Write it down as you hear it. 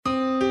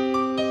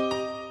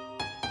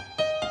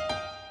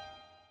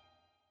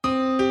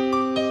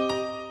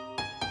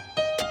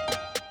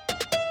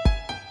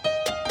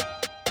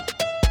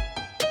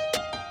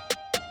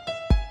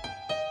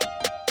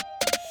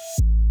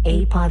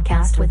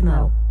Podcast with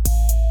Mo.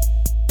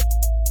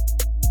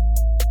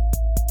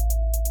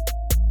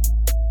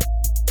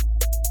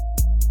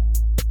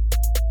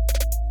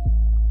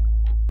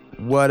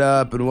 What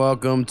up, and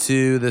welcome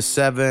to the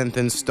 7th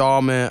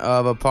installment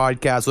of a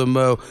Podcast with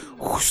Mo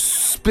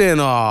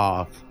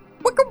Spinoff.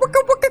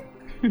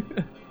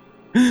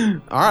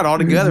 All right, all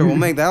together,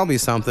 that'll be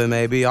something.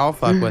 Maybe I'll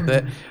fuck with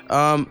it.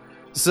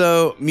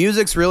 So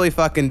music's really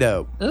fucking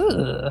dope.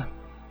 Ugh.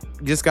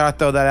 Just gotta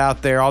throw that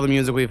out there. All the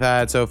music we've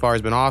had so far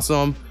has been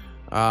awesome.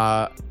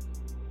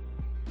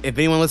 If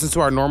anyone listens to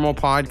our normal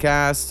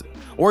podcast,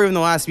 or even the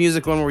last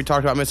music one where we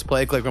talked about Mr.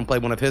 Playclick, we're gonna play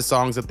one of his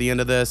songs at the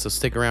end of this, so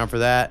stick around for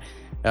that.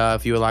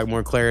 If you would like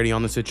more clarity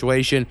on the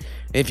situation,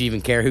 if you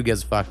even care, who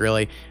gives a fuck,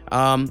 really.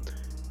 All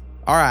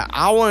right,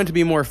 I want it to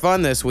be more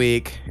fun this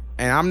week,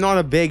 and I'm not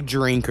a big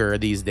drinker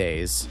these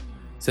days.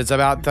 Since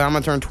about the time I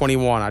turned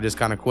 21, I just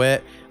kind of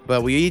quit.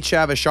 But we each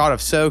have a shot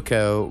of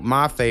SoCo,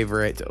 my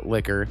favorite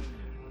liquor,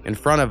 in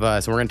front of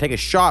us, and we're gonna take a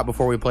shot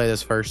before we play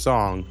this first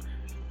song.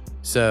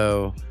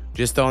 So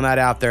just throwing that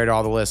out there to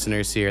all the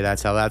listeners here.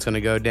 That's how that's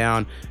gonna go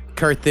down.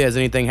 Kurt, has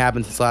anything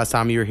happened since last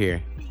time you were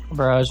here?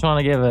 Bro, I just want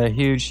to give a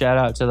huge shout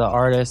out to the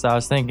artists. I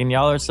was thinking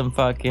y'all are some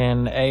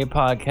fucking A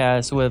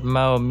Podcast with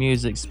Mo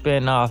music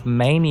spinoff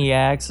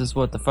maniacs is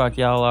what the fuck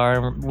y'all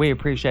are. We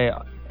appreciate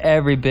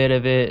every bit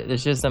of it.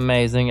 It's just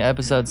amazing.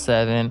 Episode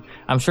 7.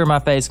 I'm sure my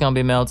face is going to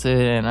be melted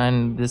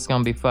and this is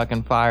going to be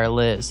fucking fire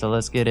lit. So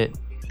let's get it.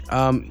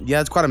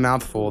 Yeah, it's quite a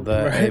mouthful,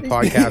 the A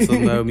Podcast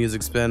with Mo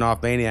music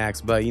spinoff maniacs.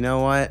 But you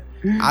know what?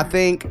 I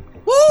think...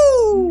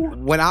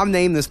 when I'm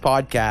named this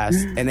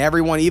podcast, and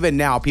everyone, even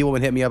now, people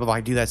would hit me up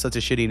like, dude, that's such a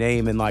shitty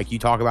name, and like you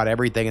talk about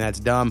everything and that's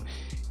dumb.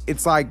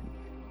 It's like,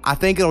 I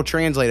think it'll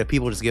translate if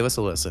people just give us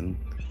a listen.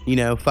 You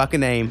know, fuck a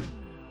name.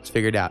 It's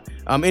figured out.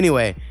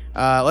 Anyway,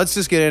 let's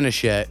just get into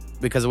shit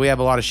because we have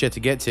a lot of shit to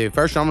get to.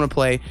 First I'm gonna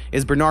play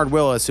is Bernard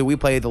Willis, who we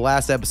played the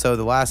last episode,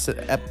 the last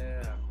episode,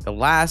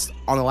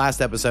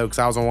 because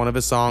I was on one of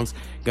his songs.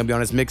 Gonna be on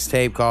his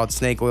mixtape called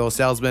Snake Oil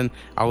Salesman.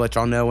 I'll let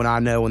y'all know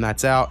when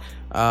that's out.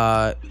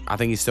 I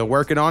think he's still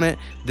working on it.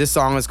 This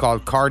song is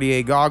called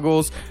Cartier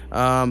Goggles.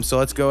 So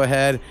let's go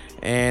ahead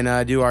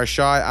and do our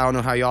shot. I don't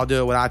know how y'all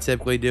do it. What I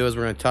typically do is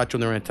we're gonna touch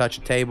when they're gonna touch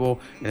a table,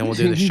 and then we'll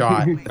do the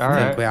shot.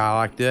 Typically, I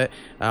like to do it.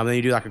 Then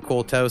you do like a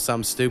cool toast,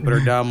 something stupid or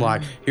dumb,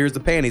 like here's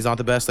the panties, not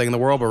the best thing in the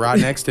world, but right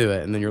next to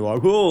it, and then you're like,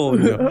 oh,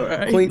 you know,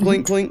 right. Clink,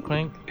 clink, clink,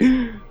 clink.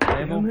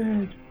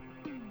 Table.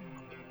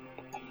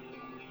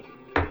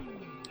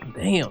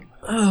 Damn.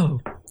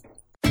 Oh.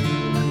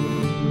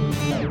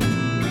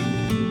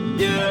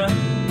 Yeah.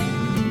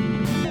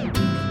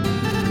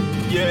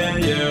 Yeah,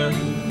 yeah.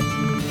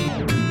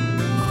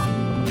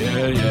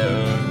 Yeah,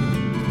 yeah.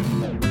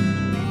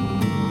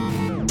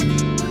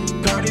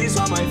 Cardi's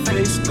on my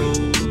face,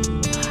 ooh.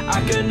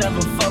 I can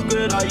never fuck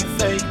with all you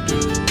fake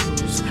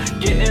dudes.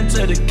 Get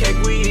into the cake,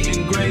 we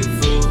eating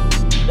grapefruit.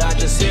 I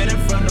just hit it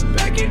from the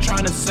back, ain't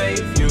trying to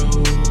save you.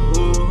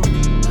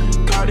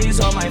 Cardi's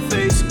on my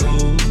face,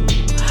 ooh.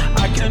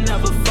 I can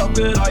never fuck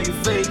with all you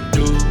fake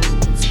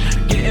dudes.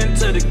 Get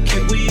into the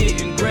cake, we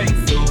eating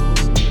grapefruit.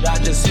 I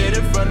just hit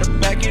it from the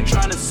back, ain't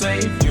trying to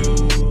save you.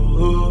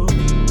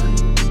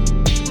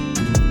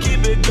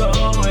 Keep it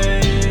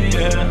going,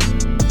 yeah.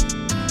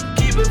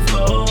 Keep it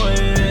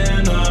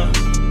flowing,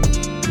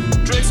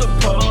 drinks are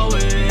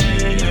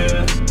pouring,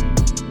 yeah.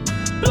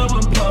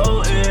 Blowing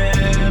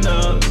potent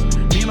up.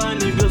 Me, my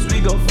niggas, we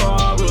go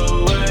far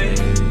away.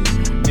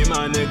 Me,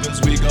 my niggas,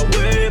 we go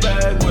way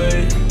back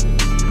way.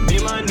 Me,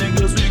 my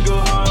niggas, we go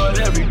hard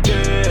every day.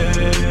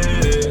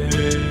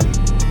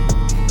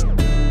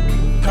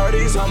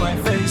 Cardi's on my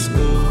face,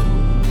 ooh.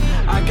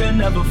 I can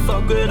never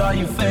fuck with all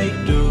you fake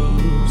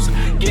dudes.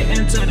 Get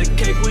into the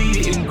cake, we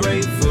eating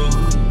grapefruit.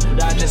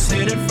 I just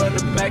hit it from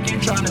the back,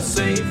 ain't trying to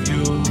save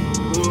you.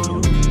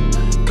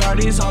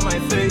 Cardi's on my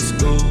face,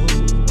 ooh.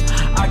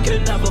 I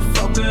can never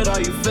fuck with all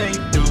you fake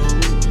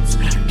dudes.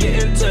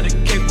 Get into the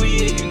cake, we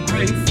eating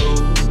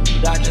grapefruit.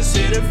 I just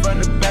hit it from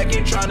the back,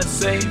 ain't trying to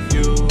save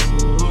you.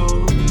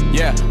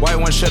 Yeah, white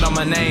one shit on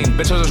my name.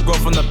 Bitch, I just grow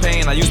from the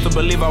pain. I used to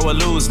believe I would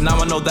lose, now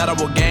I know that I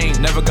will gain.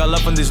 Never got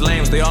love from these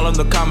lames, they all in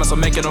the comments.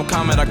 I'm making no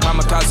comment, I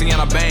kamikaze and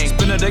I bang.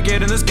 Spend a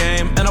decade in this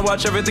game, and I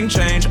watch everything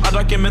change. I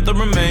document the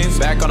remains.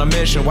 Back on a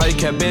mission, why you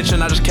kept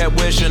bitching? I just kept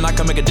wishing I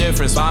could make a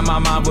difference. Find my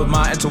mind with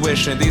my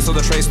intuition. These are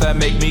the traits that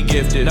make me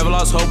gifted. Never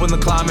lost hope when the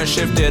climate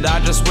shifted.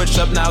 I just switched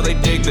up, now they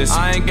dig this.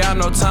 I ain't got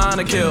no time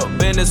to kill.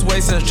 Been this way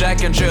since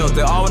Jack and Jill.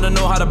 They all wanna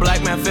know how the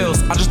black man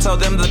feels. I just tell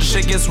them that the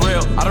shit gets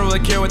real. I don't really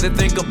care what they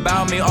think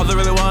about me. All they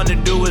really want to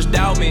do is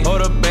doubt me.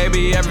 Hold up,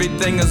 baby,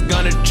 everything is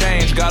gonna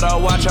change. Gotta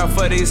watch out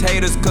for these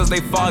haters, cause they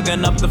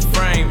fogging up the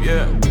frame,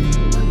 yeah.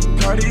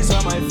 Cardi's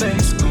on my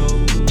face,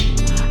 ooh.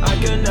 I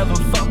can never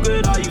fuck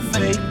with all you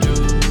fake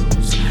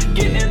dudes.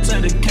 Get into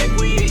the cake,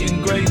 we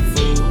eating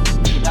grapefruit.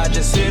 I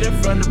just hit it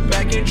from the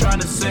back, ain't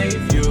trying to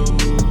save you.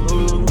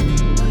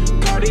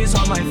 Cardi's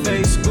on my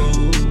face,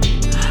 ooh.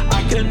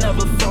 I can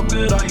never fuck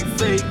with all you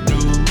fake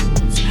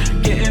dudes.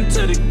 Get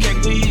into the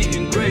cake, we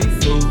eating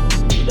grapefruit.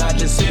 I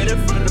just hit it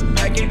from the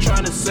back, ain't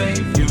trying to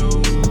save you.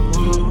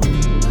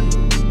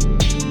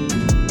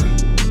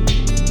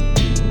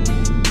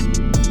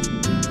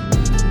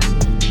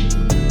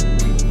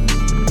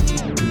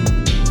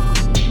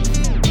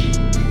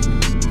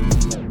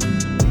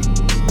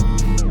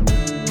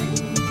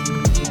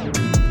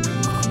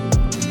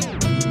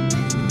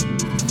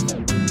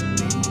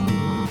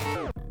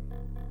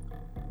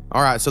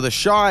 All right, so the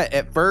shot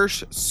at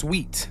first,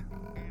 sweet,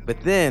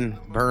 but then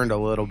burned a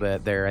little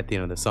bit there at the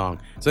end of the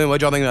song. So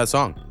what'd y'all think of that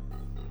song?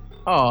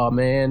 Oh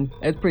man,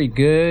 that's pretty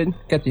good.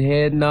 Got your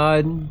head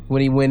nodding.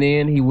 When he went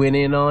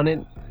in on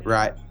it.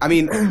 Right. I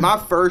mean, my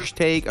first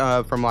take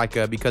from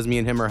like because me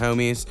and him are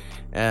homies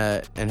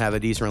and have a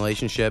decent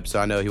relationship, so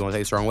I know he won't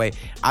take it the wrong way.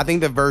 I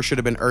think the verse should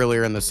have been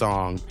earlier in the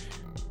song,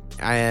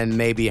 and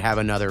maybe have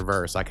another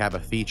verse, like have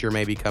a feature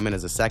maybe come in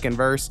as a second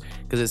verse,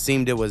 because it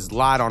seemed it was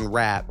light on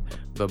rap,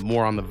 but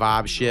more on the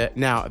vibe shit.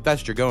 Now, if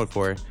that's what you're going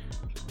for,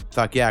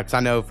 fuck yeah, because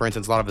I know, for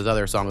instance, a lot of his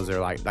other songs are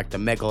like the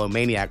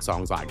Megalomaniac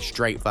songs, like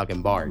straight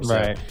fucking bars.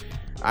 Right. So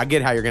I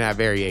get how you're gonna have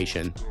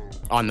variation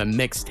on the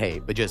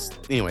mixtape, but just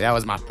anyway, that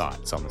was my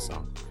thoughts on the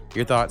song.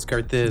 Your thoughts,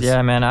 Curtis?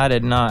 Yeah, man, I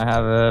did not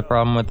have a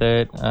problem with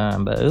it.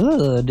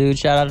 But dude,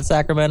 shout out to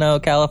Sacramento,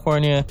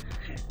 California,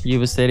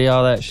 Yuba City,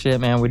 all that shit,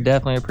 man. We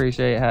definitely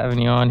appreciate having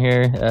you on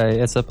here.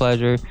 It's a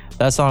pleasure.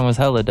 That song was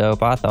hella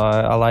dope. I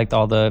thought I liked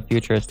all the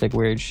futuristic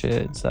weird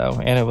shit. So,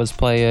 and it was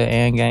playa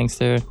and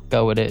gangster.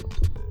 Go with it.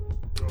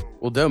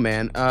 Well, dope,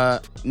 man.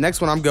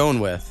 Next one I'm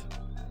going with.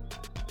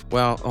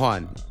 Well, hold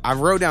on. I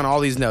wrote down all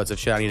these notes of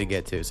shit I need to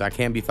get to, so I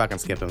can't be fucking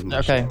skipping them.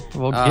 Okay,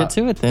 we'll get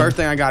to it then. First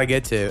thing I gotta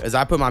get to is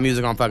I put my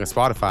music on fucking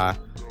Spotify,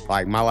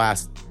 like my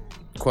last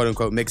quote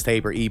unquote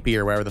mixtape or EP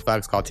or whatever the fuck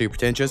it's called, Too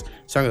Pretentious.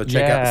 So I'm gonna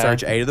check out the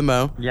search A to the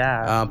Mo.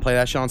 Yeah. Play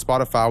that shit on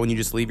Spotify when you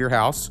just leave your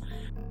house.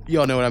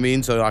 Y'all know what I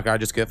mean? So like I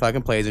just get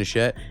fucking plays and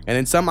shit. And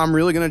then something I'm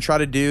really gonna try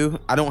to do,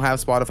 I don't have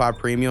Spotify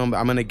Premium, but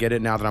I'm gonna get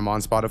it now that I'm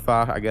on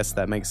Spotify. I guess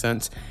that makes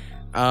sense.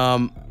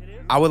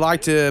 I would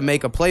like to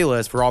make a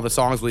playlist for all the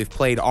songs we've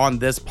played on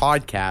this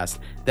podcast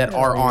that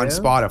are on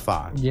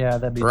Spotify. Yeah,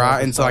 that'd be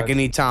right. And so like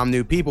anytime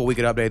new people, we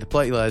could update the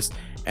playlist,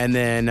 and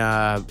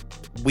then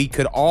we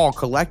could all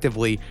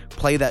collectively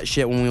play that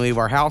shit when we leave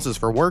our houses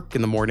for work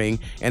in the morning,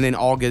 and then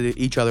all get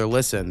each other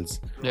listens.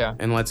 Yeah.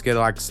 And let's get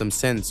like some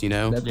sense, you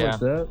know? That's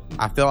what's up.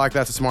 I feel like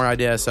that's a smart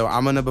idea. So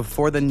I'm gonna,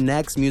 before the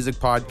next music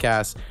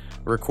podcast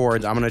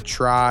records, I'm gonna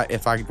try,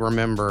 if I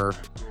remember,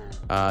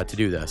 to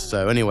do this.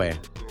 So anyway,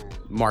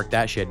 mark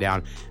that shit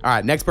down. All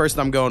right, next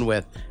person I'm going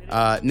with.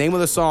 Name of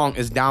the song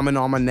is Diamond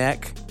on My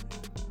Neck.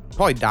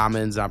 Probably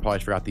Diamonds. I probably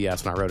forgot the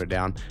S when I wrote it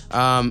down.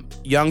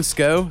 Young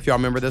Sco, if y'all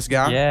remember this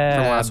guy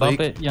from last bump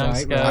week. it, Young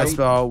Sco. I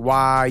spell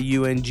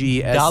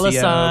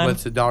YUNGSCO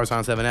with the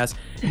 $7S.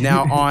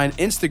 Now on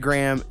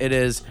Instagram, it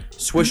is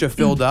Swisha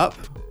Filled Up,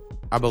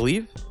 I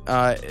believe,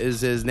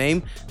 is his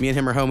name. Me and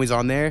him are homies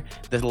on there.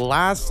 The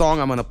last song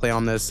I'm gonna play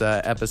on this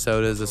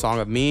episode is a song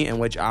of me in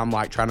which I'm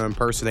like trying to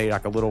impersonate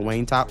like a Lil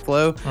Wayne type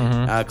flow,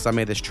 because I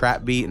made this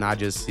trap beat and I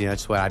just, you know,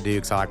 that's what I do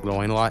because I like Lil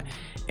Wayne a lot.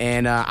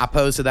 And I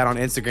posted that on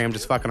Instagram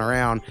just fucking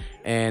around,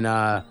 and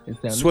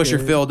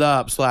Swisher Filled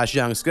Up /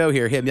 Young Sco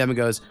here hit me up and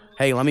goes,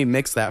 hey, let me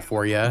mix that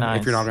for you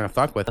if you're not gonna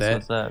fuck with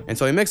it. And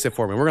so he mixed it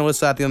for me. We're gonna listen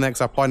to that at the end of the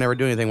next. I'll probably never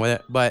do anything with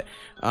it, but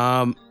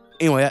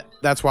anyway,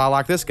 that's why I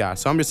like this guy.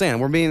 So I'm just saying,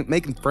 we're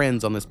making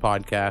friends on this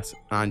podcast.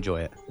 I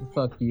enjoy it.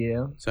 Fuck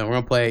yeah. So we're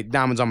gonna play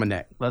Diamonds on My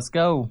Neck. Let's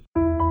go.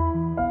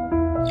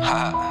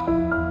 Yeah.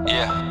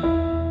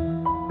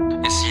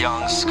 It's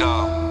Young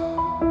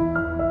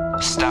Sco.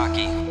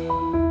 Stocky.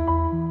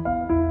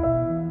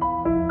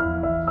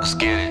 Let's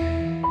get it.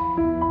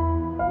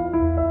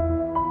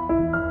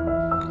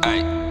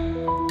 Ay.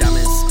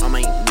 Diamonds on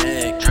my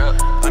neck. Drip.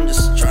 I'm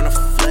just tryna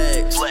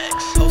flex.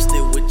 Post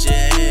it with your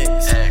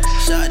ex.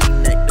 Shawty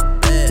neck the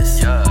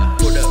best. Yeah.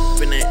 Put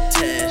up in that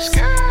test.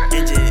 Skirt.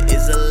 Engine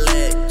is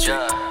electric.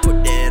 Yeah.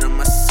 Put that on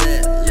my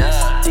set list.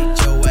 Yeah.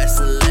 Teach your ass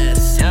a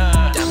lesson.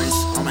 Yeah. Diamonds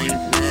on my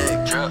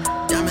neck. Drip.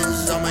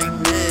 Diamonds on my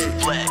neck.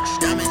 Flex.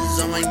 Diamonds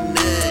on my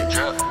neck.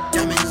 Drip.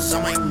 Diamonds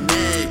on my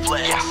neck.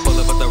 Flex. Pull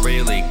up with the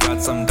really.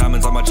 Got some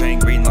diamonds on my chain.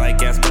 Green light,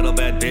 gas pedal,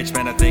 bad bitch.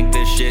 Man, I think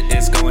this shit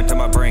is going to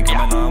my brain.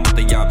 Coming on with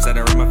the yops that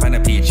are in my fan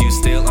of peach. You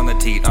still on the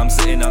teat. I'm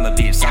sitting on the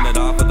beach. Sounded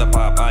off with the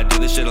pop. I do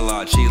this shit a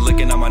lot. She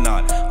licking on my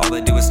knot. All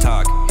they do is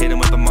talk. Hit him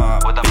with the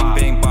mop. Bing,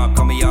 bang, bop.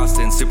 Call me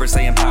Austin. Super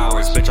Saiyan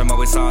powers. Bitch, I'm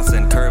always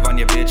saucing. Curve on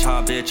your bitch.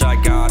 Hot bitch, I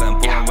got him.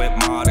 Pouring whip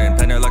modern.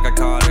 Pen her like a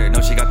Cotter.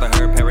 No, she got the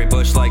herb Perry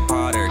Bush like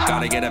Potter.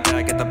 Gotta get it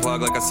back at the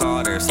plug like a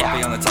solder.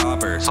 Sloppy on the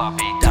topper.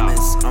 Sloppy.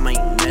 Diamonds on my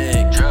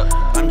neck. Drip.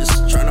 I'm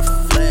just tryna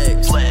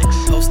flex.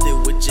 Post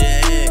it with your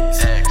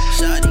ex.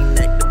 Shawty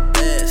neck the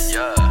best.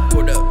 Yeah.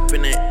 Put up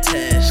in that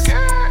test.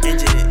 Skirt.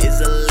 Engine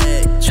is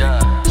electric.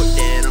 Yeah. Put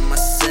that on my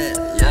set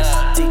list.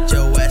 Yeah. Teach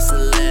your ass a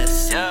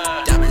lesson.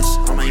 Yeah. Diamonds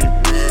on my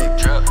neck.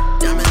 Drip.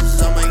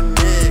 Diamonds on my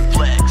neck.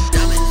 Flex.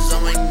 Diamonds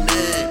on my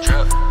neck.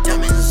 Drip.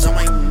 Diamonds on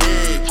my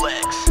neck.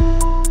 Flex.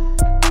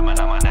 Diamond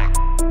on my neck.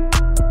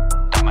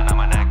 Diamond on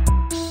my neck.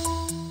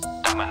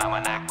 Diamond on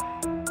my neck.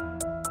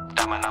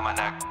 Diamond on my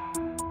neck.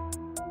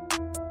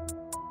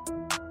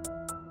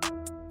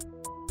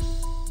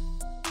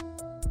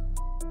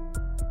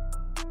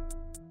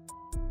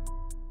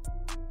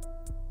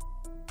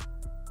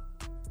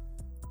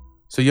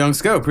 So Young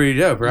Sco, pretty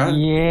dope, right?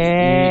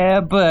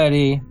 Yeah,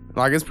 buddy.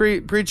 Like it's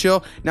pretty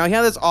chill. Now he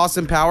had this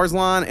Austin Powers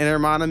line, and it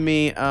reminded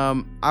me.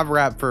 I've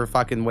rapped for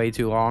fucking way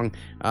too long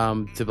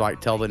to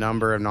like tell the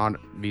number and not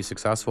be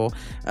successful.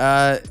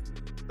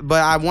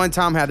 But I one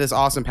time had this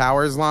Austin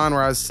Powers line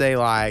where I would say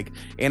like,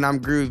 and I'm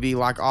groovy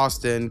like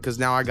Austin because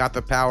now I got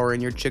the power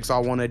and your chicks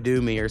all want to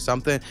do me or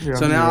something. Yeah.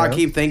 So now I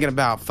keep thinking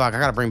about, fuck, I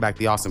got to bring back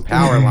the Austin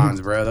Power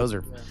lines, bro.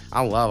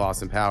 I love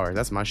Austin Powers.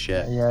 That's my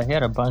shit. Yeah, he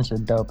had a bunch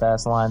of dope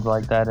ass lines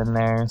like that in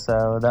there,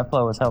 so that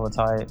flow was hella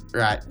tight.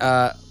 Right.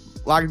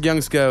 Like Young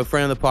Sco,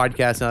 friend of the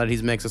podcast, now that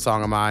he's mixed a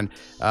song of mine.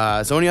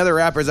 So any other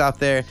rappers out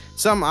there,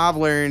 something I've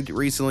learned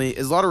recently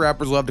is a lot of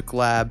rappers love to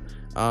collab.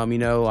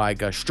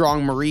 Like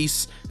Strong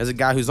Maurice is a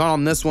guy who's not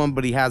on this one,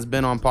 but he has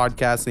been on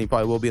podcasts and he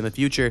probably will be in the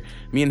future.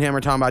 Me and him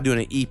are talking about doing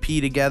an EP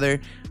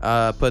together.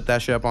 Put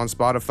that shit up on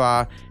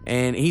Spotify,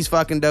 and he's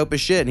fucking dope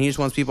as shit. And he just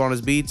wants people on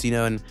his beats,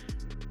 and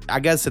I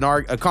guess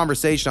a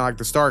conversation I like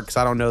to start, because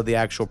I don't know the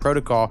actual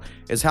protocol,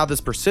 is how this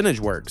percentage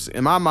works.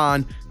 In my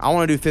mind, I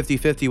want to do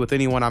 50-50 with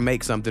anyone I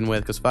make something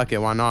with, because fuck it,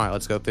 why not?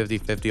 Let's go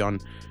 50-50 on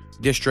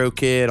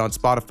DistroKid, on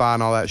Spotify,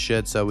 and all that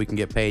shit, so we can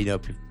get paid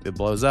if it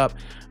blows up.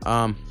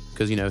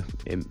 Because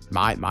it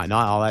might not,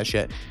 all that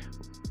shit.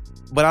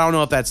 But I don't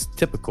know if that's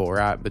typical,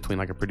 right, between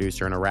like a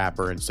producer and a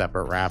rapper and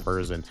separate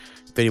rappers, and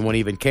if anyone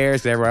even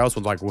cares, because everybody else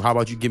was like, well, how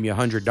about you give me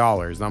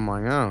 $100? And I'm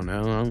like, I don't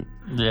know.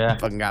 Yeah. I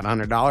fucking got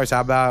 $100.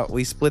 How about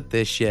we split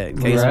this shit in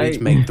case we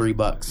each make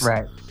 $3?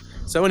 Right.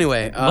 So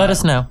anyway, let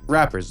us know.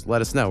 Rappers, let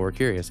us know. We're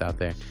curious out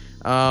there.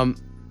 All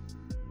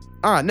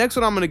right, next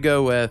one I'm gonna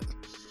go with.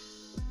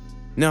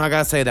 No, I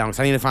gotta say that one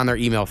because I need to find their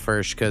email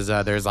first, because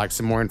there's like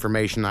some more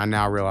information I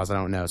now realize I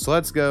don't know. So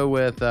let's go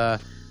with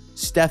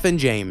Stephen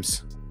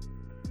James.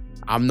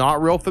 I'm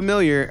not real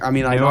familiar. I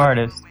mean, New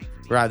artist.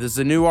 Right, this is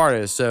a new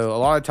artist, so a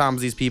lot of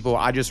times these people,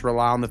 I just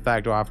rely on the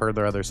fact that I've heard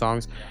their other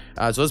songs.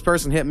 So this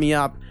person hit me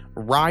up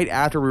right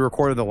after we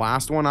recorded the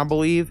last one, I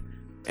believe,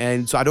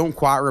 and so I don't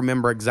quite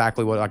remember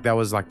exactly what, like that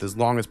was like as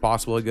long as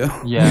possible ago,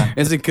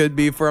 as it could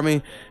be for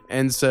me,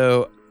 and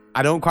so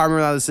I don't quite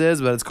remember how this is,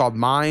 but it's called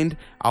Mind.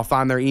 I'll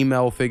find their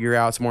email, figure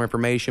out some more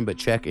information, but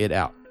check it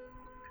out.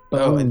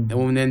 Oh,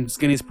 and then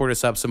Skinny support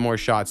us up some more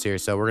shots here,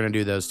 so we're gonna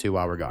do those two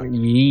while we're gone.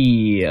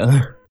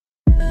 Yeah.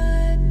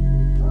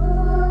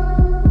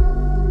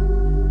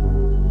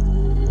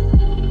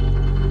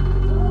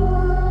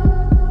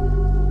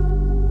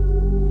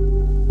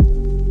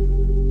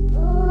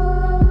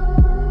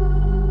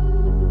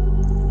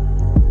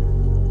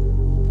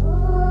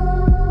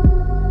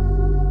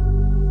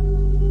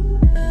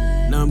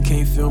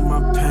 Can't feel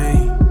my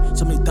pain.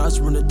 So many thoughts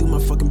running through my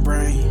fucking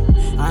brain.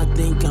 I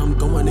think I'm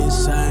going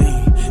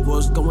insane.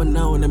 What's going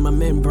on in my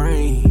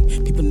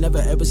membrane? People never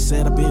ever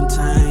said I've been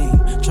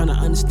tame. Trying to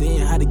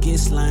understand how to get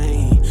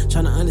slain.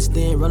 Trying to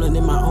understand rolling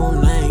in my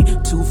own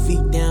lane. 2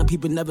 feet down,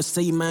 people never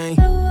say man.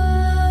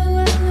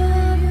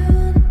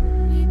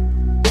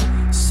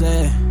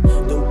 Said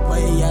the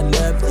way I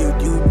love you,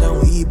 you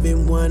don't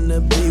even wanna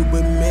be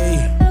with me.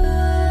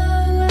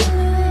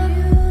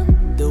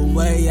 The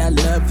way I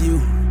love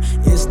you,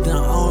 it's the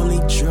only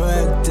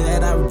drug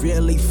that I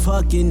really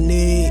fucking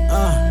need.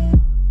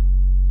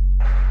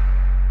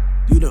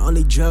 You the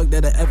only drug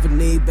that I ever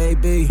need,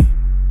 baby.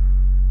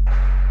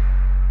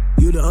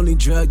 You the only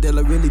drug that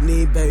I really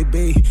need,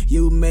 baby.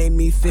 You made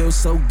me feel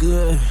so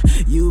good.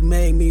 You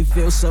made me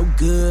feel so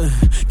good.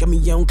 Got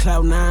me on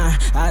cloud 9.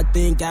 I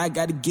think I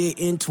gotta get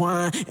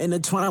intertwined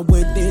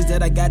with things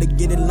that I gotta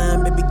get in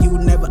line. Baby, you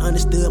never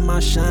understood my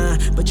shine,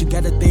 but you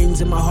got the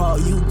things in my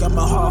heart. You got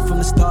my heart from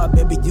the start,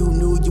 baby. You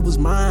knew you was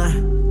mine.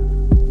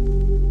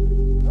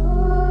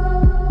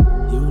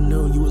 You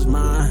knew you was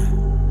mine.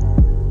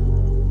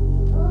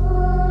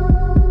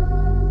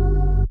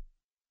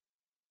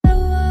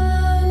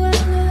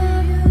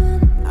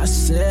 I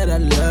said I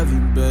love you,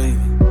 baby.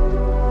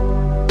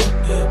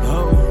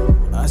 Oh,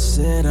 I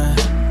said I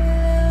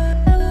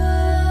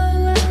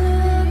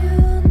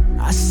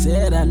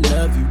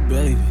love you,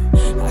 baby.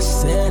 I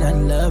said I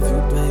love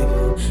you,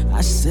 baby.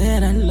 I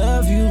said I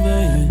love you,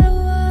 baby.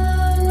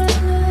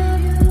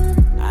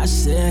 I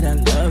said I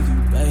love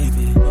you,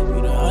 baby.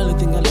 You're the only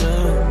thing I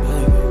love,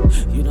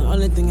 baby. You're the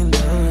only thing I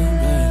love,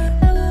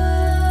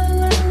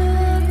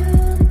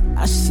 baby.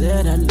 I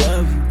said I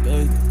love you,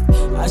 baby.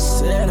 I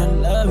said I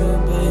love you,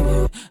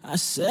 baby. I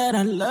said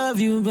I love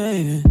you,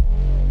 baby.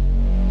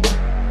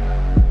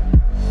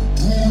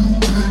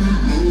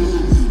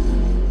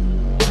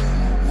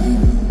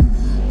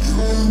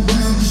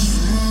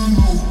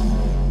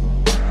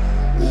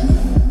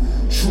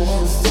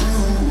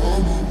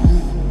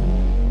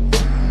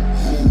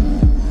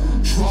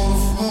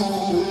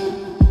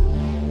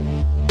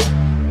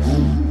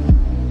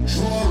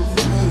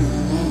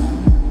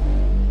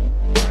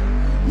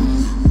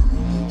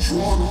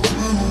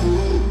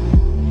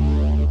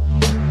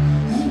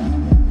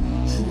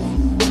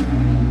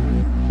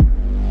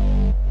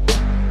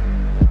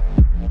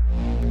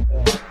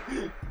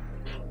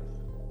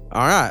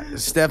 All right,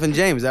 Stephen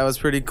James, that was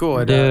pretty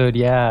cool. Dude,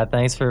 yeah,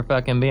 thanks for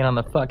fucking being on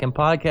the fucking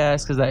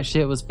podcast, because that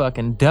shit was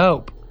fucking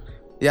dope.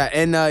 Yeah,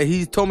 and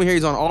he told me here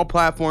he's on all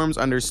platforms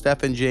under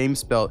Stephen James,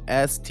 spelled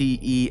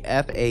Stefan.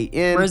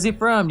 Where's he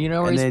from? Do you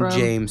know where he's from? And then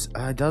James.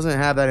 Doesn't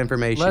have that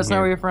information. Let us know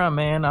here. where you're from,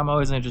 man. I'm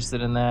always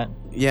interested in that.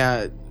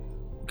 Yeah,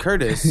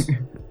 Curtis.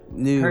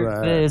 new.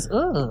 Kurt Fizz.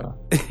 Ugh.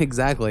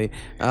 Exactly.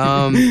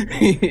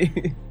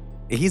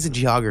 He's a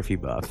geography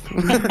buff.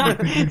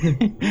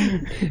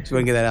 Just want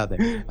to get that out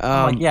there.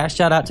 Yeah,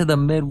 shout out to the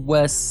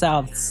Midwest,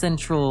 South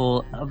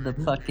Central of the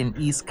fucking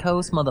East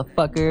Coast,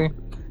 motherfucker.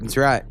 That's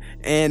right.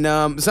 And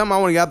something I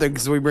want to get out there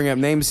because we bring up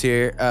names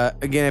here.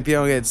 Again, if you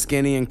don't get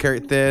Skinny and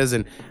Kurt Thiz,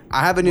 and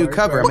I have a new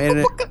cover.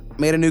 I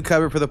made a new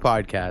cover for the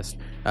podcast.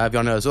 If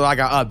y'all know, so like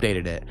I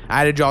updated it. I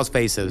had to draw his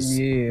faces,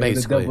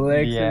 basically. The double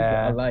X's.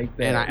 Yeah. I like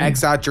that. And I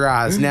X out your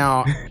eyes.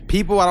 Now,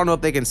 people, I don't know if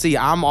they can see.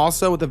 I'm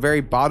also at the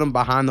very bottom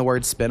behind the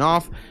word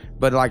Spinoff,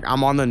 but like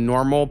I'm on the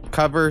normal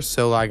cover,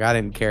 so like I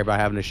didn't care about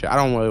having to show. I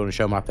don't really want to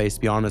show my face, to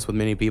be honest, with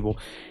many people.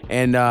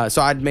 And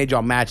so I made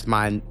y'all match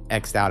my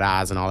X'd out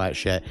eyes and all that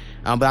shit.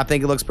 But I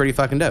think it looks pretty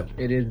fucking dope.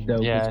 It is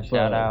dope. Yeah, as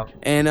shout fuck. out.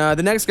 And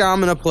the next guy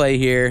I'm gonna play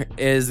here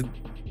is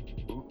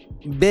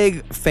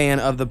big fan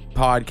of the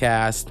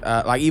podcast,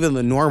 like even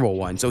the normal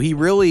one. So he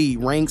really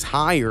ranks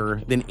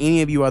higher than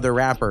any of you other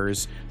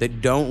rappers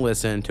that don't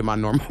listen to my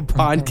normal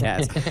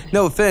podcast.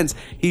 No offense,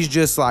 he's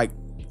just like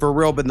for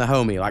real been the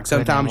homie. Like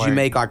sometimes you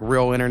make like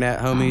real internet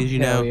homies, you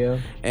know. Yeah.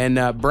 And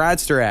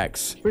Bradster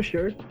X, For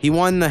sure. he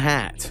won the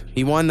hat.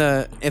 He won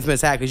the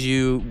infamous hat because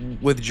you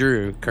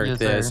withdrew Kurt Yes,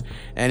 Thiz. sir.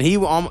 And he,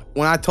 when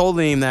I told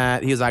him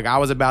that, he was like, I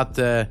was about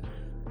to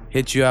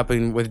hit you up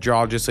and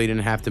withdraw just so you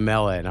didn't have to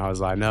mail it. And I was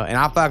like, no. And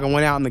I fucking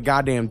went out in the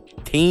goddamn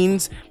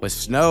teens with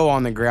snow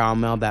on the ground,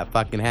 mailed that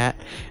fucking hat.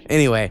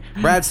 Anyway,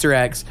 Bradster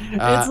X,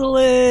 It's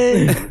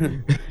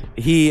lit.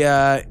 he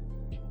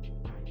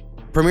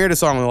premiered a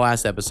song in the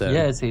last episode.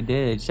 Yes, he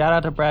did. Shout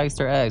out to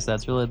Bragster X.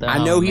 That's really the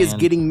I know he is man.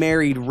 getting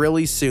married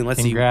really soon.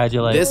 Let's see.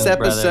 Congratulations, This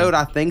episode,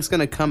 brother. I think, is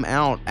going to come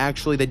out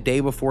actually the day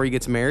before he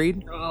gets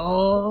married.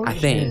 Oh, I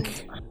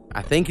think.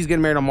 I think he's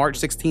getting married on March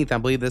 16th. I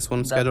believe this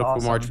one's That's scheduled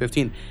for March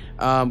 15th.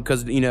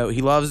 Because, you know,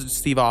 he loves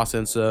Steve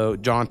Austin, so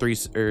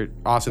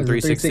Austin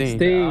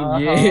 316.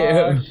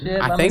 Yeah.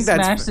 Shit, I let think me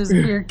that's- smash this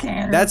beer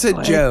can. That's a real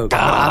quick. joke, but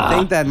I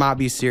think that might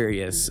be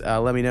serious.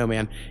 Let me know,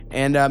 man.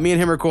 And me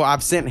and him are cool.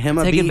 I've sent him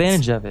a Take beat.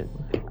 advantage of it.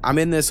 I'm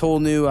in this whole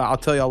new, I'll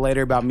tell y'all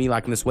later about me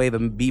like in this wave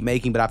of beat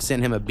making, but I've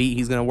sent him a beat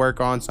he's going to work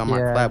on, so I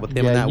might collab with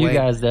him in that you way.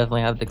 guys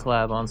definitely have to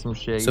collab on some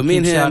shit. So You me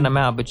and keep shouting him- them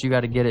out, but you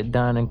got to get it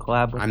done and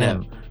collab with I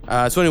know.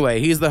 him. So anyway,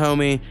 he's the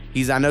homie.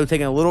 He's, I know,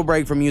 taking a little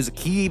break from music.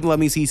 He even let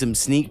me see some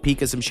sneak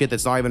peek of some shit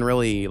that's not even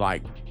really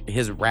like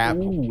his rap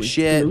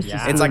shit. exclusive.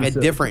 It's like a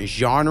Exclusive. different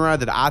genre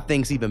that I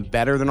think's even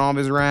better than all of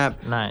his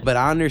rap. Nice. But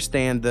I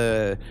understand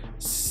the,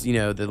 you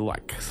know, the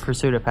like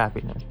Pursuit of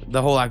happiness.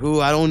 the whole like,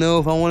 ooh, I don't know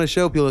if I want to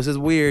show people. This is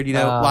weird, you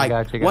know. Like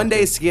gotcha. one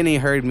day, Skinny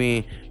heard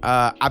me.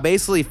 I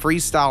basically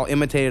freestyle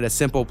imitated a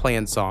Simple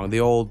Plan song, the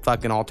old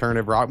fucking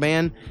alternative rock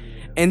band.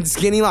 And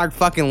Skinny like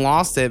fucking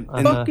lost it,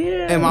 and, Fuck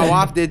and my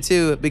wife did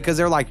too, because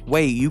they're like,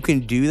 "Wait, you can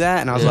do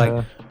that?" And I was Yeah.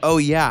 like, "Oh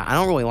yeah, I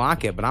don't really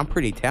like it, but I'm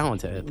pretty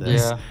talented at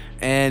this." Yeah.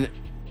 And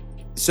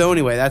so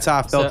anyway, that's how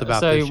I felt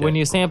about so this shit. when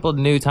you sampled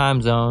New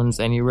Time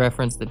Zones and you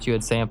referenced that you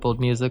had sampled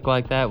music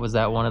like that, was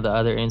that one of the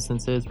other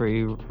instances where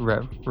you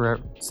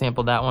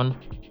sampled that one?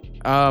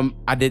 I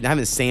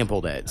haven't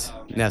sampled it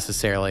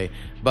necessarily,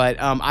 but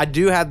I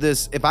do have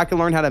this. If I can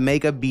learn how to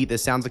make a beat that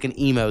sounds like an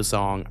emo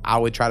song, I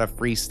would try to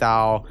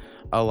freestyle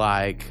a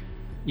like.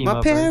 Emo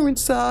My verse?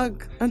 parents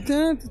suck.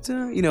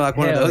 You know, like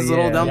one of Hell those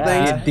little yeah. dumb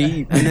Yeah. things.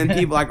 Deep. And then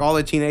people, like all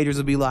the teenagers,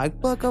 would be like,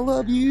 "Fuck, I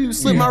love you,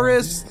 slit my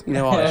wrist," you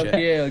know, all that Heck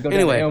shit. yeah, go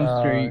Anyway, down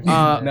Elm Street,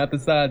 not the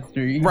side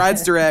street.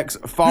 Bradster X,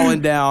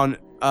 Falling Down.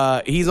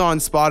 He's on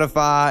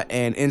Spotify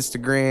and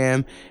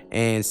Instagram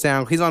and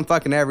Sound. He's on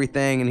fucking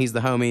everything, and he's the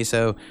homie.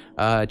 So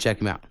check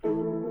him out.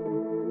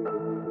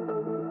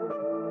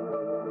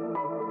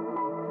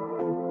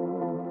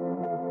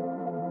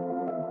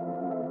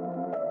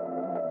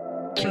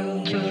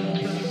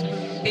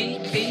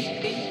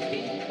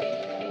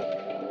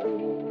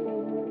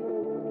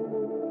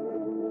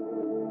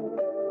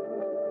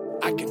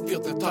 I can feel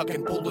the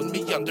tugging pulling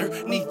me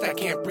underneath. I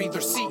can't breathe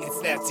or see,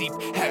 it's that deep.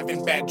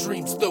 Having bad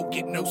dreams, though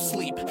get no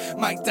sleep.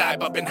 Might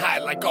dive up and high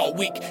like all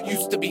week.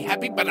 Used to be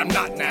happy, but I'm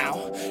not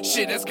now.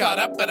 Shit has caught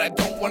up, but I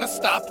don't wanna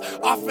stop.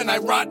 Often I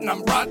rot and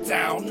I'm brought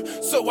down.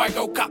 So I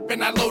go cop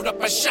and I load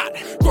up a shot.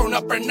 Grown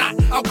up or not,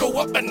 I'll go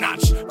up a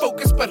notch.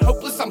 Focused but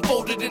hopeless, I'm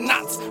folded in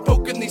knots.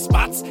 Poking these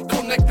spots,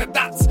 connect the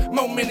dots.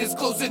 Moment is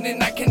closing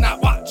and I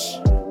cannot watch.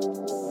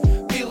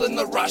 In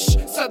the rush,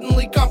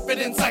 suddenly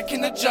confidence I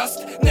can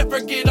adjust. Never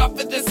get off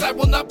of this, I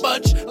will not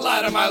budge.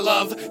 Lie to my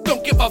love,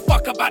 don't give a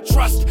fuck about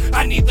trust.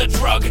 I need the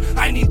drug,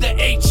 I need the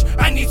H.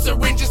 I need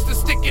syringes to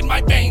stick in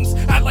my veins.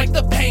 I like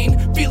the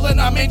pain, feeling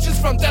I'm anxious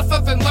from death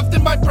nothing left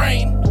in my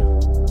brain.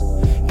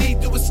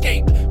 Need to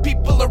escape,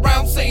 people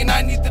around saying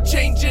I need to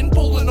change and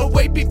pulling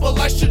away people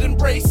I should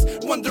embrace.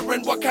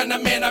 Wondering what kind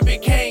of man I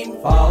became.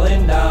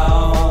 Falling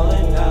down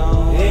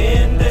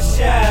in the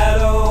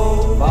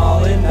shadow,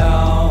 falling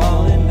down,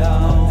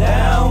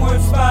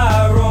 downward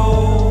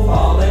spiral,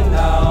 falling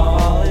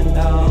down,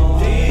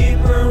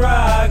 deeper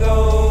I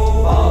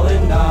go,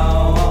 falling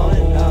down,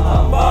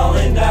 I'm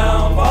falling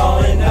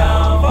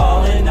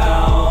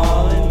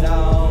down,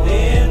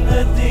 in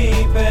the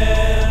deep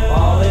end,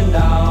 falling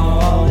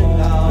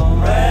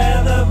down, red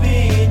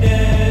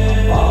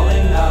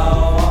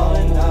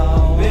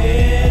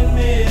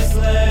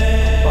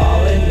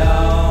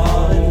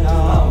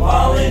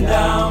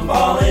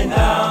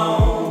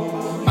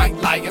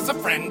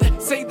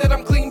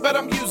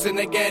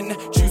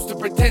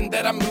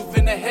I'm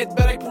moving ahead,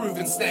 but I prove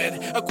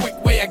instead a quick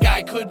way a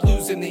guy could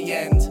lose in the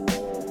end.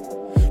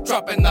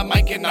 Dropping the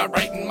mic and not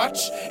writing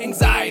much.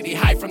 Anxiety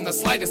high from the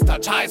slightest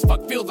touch. High as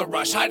fuck, feel the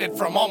rush, hide it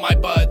from all my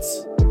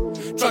buds.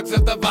 Drugs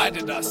have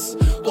divided us.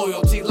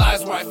 Loyalty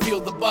lies where I feel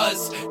the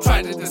buzz.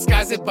 Try to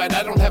disguise it, but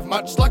I don't have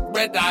much luck.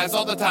 Red eyes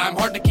all the time,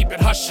 hard to keep it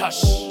hush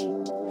hush.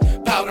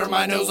 Powder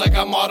my nose like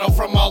a model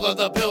from all of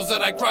the pills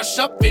that I crush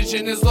up.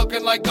 Vision is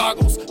looking like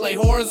goggles, lay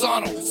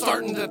horizontal.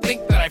 Starting to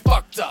think that I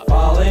fucked up.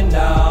 Falling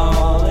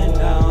down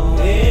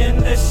in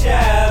the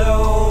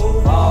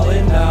shadow.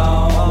 Falling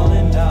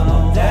down,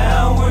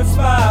 downward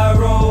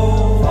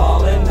spiral.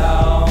 Falling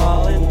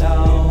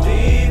down,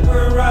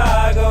 deeper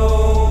I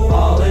go.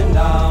 Falling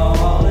down,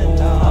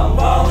 I'm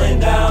falling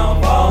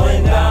down,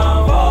 falling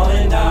down,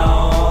 falling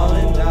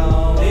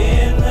down,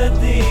 in the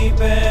deep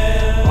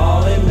end.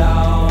 Falling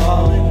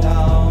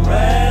down,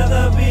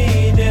 rather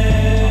be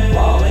dead.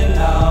 Falling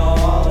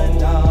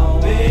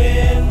down,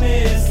 been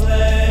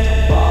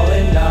misled.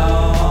 Falling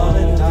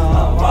down,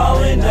 I'm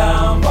falling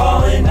down,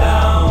 falling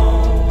down.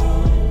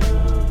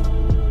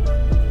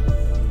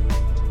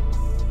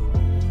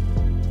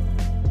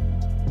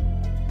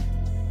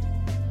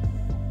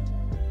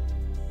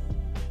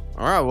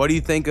 All right, what do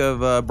you think of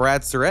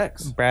Bradster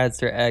X?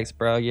 Bradster X,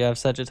 bro. You have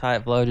such a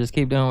tight flow. Just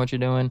keep doing what you're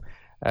doing.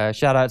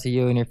 Shout out to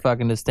you and your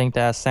fucking distinct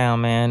ass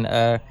sound,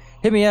 man.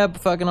 Hit me up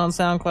fucking on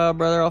SoundCloud,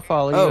 brother. I'll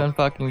follow you and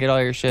fucking get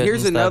all your shit.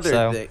 Here's and stuff,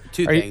 another so. thing.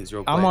 Two things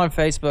real quick. I'm on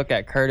Facebook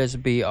at Curtis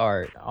B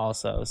Art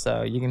also,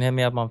 so you can hit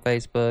me up on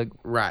Facebook.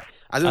 Right.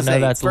 I was I gonna know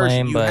say, that's first,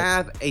 lame, you but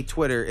have a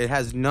Twitter. It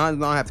has not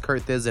have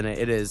Kurt Thiz in it.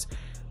 It is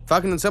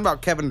fucking something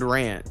about Kevin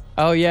Durant.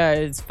 oh yeah,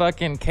 it's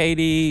fucking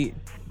KD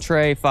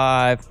Trey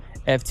 5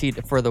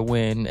 FT for the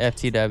win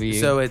FTW.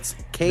 So it's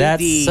KD.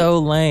 That's so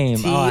lame.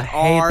 Oh, I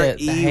hate that.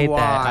 I hate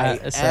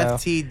that.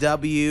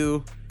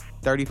 FTW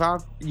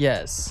 35.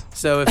 Yes.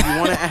 So if you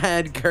want to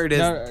add Curtis,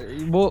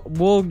 No,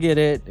 we'll get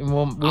it. And we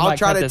I'll might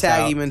try cut to this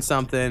tag out, him in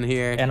something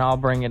here. and I'll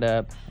bring it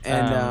up.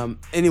 And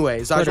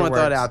anyway, so I just Twitter want to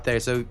throw it works. out there.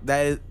 So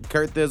that is,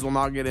 Kurt Thiz will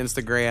not get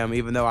Instagram,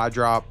 even though I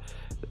drop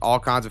all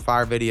kinds of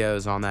fire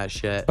videos on that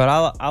shit. But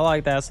I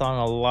like that song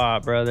a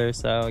lot, brother.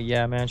 So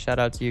yeah, man, shout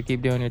out to you.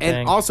 Keep doing your And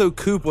thing. also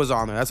Coop was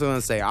on there. That's what I'm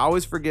gonna say. I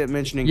always forget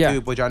mentioning Yeah.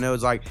 Coop, which I know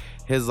is like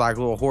his like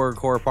little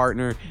horrorcore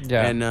partner.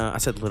 Yeah. And I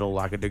said little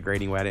like a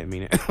degrading way. I didn't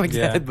mean it like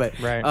Yeah, that. But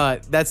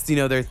right. that's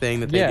their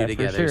thing that they yeah, do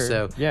together. for sure.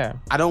 So yeah.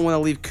 I don't want to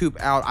leave Coop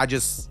out.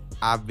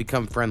 I've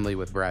become friendly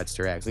with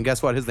Bradster X. And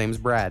guess what? His name's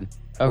Brad.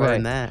 Okay.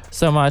 Learn that.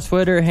 So my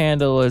Twitter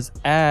handle is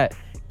at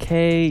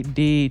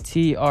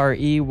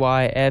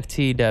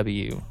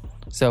KDTREYFTW.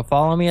 So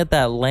follow me at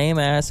that lame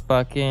ass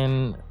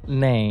fucking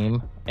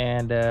name,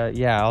 and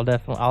yeah, I'll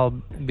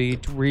be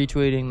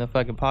retweeting the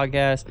fucking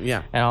podcast.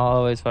 Yeah. and I'll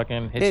always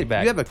fucking hit Hey, you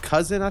back. you have a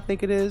cousin, I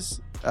think it is,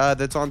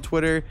 that's on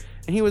Twitter,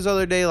 and he was the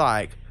other day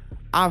like,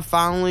 I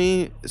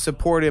finally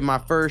supported my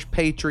first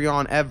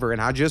Patreon ever, and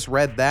I just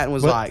read that and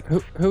was like,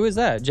 who is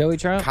that? Joey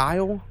Trump?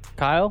 Kyle,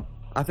 Kyle?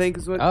 I think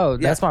is what. Oh, yeah.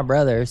 that's my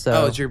brother. So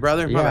Oh, it's your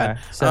brother? My yeah, bad.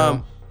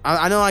 so-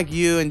 I know like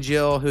you and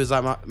Jill, who's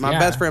like my Yeah.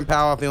 best friend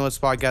pal, if you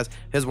listen to this podcast,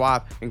 his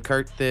wife and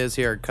Kurt Thiz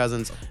here are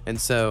cousins, and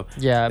so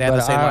Yeah, they have but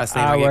the same last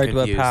name. I get worked with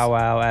confused.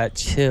 Powwow at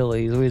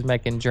Chili's. We was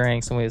making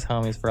drinks and we was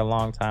homies for a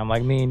long time.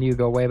 Like me and you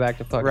go way back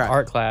to fucking Right.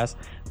 art class.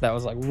 That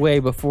was like way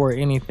before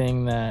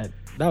anything that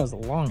was a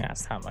long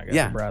ass time ago,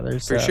 Yeah, brother. for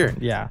So, sure.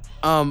 Yeah.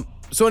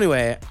 So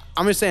anyway,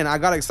 I'm just saying I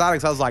got excited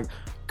because I was like,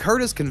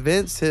 Curtis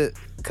convinced his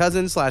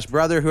cousin /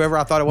 brother, whoever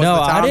I thought it was No, at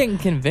the time. I didn't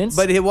convince.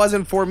 But it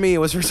wasn't for me. It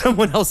was for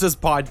someone else's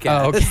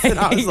podcast. Oh, okay. And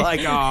I was like,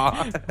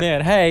 aw.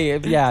 Man, hey,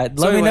 yeah,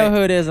 let me know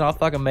who it is and I'll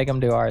fucking make them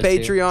do ours.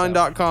 too, so.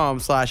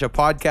 Patreon.com/a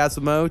podcast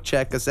with Mo.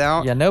 Check us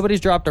out. Yeah,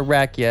 nobody's dropped a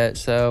rack yet,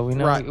 so we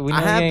know Right. we know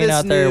I you have ain't this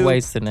out there new-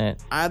 wasting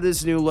it. I have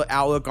this new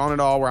outlook on it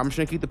all where I'm just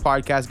going to keep the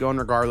podcast going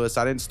regardless.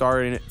 I didn't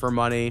start in it for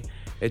money.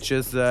 It's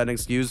just an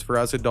excuse for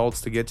us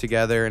adults to get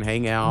together and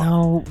hang out.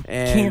 No,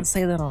 And- can't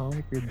say that on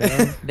record,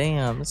 though.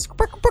 Damn.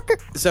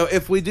 So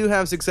if we do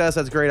have success,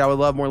 that's great. I would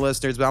love more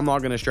listeners, but I'm not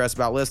going to stress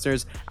about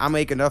listeners. I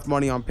make enough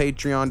money on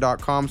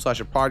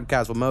patreon.com/a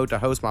podcast with Mo to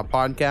host my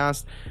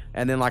podcast,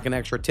 and then like an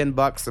extra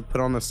 $10 to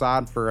put on the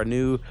side for a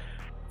new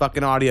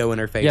fucking audio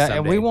interface. Yeah, someday.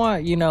 and we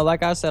want,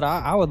 like I said,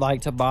 I would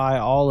like to buy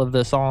all of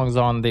the songs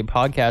on the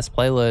podcast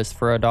playlist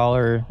for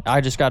 $1.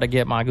 I just got to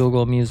get my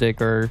Google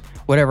Music or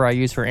whatever I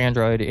use for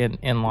Android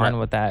in line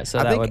with that. So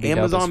I that think would be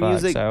Amazon dope as fuck.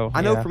 Music. So,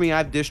 I know yeah. for me, I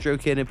have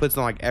DistroKid and it puts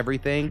on like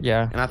everything.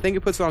 Yeah. And I think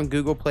it puts it on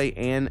Google Play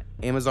and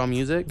Amazon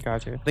Music.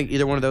 Gotcha. I think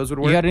either one of those would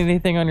work. You got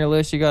anything on your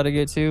list you got to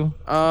get to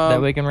that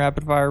we can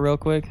rapid fire real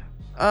quick?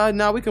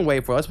 No, we can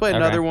wait for it. Let's play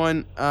another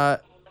one.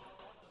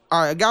 All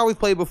right, a guy we've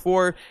played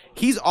before.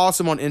 He's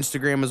awesome on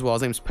Instagram as well.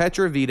 His name's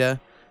Petra Vida.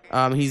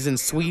 He's in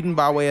Sweden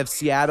by way of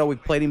Seattle.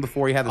 We've played him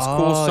before. He had this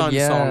cool Sun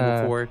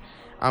song before.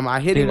 I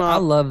hit Dude, him up. I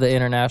love the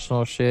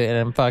international shit,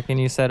 and fucking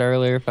you said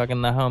earlier,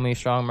 fucking the homie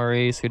Strong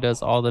Maurice who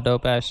does all the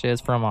dope ass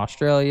shits from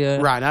Australia.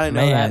 Right, and I didn't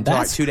know that until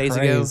like 2 days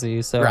ago.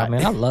 Crazy. So Right.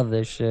 man, I love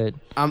this shit.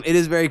 It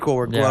is very cool.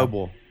 We're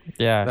global.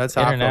 Yeah, That's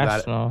how I feel about it.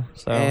 international.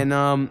 So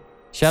And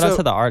Shout out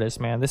to the artist,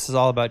 man. This is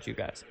all about you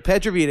guys.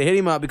 Petrovita, hit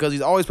him up because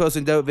he's always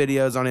posting dope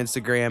videos on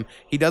Instagram.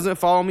 He doesn't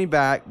follow me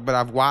back, but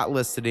I've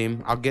whitelisted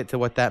him. I'll get to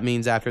what that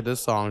means after this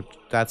song.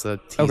 That's a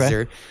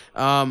teaser.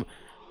 Okay.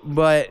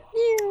 But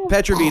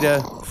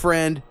Petrovita,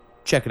 friend,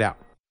 check it out.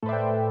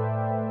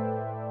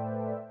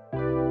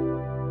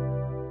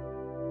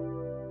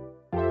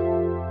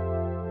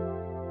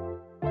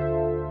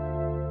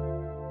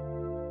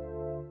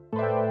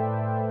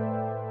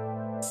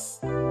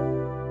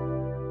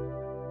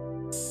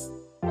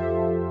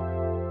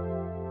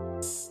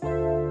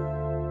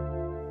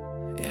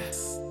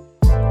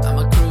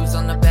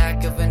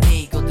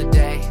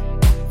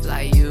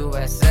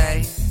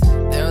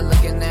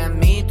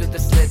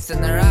 In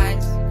their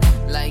eyes,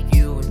 like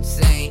you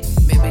insane.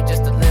 Maybe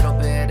just a little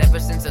bit. Ever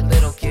since a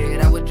little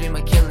kid, I would dream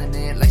of killing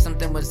it, like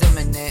something was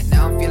imminent.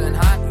 Now I'm feeling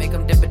hot, make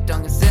them dip a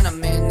tongue in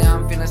cinnamon. Now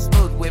I'm feeling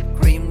smooth, whipped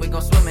cream, we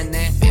gon' swim in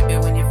it. Baby,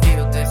 when you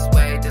feel this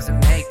way, does it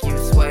make you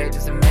sway?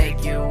 Does it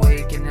make you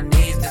weak in the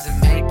knees? Does it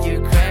make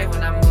you crave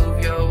when I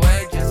move your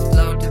way? Just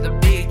flow to the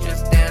beat,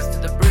 just dance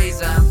to the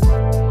breeze. I'm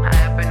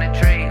high up in the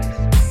trees.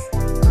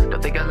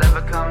 Don't think I'll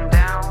ever come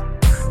down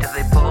till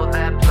they pull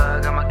that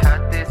plug. I'ma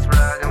cut this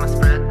rug, I'ma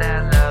spread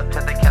that love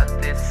till they cut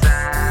this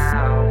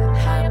sound.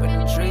 High up in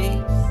the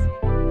trees,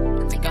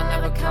 don't think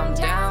I'll never come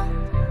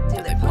down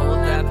till they pull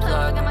that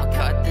plug. I'ma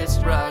cut this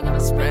rug, I'ma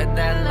spread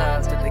that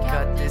love till they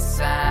cut this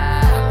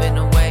sound. I've been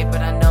away,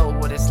 but I know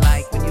what it's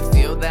like when you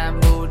feel that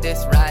mood.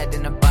 It's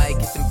riding a bike,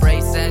 it's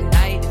embrace at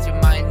night. It's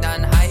your mind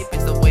on hype,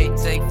 it's the way to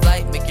take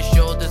flight. Make your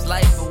shoulders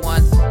light for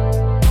once.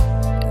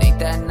 And ain't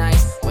that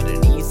nice? What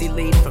an easy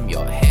lead from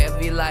your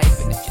heavy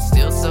life. And if you're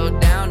still so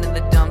down in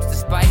the dumps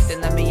despite,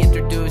 then let me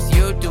introduce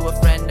you to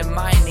a friend of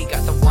mine. He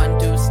got the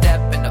 1-2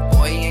 step, and the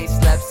boy ain't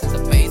slept since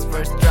the bass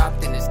first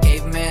dropped in his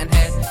caveman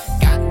head.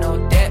 Got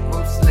no debt,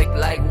 move slick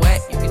like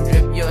wet. You can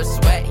drip your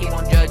sweat, he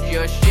won't judge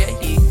your shit.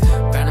 He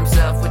found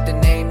himself with the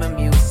name of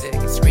music.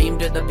 Scream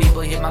to the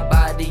people, hear my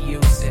body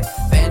use it.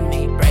 Bend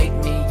me, break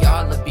me,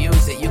 y'all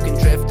abuse it. You can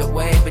drift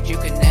away, but you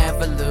can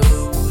never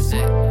lose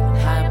it.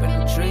 High up in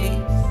the trees,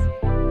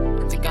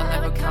 I think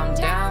I'll never come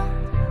down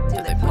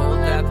till they pull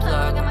that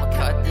plug. I'ma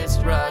cut this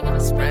rug, I'ma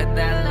spread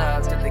that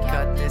love till they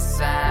cut this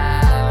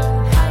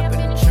sound. High up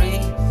in the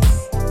trees,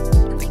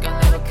 I think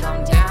I'll never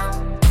come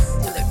down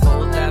till they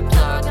pull that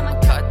plug. I'ma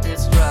cut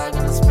this rug,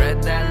 I'ma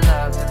spread that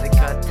love till they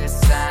cut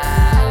this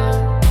sound.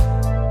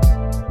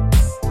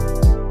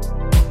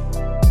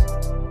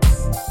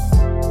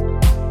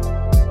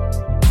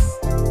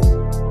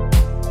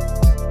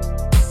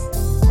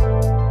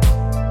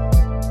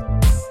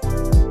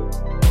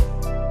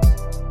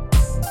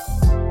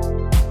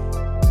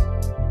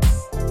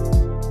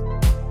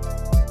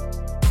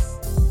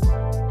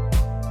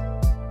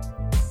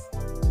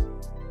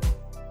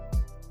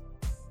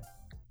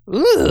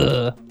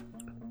 Ugh.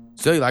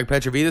 So you like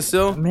Petrovita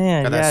still?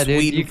 Man, got yeah, that dude.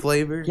 sweet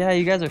flavor. Yeah,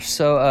 you guys are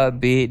so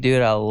upbeat,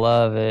 dude. I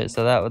love it.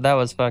 So that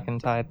was fucking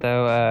tight,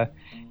 though.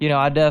 You know,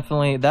 I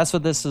definitely, that's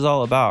what this is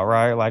all about,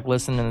 right? Like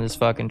listening to this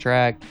fucking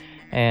track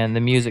and the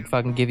music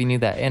fucking giving you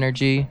that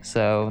energy.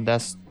 So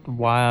that's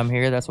why I'm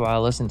here. That's why I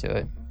listen to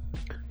it.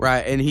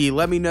 Right, and he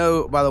let me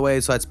know, by the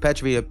way, so that's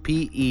Petrovita,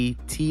 Petravita.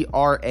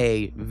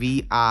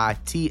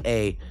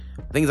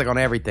 I think he's like on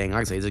everything.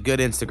 Like I say, he's a good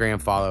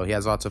Instagram follow. He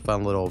has lots of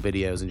fun little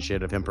videos and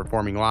shit of him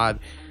performing live,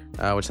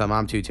 which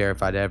I'm too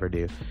terrified to ever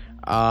do.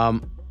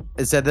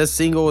 It said this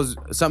single is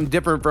something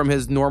different from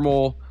his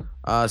normal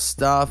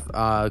stuff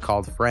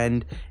called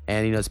Friend,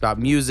 and you know it's about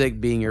music,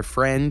 being your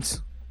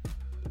friend,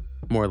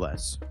 more or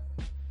less.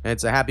 And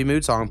it's a happy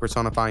mood song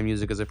personifying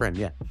music as a friend.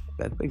 Yeah,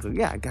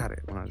 yeah, I got it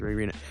when I was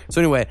rereading it.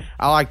 So anyway,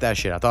 I like that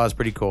shit. I thought it was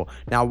pretty cool.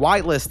 Now,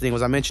 whitelisting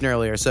was I mentioned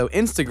earlier. So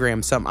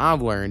Instagram, something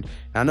I've learned.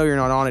 And I know you're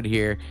not on it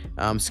here.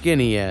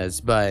 Skinny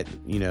is, but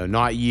you know,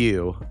 not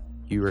you.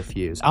 You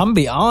refuse. I'm gonna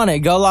be on it.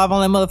 Go live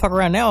on that motherfucker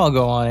right now. I'll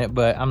go on it,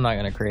 but I'm not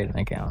gonna create an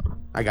account.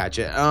 I got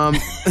you.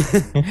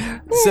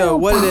 So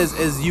what it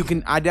is you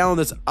can. I download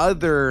this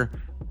other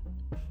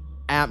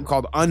app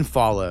called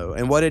Unfollow,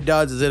 and what it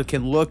does is it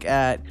can look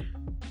at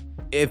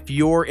if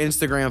your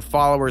Instagram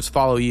followers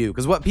follow you.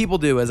 Because what people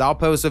do is I'll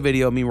post a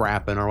video of me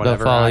rapping or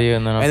whatever. They'll follow you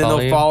and then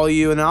they'll follow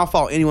you and then I'll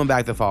follow anyone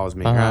back that follows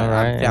me. Right?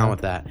 I'm down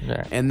with that.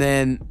 Yeah. And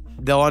then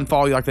they'll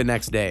unfollow you like the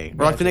next day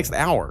or like the next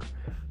hour.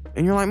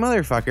 And you're like,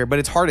 motherfucker. But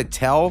it's hard to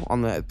tell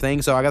on the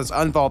thing. So I got this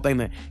unfollow thing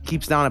that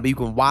keeps down it. But you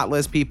can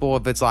whitelist people.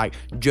 If it's like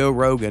Joe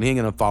Rogan, he ain't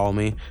going to follow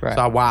me. Right.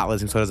 So I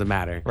whitelist him so it doesn't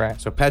matter. Right.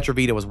 So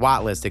Petrovita was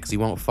whitelisted because he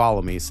won't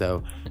follow me.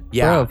 So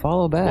yeah. Bro,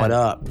 follow back. What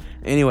up?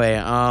 Anyway,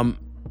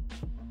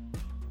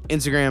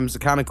 Instagram's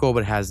kind of cool,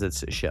 but it has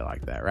this shit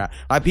like that, right?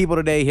 Like people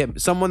today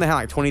hit someone that had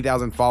like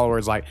 20,000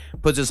 followers, like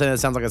puts this in. It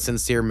sounds like a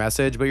sincere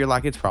message, but you're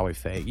like, it's probably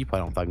fake. You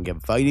probably don't fucking give a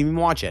fuck. You didn't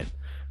even watch it.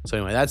 So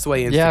anyway, that's the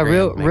way Instagram. Yeah,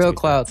 makes real me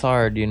clout's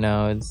hard. You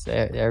know, it's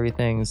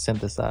everything's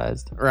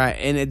synthesized. right,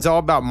 and it's all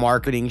about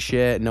marketing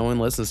shit. No one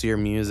listens to your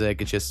music.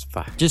 It's just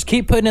fuck. Just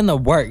keep putting in the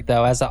work,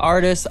 though. As an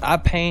artist, I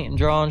paint and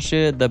draw and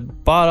shit. The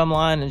bottom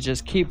line is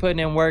just keep putting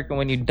in work, and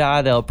when you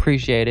die, they'll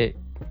appreciate it.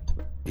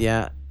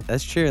 Yeah,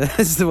 that's true.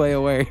 That's the way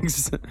it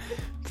works.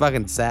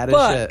 Fucking sad as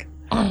Fuck. shit.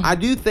 I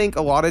do think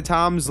a lot of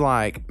times,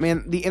 like,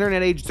 man, the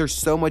internet age, there's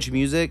so much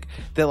music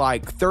that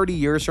like 30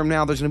 years from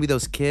now, there's gonna be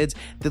those kids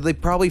that they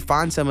probably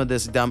find some of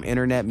this dumb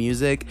internet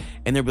music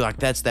and they'll be like,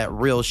 that's that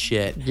real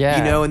shit. Yeah.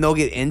 You know, and they'll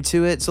get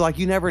into it. So like,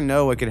 you never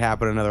know what could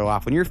happen in another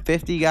life. When you're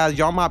 50, guys,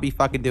 y'all might be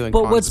fucking doing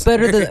But what's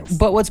better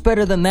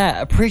than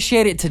that?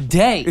 Appreciate it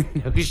today.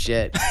 No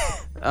shit.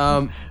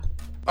 All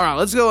right,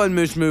 let's go ahead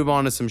and move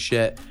on to some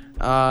shit.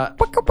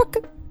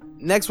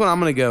 Next one I'm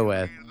gonna go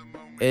with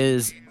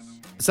is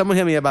someone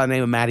hit me up by the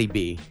name of Maddie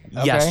B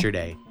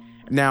yesterday.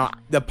 Now,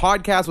 the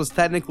podcast was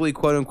technically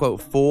quote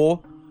unquote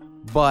full,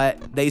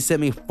 but they sent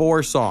me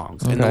 4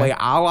 songs. And the way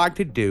I like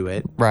to do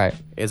it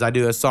is I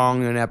do a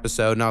song in an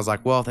episode, and I was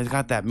like, well, if they've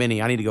got that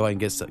many, I need to go ahead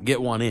and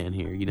get one in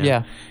here, you know?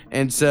 Yeah.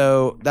 And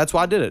so that's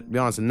why I did it, to be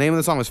honest. The name of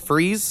the song is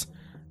Freeze.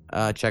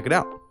 Check it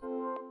out.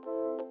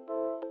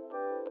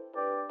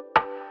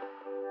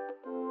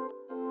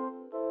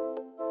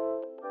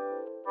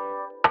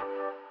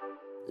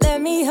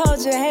 Let me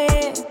hold your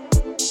hand.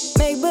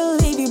 Make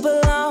believe you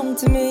belong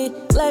to me.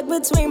 Leg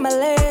between my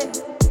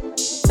legs.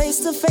 Face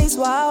to face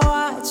while I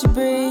watch you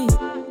breathe.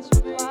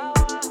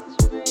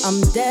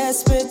 I'm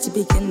desperate to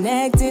be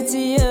connected to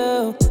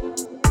you.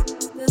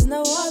 There's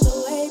no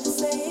other way to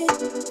say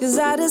it. Cause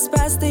I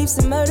despise thieves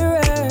and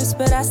murderers,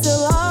 but I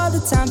still all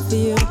the time for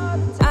you.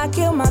 I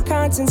kill my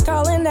conscience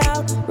calling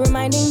out,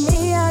 reminding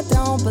me I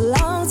don't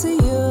belong to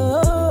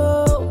you.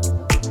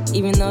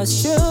 Even though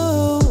it's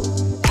true,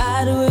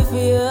 I do it for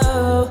you.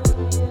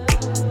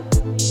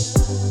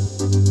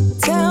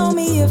 Tell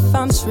me if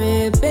I'm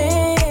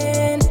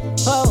tripping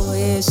for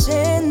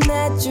wishing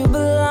that you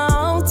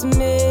belong to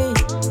me.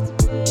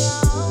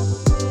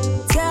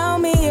 Tell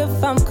me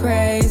if I'm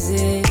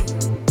crazy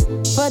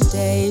for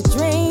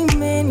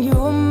daydreaming you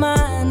were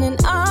mine and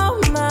all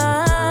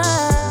mine.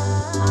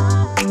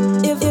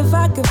 If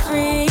I could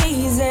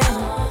freeze and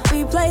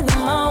replay the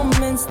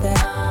moments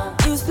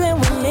that you spent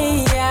with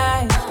me,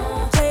 I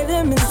play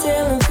them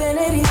until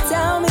infinity.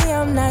 Tell me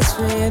I'm not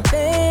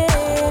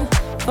tripping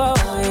for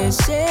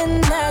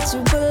wishing that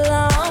you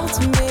belong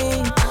to me.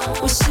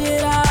 Wish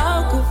it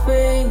all could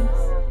freeze.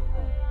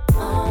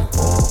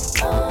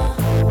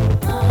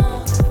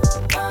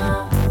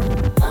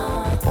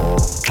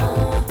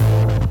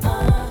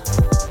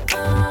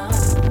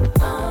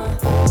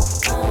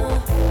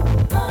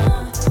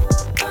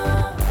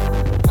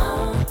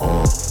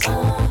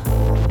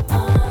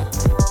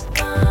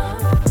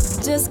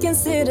 Just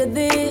consider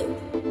this.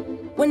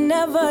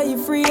 Whenever you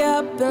free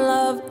up in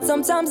love,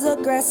 sometimes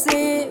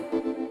aggressive,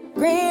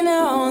 greener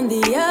on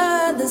the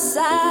other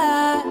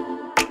side.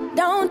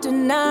 Don't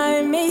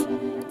deny me.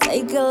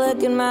 Take a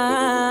look in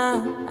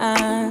my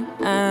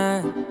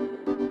eye.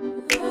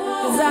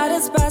 Cause I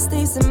despise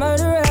thieves and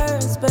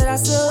murderers, but I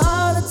still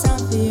all the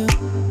time for you.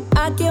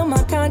 I kill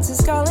my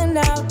conscience calling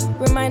out,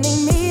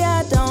 reminding me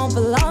I don't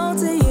belong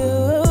to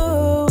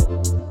you.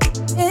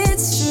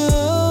 It's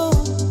true,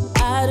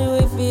 I do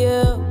it for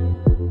you.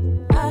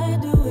 I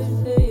do it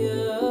for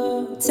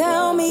you.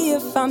 Tell me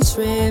if I'm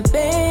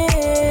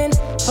tripping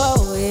for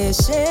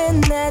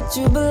wishing that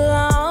you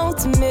belong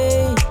to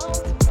me.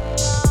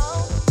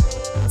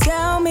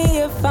 Tell me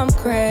if I'm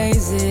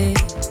crazy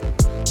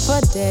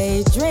for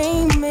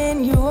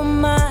daydreaming you were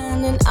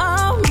mine and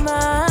all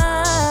mine.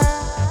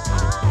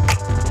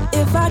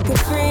 If I could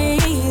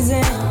freeze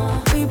and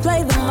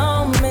replay the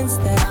moments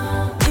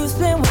that you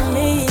spent with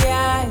me,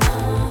 I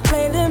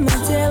play them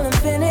until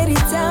infinity.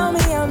 Tell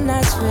me I'm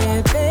not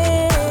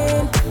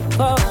tripping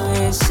for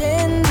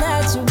wishing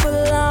that you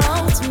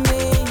belong to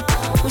me.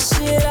 Wish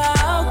it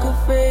all could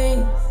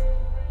freeze.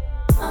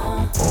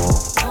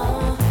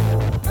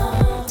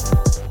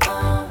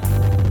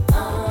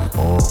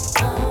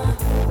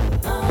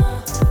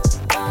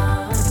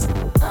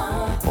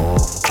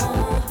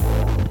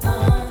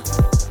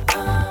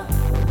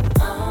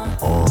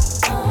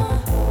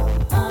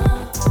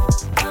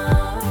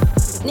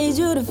 Need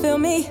you to feel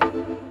me,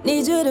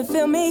 need you to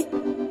feel me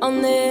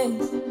on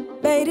this.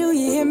 Babe, do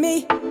you hear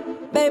me?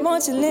 Babe,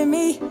 won't you let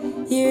me?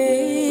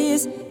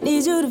 Yes.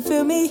 Need you to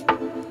feel me,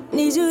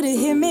 need you to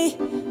hear me,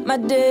 my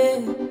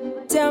dear.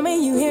 Tell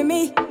me you hear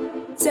me,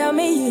 tell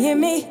me you hear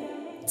me.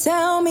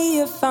 Tell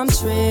me if I'm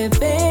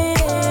tripping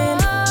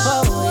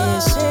for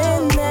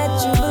wishing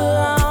that you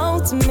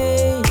belong to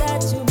me.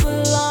 That you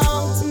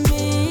belong to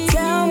me.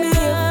 Tell me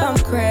if I'm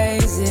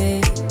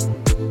crazy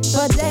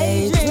for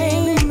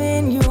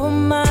daydreaming you were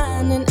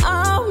mine and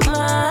all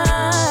mine.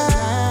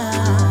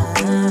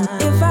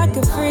 If I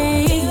could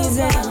freeze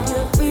and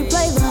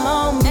replay the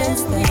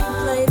moments that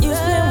you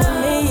spent with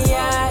me, I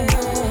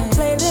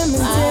play them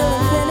until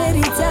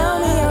infinity. Tell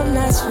me I'm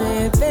not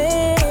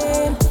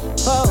tripping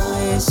for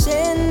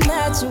wishing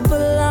that you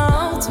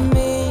belong to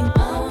me.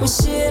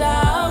 Wish it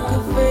all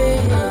could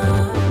freeze.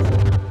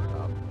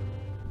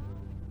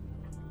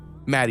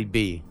 Maddie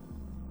B.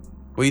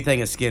 What do you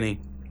think of Skinny?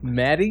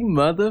 Maddie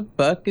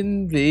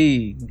motherfucking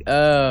B.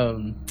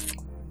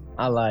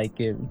 I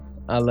like it.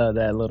 I love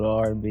that little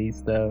R&B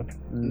stuff.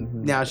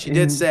 Mm-hmm. Now, she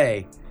did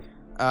say,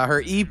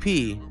 Her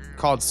EP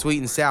called Sweet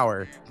and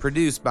Sour,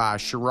 produced by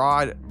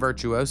Sherrod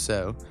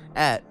Virtuoso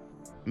at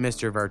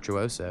Mr.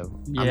 Virtuoso.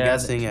 I'm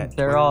guessing it.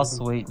 They're all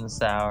sweet and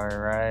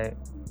sour, right?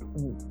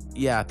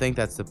 Yeah, I think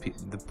that's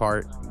the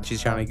part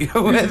she's trying to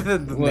go with.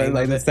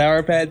 The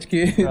Sour Patch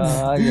Kids?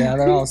 Yeah,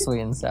 they're all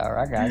sweet and sour.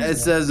 I got you. It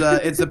says,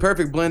 it's the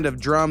perfect blend of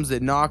drums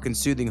that knock and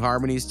soothing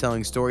harmonies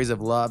telling stories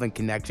of love and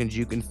connections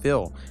you can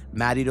feel.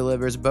 Maddie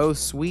delivers both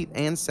sweet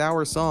and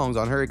sour songs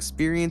on her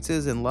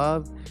experiences in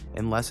love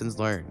and lessons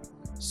learned.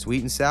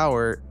 Sweet and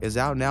Sour is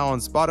out now on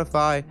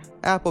Spotify,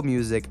 Apple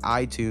Music,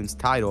 iTunes,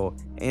 Tidal,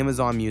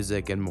 Amazon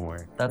Music, and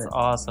more. That's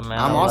awesome, man.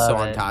 I'm also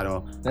on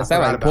Tidal. That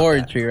sounds like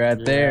poetry right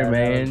there,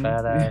 man.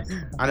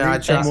 I know.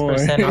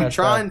 I'm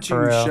trying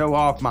to show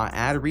off my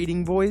ad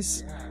reading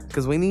voice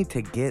because we need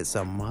to get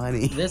some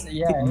money.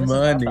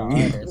 Money.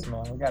 Artists,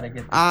 man. We gotta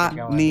get this I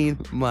going.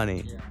 need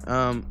money.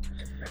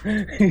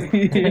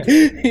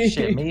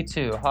 Shit, me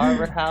too.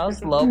 Harvard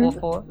House, level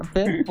 4,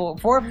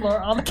 fourth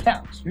floor on the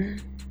couch.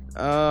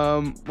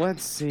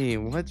 Let's see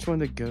which one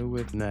to go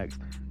with next.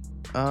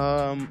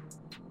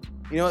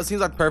 You know, it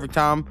seems like the perfect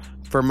time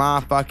for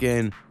my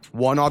fucking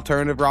one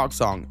alternative rock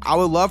song. I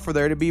would love for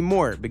there to be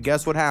more, but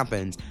guess what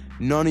happens?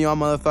 None of y'all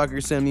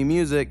motherfuckers send me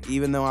music,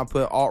 even though I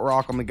put alt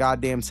rock on the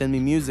goddamn send me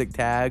music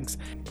tags.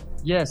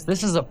 Yes,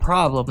 this is a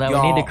problem that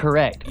we need to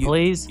correct.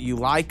 Please. You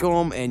like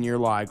them and you're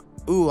like,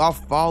 ooh, I'll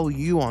follow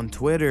you on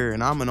Twitter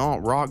and I'm an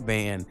alt rock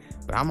band,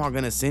 but I'm not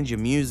gonna send you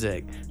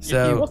music.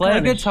 So if you play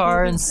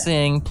guitar and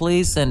sing,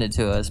 please send it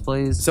to us,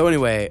 please. So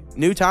anyway,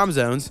 New Time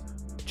Zones.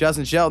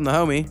 Justin Shelton, the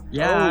homie,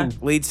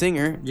 lead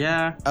singer,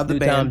 of the New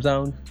band. Time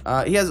Zone.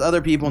 He has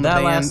other people in the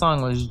band. That last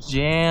song was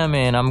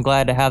jamming. I'm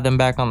glad to have them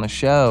back on the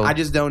show. I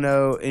just don't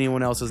know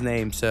anyone else's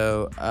name,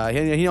 so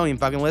he don't even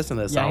fucking listen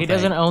to this. Yeah, he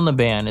doesn't own the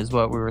band, is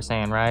what we were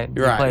saying, right?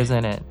 You're right. He plays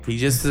in it. He's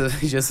just a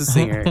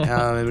singer,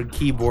 and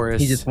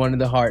keyboardist. He just wanted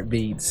the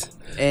heartbeats.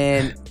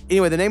 And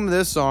anyway, the name of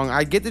this song,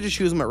 I get to just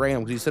choose them at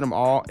random because he sent them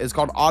all. It's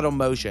called Auto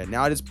Motion.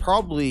 Now it is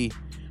probably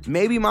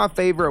maybe my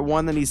favorite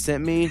one that he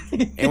sent me,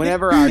 and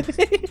whenever I.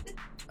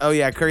 Oh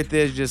yeah, Kurt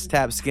Thish just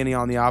tapped Skinny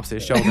on the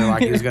opposite shoulder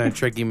like he was gonna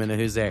trick him into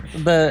who's there.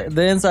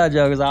 The inside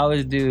joke is I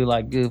always do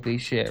like goofy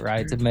shit,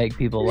 right, to make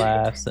people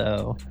laugh.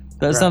 So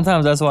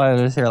sometimes that's why I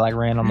just hear like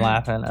random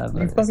laughing.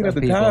 You're fucking up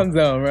the time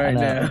zone right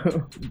now.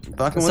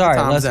 Fucking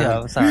Sorry, with the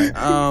time zone. Go.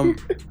 Sorry.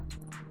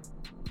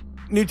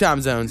 New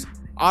Time Zones.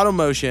 Auto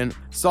Motion,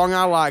 song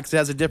I like because it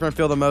has a different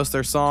feel than most of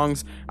their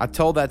songs. I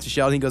told that to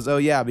Sheldon. He goes, oh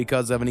yeah,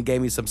 because of, and he gave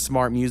me some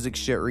smart music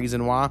shit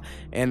reason why.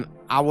 And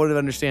I would have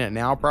understand it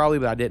now probably,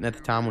 but I didn't at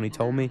the time when he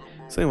told me.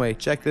 So anyway,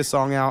 check this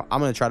song out. I'm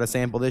going to try to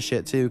sample this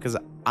shit too because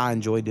I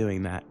enjoy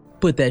doing that.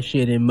 Put that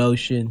shit in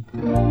motion.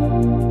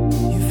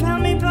 You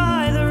found me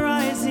by the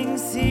rising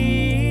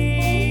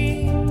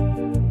sea,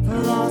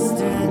 lost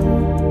in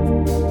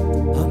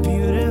a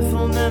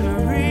beautiful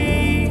memory.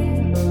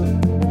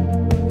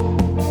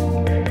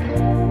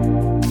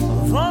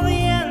 All the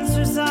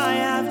answers I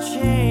have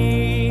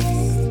chased,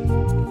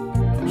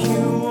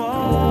 you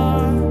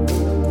are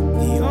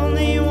the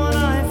only one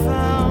I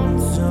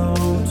found so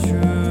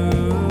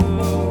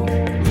true.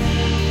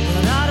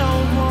 But I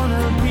don't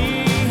wanna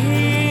be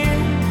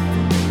here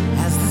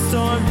as the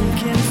storm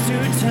begins to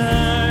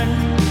turn.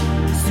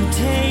 So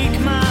take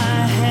my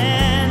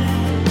hand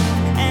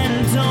and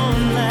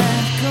don't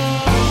let go.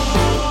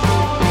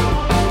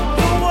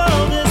 The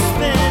world is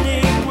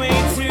spinning way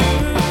too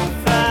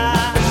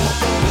fast.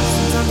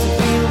 Sometimes I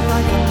feel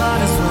like I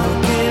might as well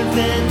give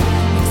in,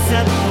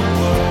 accept the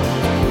world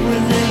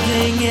we're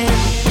living in.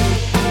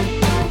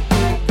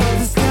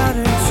 The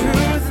scattered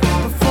truth,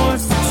 we're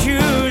forced to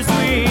choose,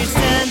 we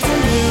stand to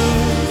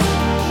lose.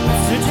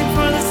 We're searching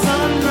for the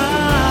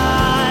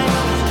sunrise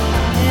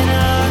in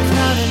a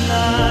crowded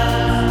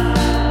night.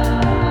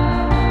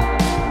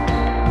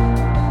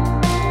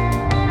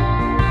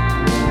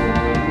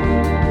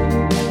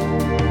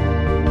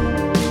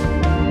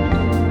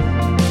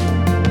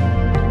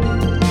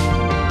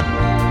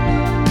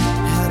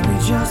 Had we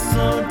just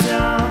slowed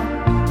down,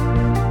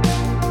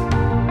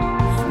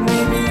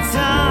 maybe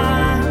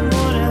time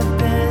would have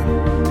been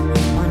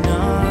on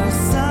our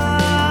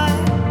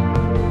side.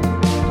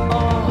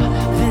 Oh,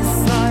 this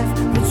life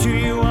will chew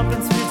you up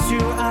and spit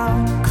you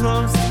out.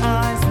 Closed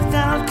eyes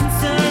without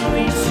concern,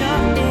 we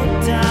shut it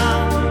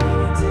down.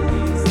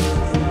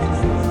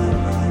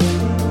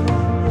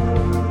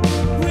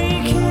 We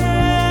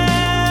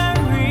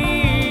carry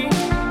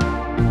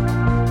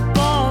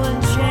ball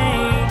and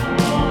chain.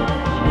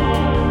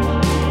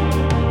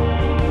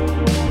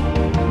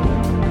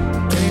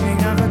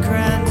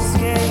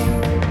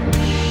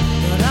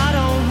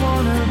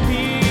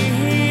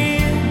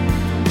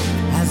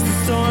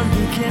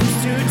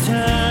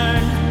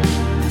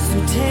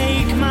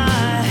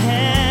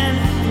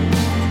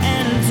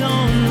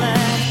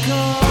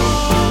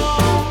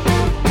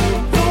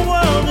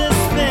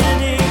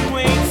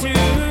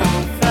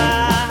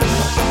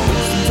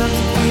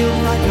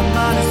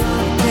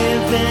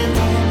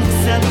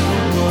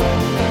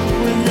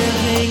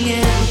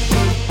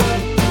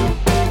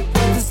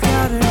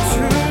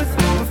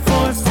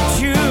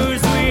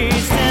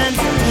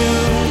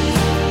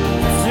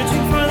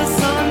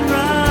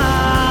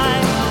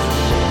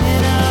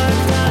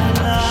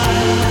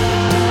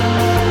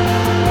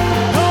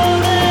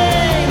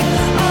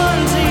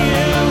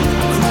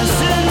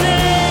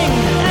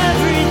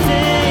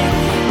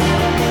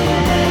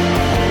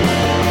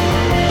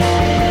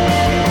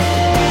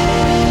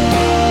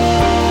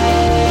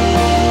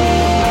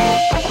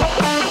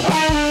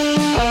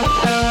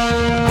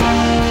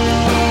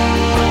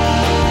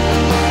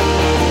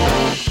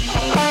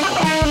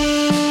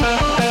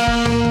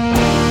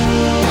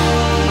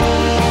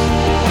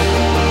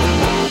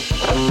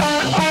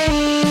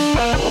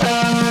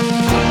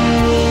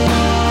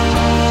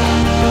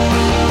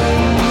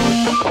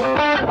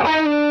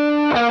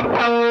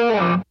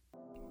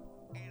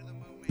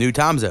 New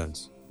Time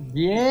Zones.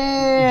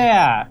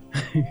 Yeah.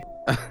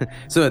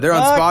 So they're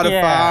on Fuck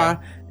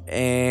Spotify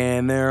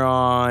and they're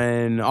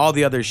on all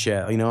the other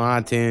shit,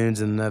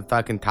 iTunes and the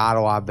fucking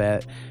Tidal, I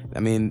bet. I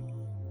mean,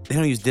 they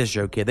don't use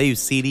DistroKid. They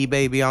use CD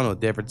Baby. I don't know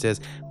what the difference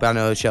is, but I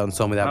know Sheldon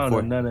told me that before.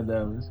 I don't know none of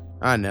those.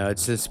 I know.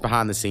 It's just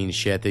behind the scenes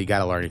shit that you got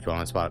to learn if you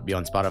want to be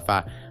on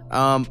Spotify.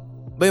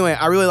 But anyway,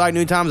 I really like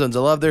New Time Zones. I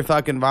love their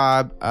fucking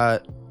vibe.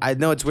 I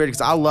know it's weird because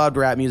I loved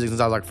rap music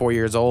since I was like 4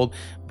 years old,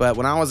 but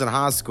when I was in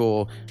high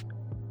school,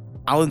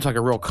 I went to like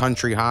a real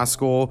country high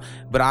school,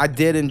 but I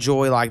did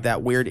enjoy like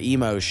that weird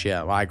emo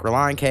shit, like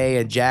Reliant K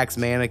and Jack's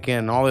Mannequin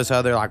and all this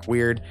other like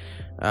weird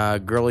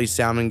girly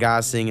sounding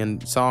guys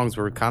singing songs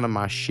were kind of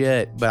my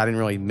shit, but I didn't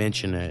really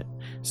mention it.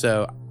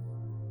 So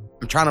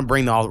I'm trying to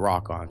bring the alt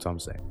rock on, that's what I'm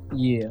saying.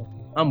 Yeah,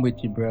 I'm with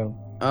you, bro.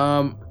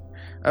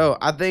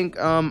 I think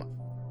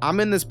I'm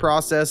in this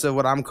process of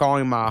what I'm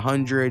calling my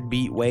 100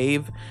 beat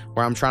wave,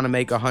 where I'm trying to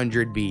make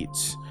 100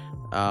 beats.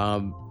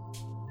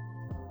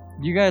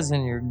 You guys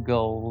and your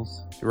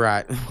goals.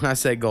 Right. When I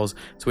say goals,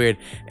 it's weird.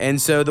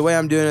 And so the way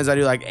I'm doing is I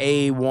do like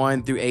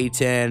A1 through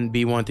A10,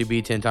 B1 through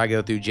B10, until I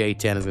go through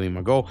J10 is going to be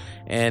my goal.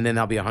 And then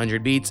that'll be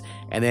 100 beats.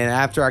 And then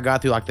after I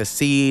got through like the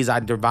C's, I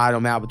divide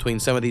them out between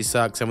some of these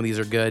suck, some of these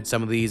are good,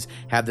 some of these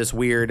have this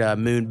weird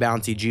moon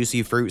bouncy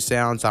juicy fruit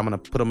sound. So I'm going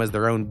to put them as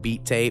their own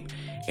beat tape.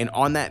 And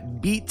on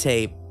that beat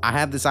tape, I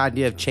have this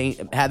idea of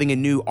having a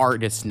new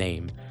artist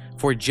name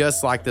for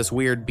just like this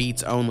weird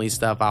beats only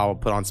stuff I'll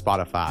put on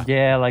Spotify.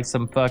 Yeah, like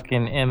some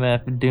fucking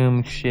MF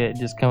Doom shit.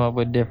 Just come up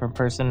with different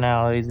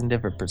personalities and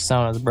different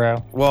personas,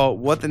 bro. Well,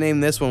 what the name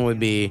this one would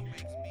be,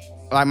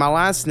 like my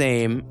last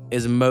name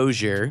is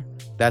Mosier.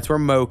 That's where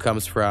Mo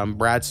comes from.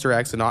 Brad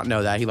Sturex did not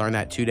know that. He learned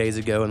that 2 days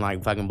ago and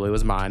like fucking blew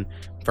his mind.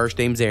 First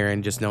name's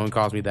Aaron, just no one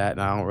calls me that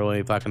and I don't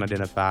really fucking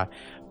identify.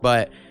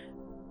 But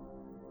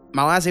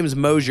my last name is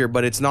Mosier,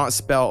 but it's not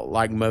spelled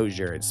like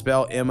Mosier. It's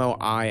spelled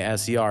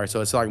M-O-I-S-E-R, so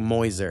it's like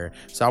Moiser.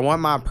 So I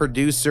want my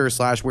producer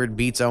 / weird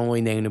beats only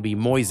name to be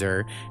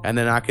Moiser, and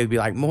then I could be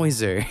like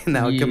Moiser, and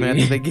that would come in at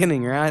the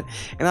beginning, right?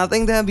 And I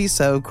think that'd be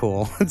so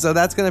cool. So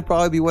that's gonna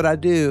probably be what I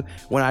do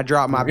when I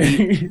drop my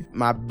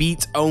my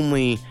beats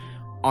only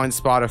on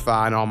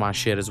Spotify and all my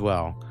shit as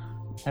well.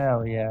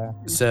 Hell yeah.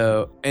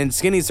 So, and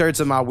Skinny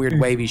starts on my weird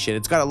wavy shit.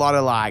 It's got a lot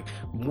of like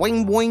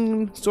boing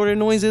boing sort of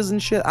noises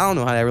and shit. I don't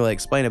know how to really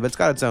explain it, but it's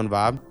got its own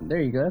vibe.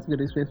 There you go. That's a good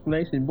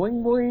explanation.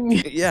 Boing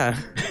boing. Yeah.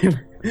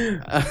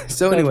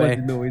 So anyway. A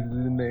bunch of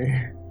noises in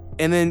there.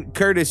 And then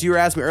Curtis, you were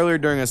asking me earlier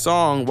during a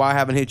song why I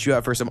haven't hit you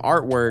up for some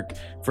artwork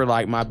for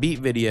like my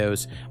beat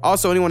videos.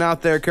 Also, anyone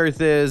out there,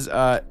 Curtis,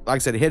 like I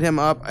said, hit him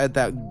up at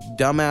that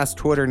dumbass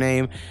Twitter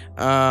name,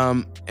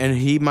 and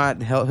he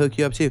might hook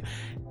you up too.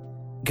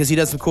 Because he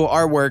does some cool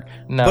artwork,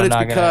 but it's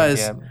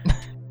because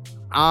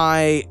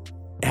I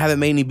haven't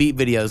made any beat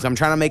videos. I'm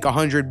trying to make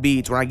 100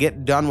 beats. When I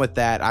get done with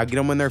that, I get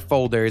them in their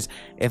folders.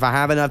 If I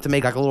have enough to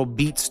make like a little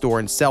beat store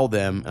and sell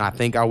them, and I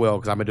think I will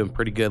because I've been doing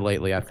pretty good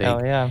lately, I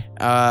think. Hell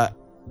yeah.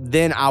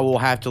 Then I will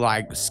have to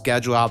like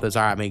schedule out this,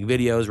 all right, make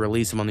videos,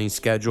 release them on these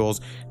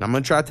schedules. And I'm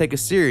going to try to take it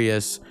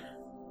serious,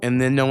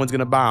 and then no one's going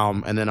to buy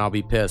them, and then I'll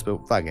be pissed,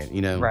 but fuck it,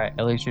 Right,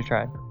 at least you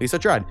tried. At least I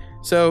tried.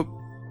 So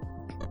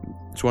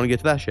just want to get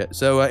to that shit.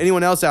 So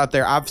anyone else out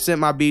there, I've sent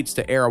my beats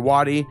to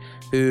Arawati,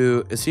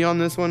 who is he on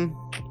this one?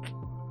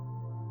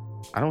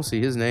 I don't see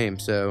his name,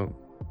 so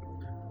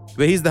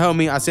but he's the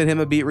homie. I sent him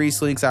a beat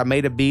recently because I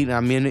made a beat and I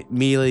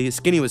immediately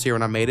Skinny was here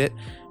when I made it,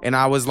 and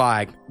I was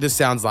like, this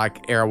sounds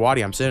like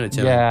Arawati. I'm sending it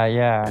to him.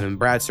 Yeah. And then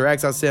Brad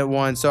Sturex, I sent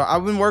one. So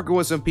I've been working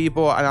with some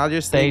people, and I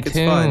just think it's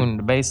fun. Stay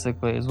tuned,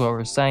 basically, is what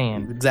we're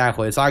saying.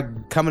 Exactly. It's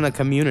like coming a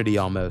community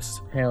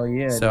almost. Hell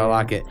yeah. So I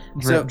like it.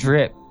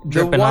 Drip.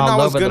 The one I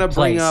was gonna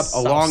bring up a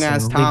long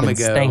ass time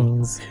ago,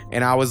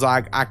 and I was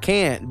like, I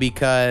can't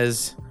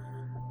because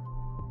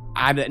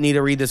I need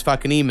to read this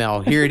fucking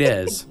email. Here it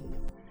is.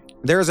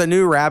 There's a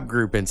new rap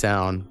group in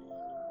town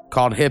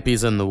called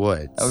Hippies in the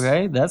Woods.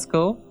 Okay, that's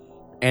cool.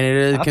 And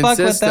it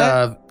consists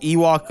of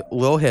Ewok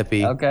Lil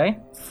Hippie, okay,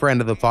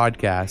 friend of the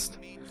podcast.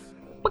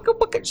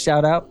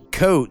 Shout out.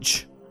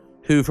 Coach,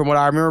 who from what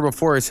I remember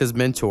before is his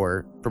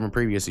mentor from a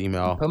previous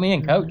email. Put me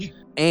in, Coach.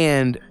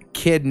 And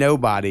Kid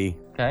Nobody.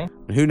 Okay.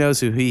 Who knows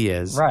who he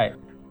is? Right.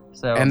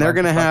 So. And they're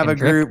gonna have a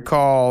group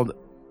called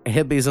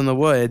Hippies in the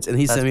Woods, and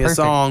he sent me a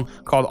song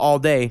called All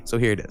Day. So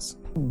here it is.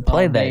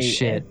 Play that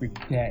shit. Every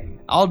day.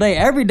 All day,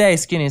 every day,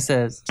 Skinny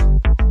says.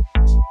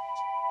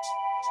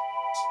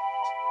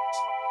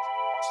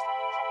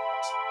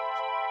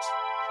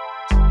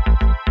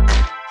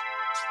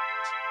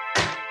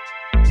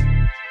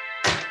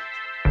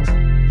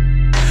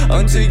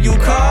 Until you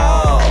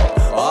call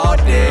all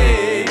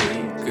day,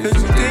 'cause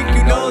you think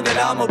you know that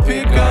I'ma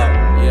pick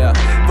up. Yeah,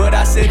 but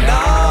I said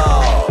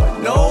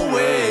no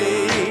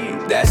way.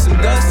 That's some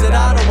dust that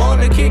I don't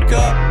wanna kick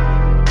up.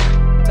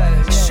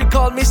 She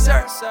called me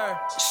sir,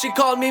 she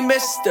called me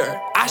mister.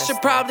 I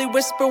should probably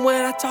whisper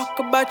when I talk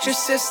about your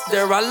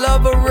sister. I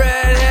love a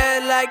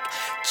redhead like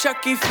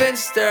Chucky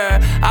Finster.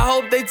 I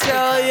hope they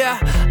tell ya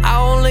I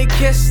only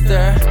kissed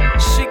her.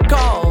 She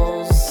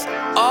calls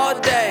all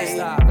day.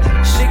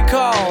 She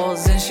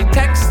calls and she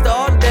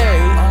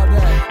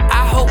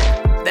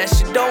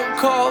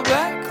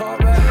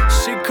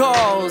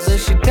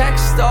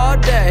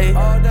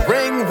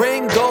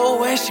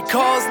She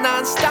calls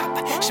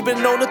non-stop. She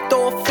been known to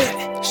throw a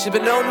fit. She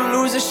been known to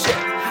lose her shit.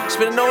 She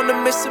been known to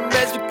miss her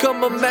meds,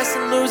 become a mess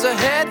and lose her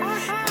head.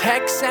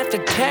 Text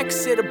after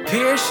text, it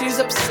appears she's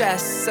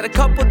obsessed. Sent a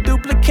couple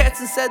duplicates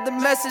and said the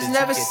message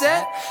never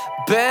sent.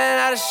 Been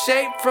out of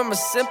shape from a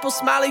simple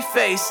smiley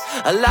face.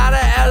 A lot of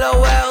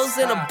LOLs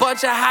and a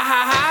bunch of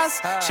ha-ha-has.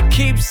 She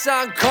keeps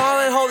on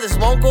calling, hope this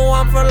won't go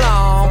on for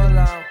long.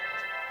 I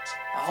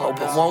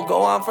hope it won't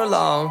go on for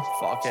long.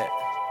 Fuck it.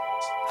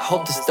 I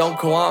hope this don't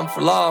go on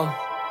for long.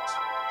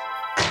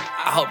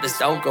 I hope this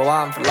don't go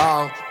on for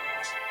long.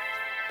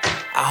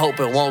 I hope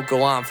it won't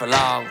go on for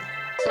long.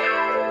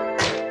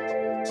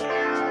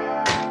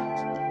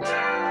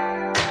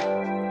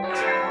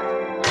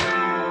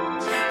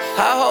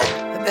 I hope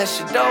that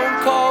she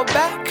don't call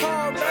back.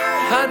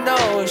 I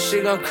know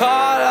she gon'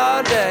 call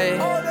all day.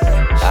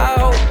 I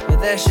hope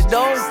that she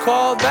don't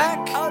call back.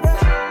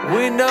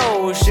 We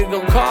know she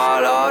gon'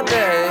 call all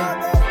day.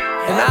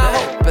 And I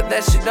hope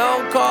that she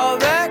don't call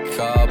back.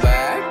 Call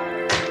back.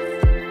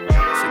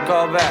 She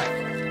call back.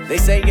 They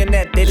saying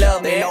that they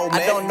love me.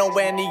 I don't know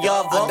any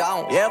of them.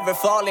 Ever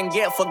fall and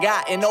get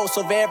forgotten oh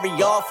so very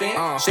often.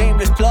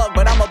 Shameless plug,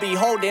 but I'ma be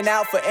holding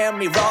out for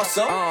Emmy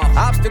Rossum.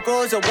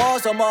 Obstacles and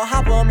walls, I'ma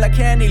hop them like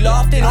Kenny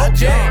Lofton.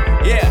 Okay,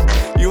 yeah,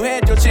 you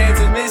had your chance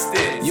and missed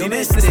it. You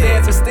missed the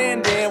stance of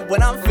standing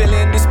when I'm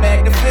feeling this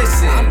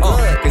magnificent.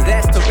 Cause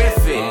that's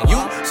terrific.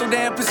 You so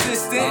damn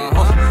persistent.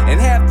 And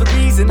half the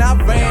reason I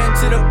ran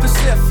to the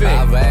Pacific.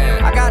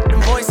 I got them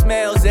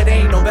voicemails that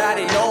ain't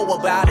nobody know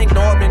about.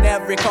 Ignoring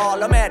every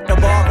call, I'm at the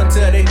bar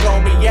until they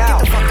throw me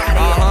out.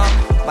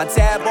 My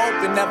tab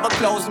open, never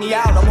close me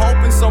out. I'm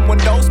hoping someone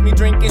dose me,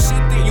 drinking shit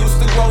that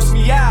used to gross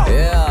me out.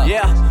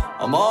 Yeah,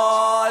 I'm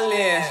all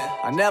in.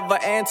 I never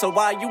answer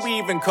why you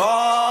even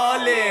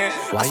calling.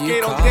 I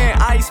skate on thin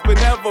ice but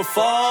never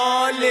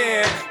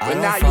falling. But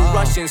now you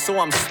rushing, so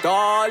I'm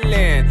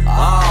stalling.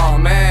 Oh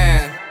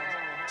man,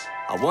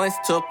 I once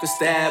took a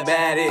stab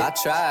at it. I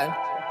tried.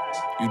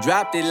 You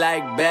dropped it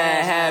like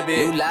bad habit.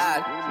 You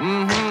lied.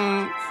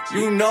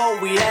 You know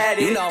we had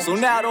it. So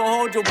now don't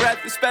hold your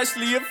breath,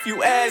 especially if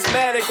you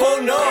asthmatic. Oh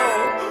no.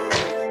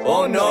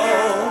 Oh no.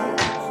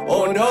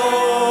 Oh no.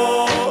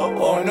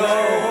 Oh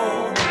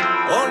no.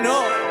 Oh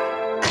no.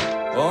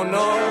 Oh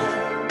no.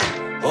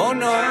 Oh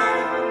no.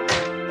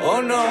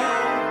 Oh no.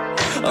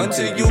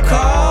 Until you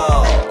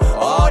call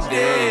all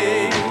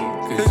day.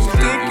 Cause you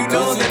think you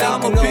know that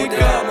I'ma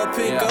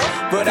pick up.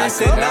 But I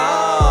said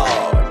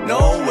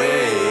no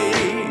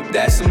way.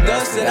 That's some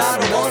dust that I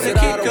don't wanna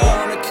kick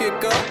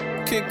up.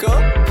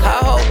 I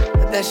hope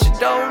that she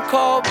don't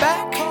call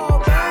back.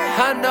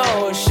 I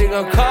know she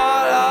gon' call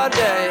all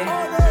day.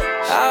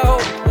 I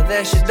hope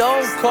that she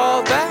don't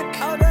call back.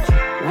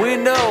 We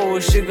know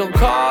she gon'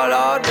 call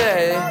all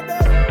day.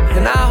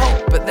 And I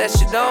hope that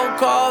she don't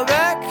call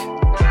back.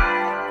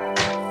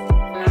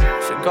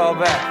 She call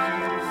back.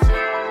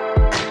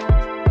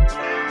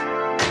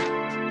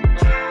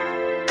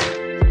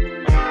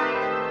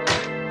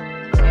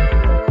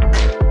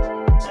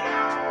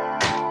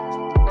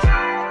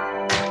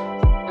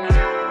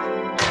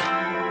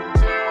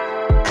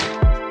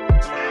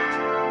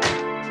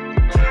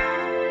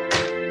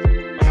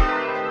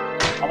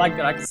 I like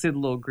that I can see the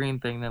little green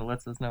thing that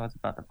lets us know it's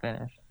about to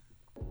finish.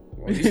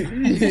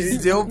 You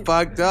still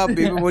fucked up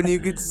even when you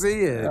could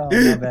see it. Oh,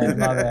 my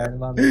bad.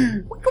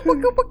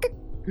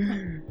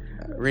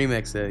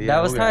 Remix it. Yeah,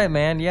 that was tight,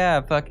 man.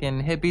 Yeah,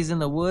 fucking hippies in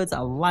the woods.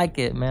 I like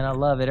it, man. I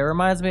love it. It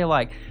reminds me of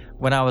like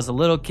when I was a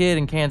little kid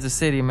in Kansas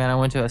City, man. I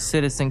went to a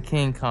Citizen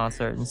King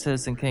concert, and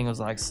Citizen King was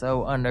like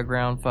so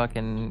underground,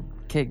 fucking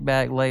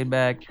kickback, laid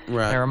back.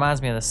 Right. And it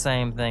reminds me of the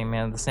same thing,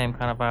 man. The same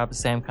kind of vibe, the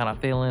same kind of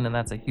feeling, and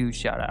that's a huge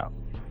shout out.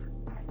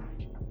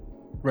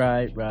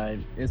 Right.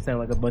 It sounded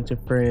like a bunch of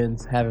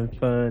friends having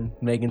fun,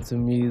 making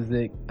some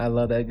music. I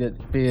love that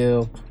good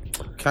feel.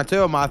 Can I tell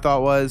you what my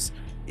thought was?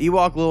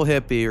 Ewok, Little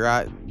Hippie,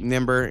 right?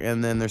 Nimber,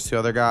 and then there's two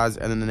other guys,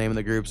 and then the name of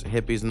the group's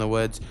Hippies in the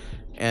Woods.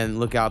 And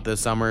look out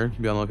this summer.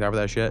 Be on the lookout for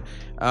that shit.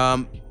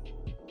 My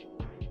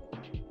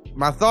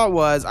thought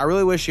was, I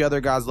really wish the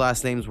other guys'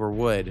 last names were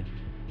Wood.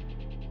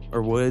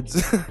 Or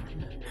Woods. And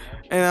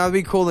that would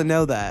be cool to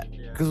know that.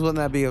 Because wouldn't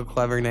that be a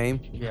clever name?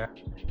 Yeah.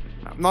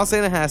 I'm not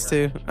saying it has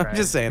to. I'm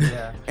just saying.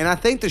 Yeah. And I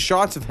think the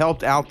shots have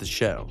helped out the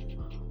show.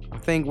 I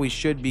think we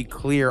should be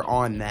clear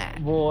on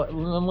that. Well,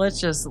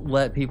 let's just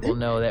let people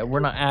know that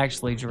we're not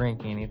actually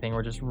drinking anything.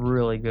 We're just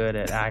really good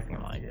at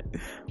acting like it.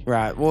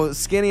 Right. Well,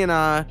 Skinny and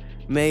I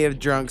may have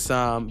drunk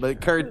some,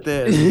 but Kurt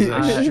is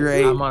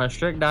straight. I'm on a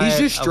strict diet. He's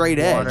just straight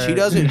of edge. He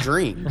doesn't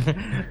drink.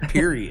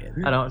 Period.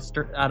 I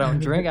don't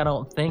drink. I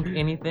don't think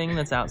anything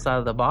that's outside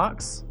of the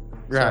box.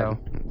 Right. So.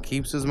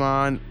 Keeps his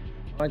mind.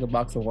 I like a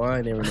box of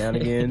wine every now and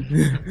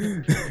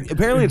again.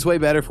 Apparently, it's way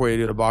better for you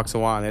to do a box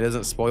of wine. It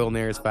doesn't spoil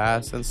near as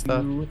fast and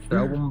stuff.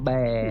 Throw them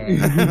back.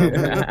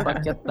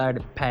 Fuck your 30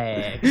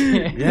 pack.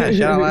 Yeah,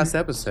 shout out last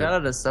episode. Shout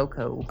out to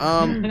SoCo.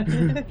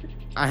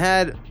 I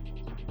had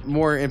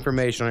more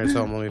information on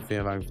yourself. Let me see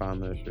if I can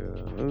find this shit.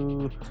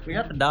 Ooh. We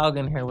got the dog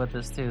in here with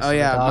us too. Oh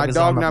yeah, my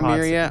dog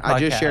Namiria. I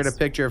just shared a podcast.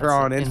 picture of her That's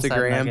on an inside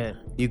Instagram. nugget.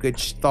 You could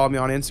follow me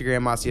on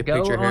Instagram. I see a Go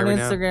picture of her on right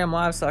now. Instagram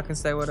Live so I can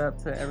say what up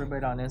to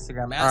everybody on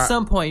Instagram. At Alright.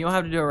 some point, you don't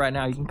have to do it right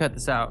now. You can cut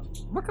this out.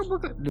 Do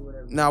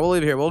whatever. No, we'll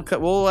leave it here. We'll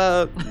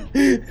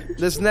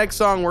this next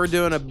song we're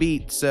doing a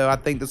beat, so I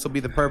think this will be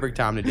the perfect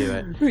time to do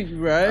it.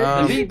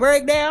 Right? Beat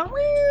breakdown.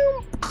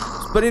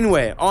 But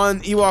anyway,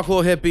 on Ewok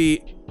Little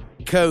Hippie,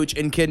 Coach,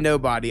 and Kid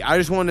Nobody, I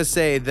just want to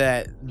say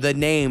that the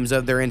names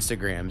of their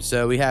Instagram.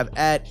 So we have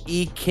at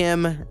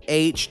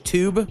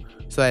EKimHTube,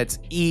 so that's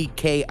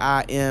EKIMHTOOB,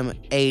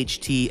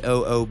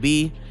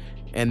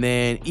 and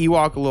then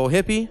Ewok Little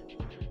Hippie,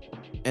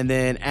 and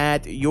then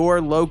at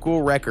Your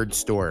Local Record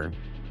Store.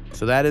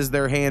 So that is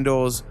their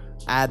handles.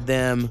 Add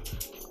them.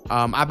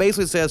 I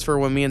basically says for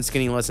when me and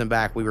Skinny listen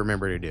back, we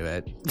remember to do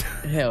it.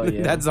 Hell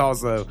yeah. That's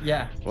also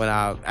what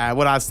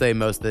I say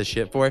most of this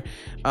shit for.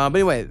 But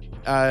anyway,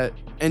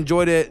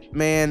 enjoyed it,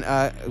 man.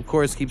 Of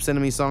course, keep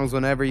sending me songs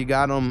whenever you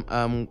got them,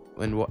 and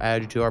we'll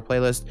add you to our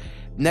playlist.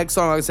 Next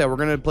song, like I said, we're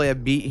gonna play a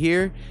beat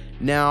here.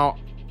 Now,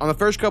 on the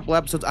first couple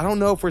episodes, I don't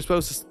know if we're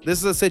supposed to. This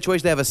is a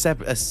situation they have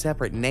a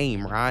separate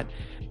name, right?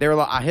 They were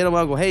like, I hit them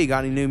up, go, hey, you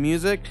got any new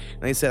music?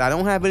 And they said, I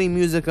don't have any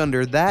music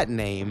under that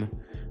name,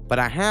 but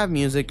I have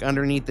music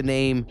underneath the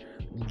name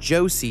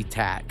Josie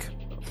Tack.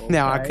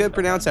 Now, I could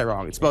pronounce that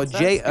wrong. It's spelled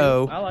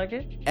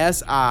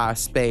J-O-S-I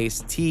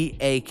space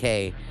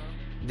T-A-K.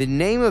 The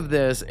name of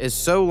this is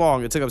so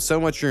long, it took up so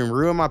much room,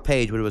 ruined my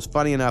page, but it was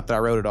funny enough that I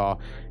wrote it all.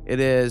 It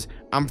is,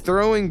 I'm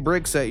throwing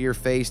bricks at your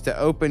face to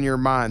open your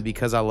mind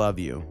because I love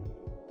you.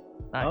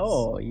 Nice.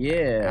 Oh,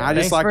 yeah. I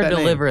just Thanks like for that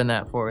delivering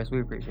that for us. We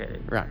appreciate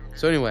it. Right.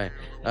 So anyway,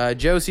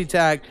 Josie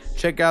Tack,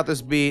 check out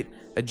this beat,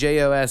 a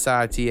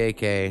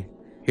J-O-S-I-T-A-K.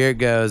 Here it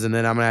goes, and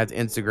then I'm gonna have to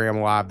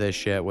Instagram live this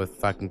shit with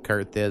fucking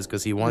Kurt Thiz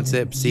because he wants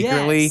it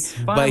secretly, Yes,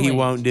 but he finally.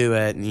 won't do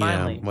it. And, you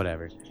Finally. know,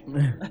 whatever.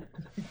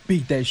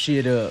 Beat that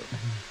shit up.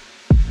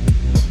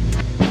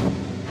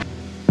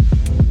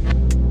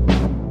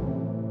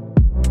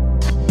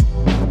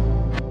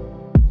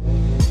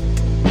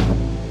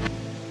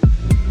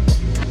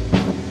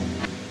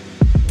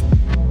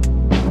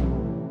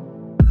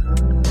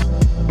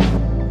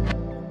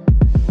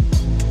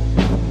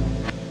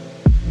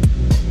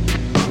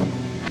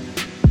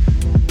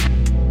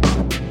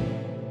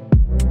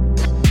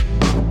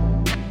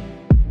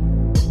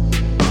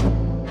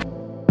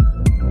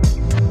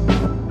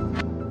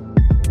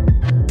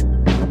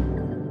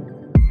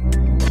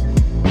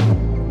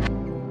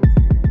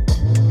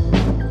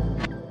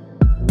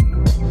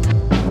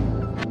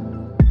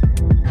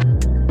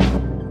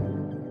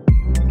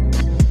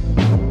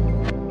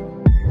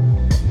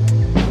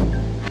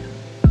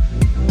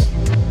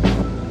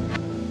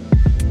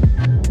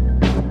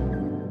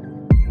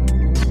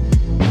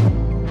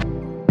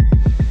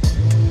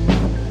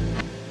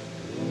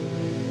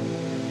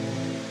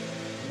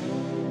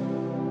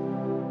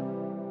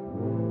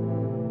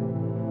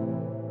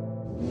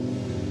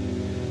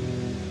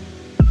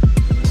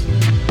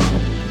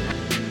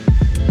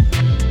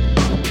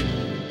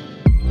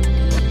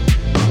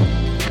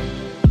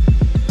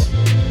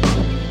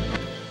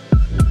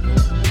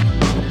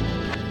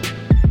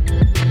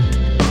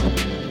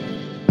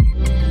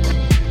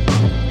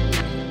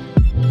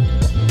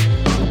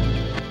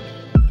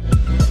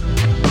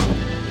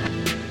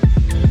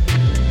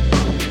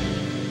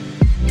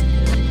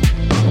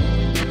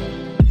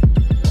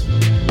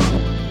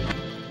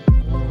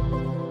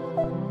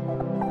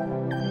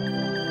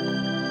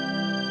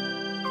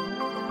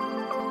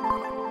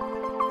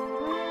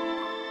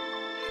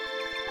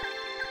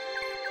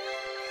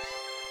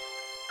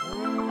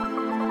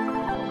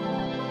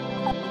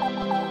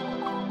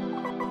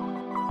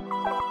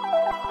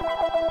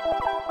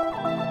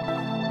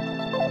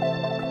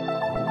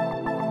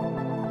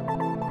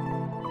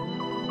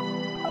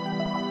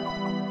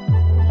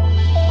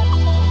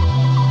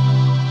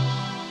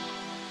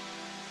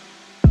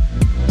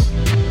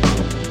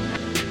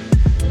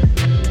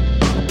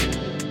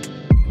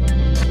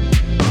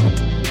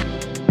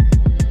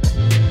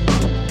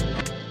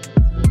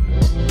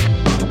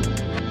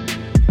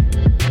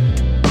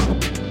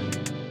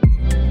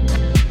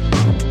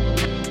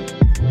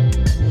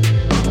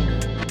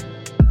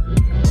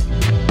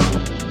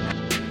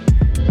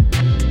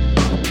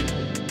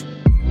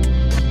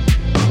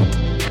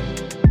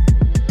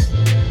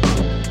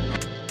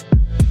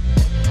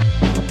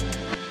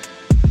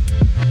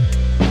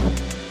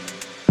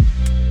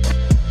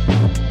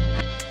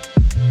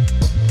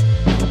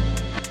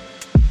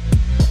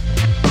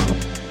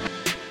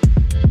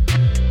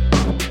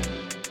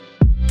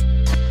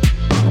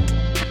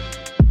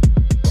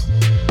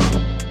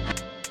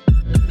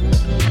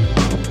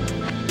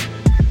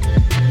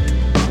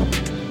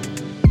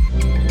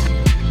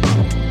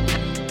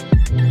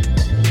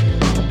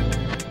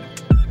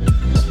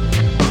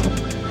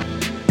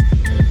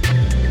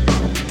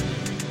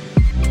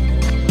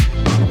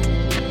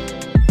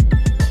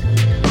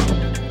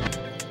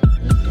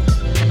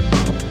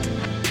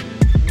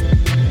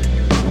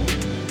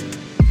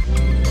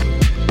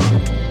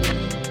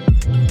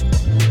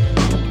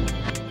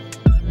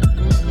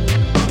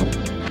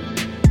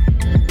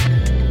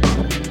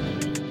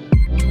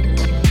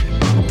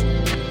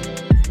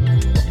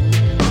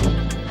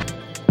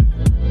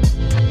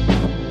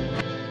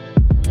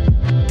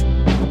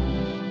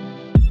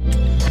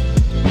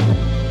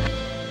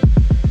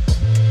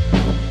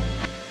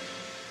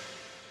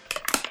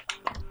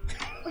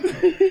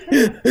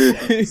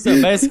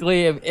 So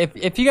basically,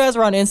 if you guys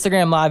were on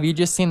Instagram Live, you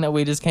just seen that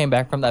we just came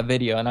back from that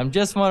video, and I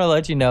just want to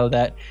let you know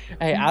that,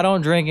 hey, I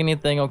don't drink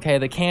anything, okay?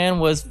 The can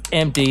was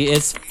empty.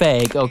 It's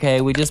fake,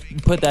 okay? We just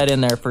put that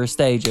in there for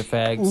stage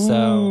effect,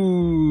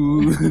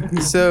 so...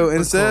 So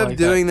instead of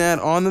doing that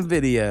on the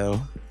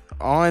video,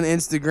 on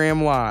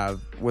Instagram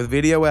Live, with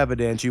video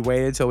evidence, you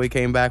waited till we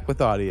came back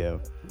with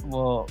audio.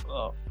 Well,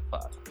 oh,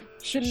 fuck.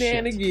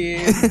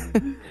 Shenanigans.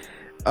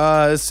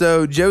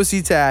 So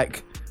Josie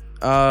Tack,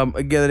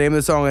 again, the name of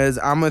the song is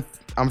I'm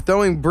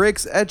throwing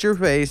bricks at your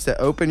face to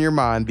open your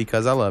mind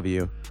because I love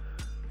you.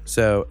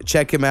 So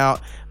check him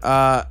out.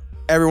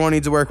 Everyone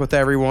needs to work with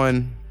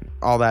everyone,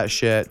 all that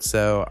shit.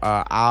 So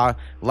I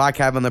like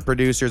having the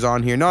producers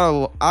on here.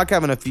 I like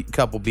having a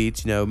couple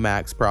beats,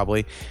 Max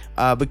probably,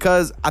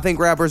 because I think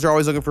rappers are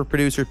always looking for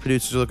producers.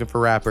 Producers are looking for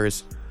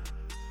rappers.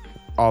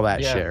 All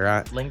that shit,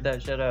 right? Link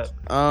that shit up.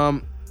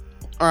 All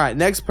right,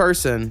 next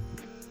person.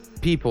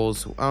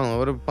 Peoples, I don't know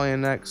what are we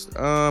playing next.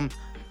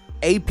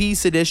 AP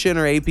Sedition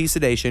or AP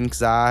Sedation,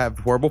 because I have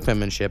horrible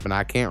penmanship and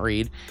I can't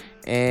read.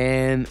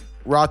 And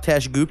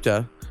Ratesh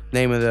Gupta,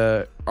 name of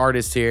the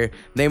artist here.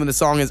 Name of the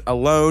song is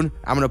Alone.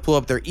 I'm gonna pull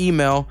up their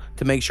email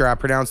to make sure I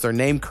pronounce their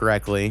name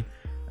correctly.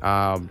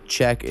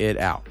 Check it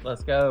out.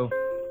 Let's go.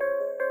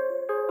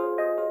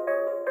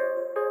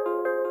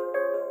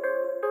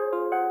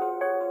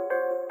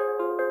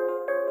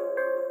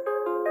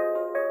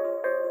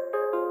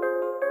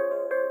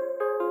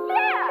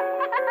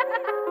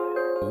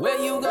 Where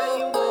you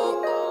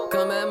go,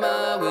 come at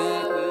my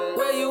way.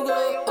 Where you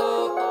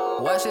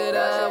go, why should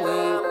I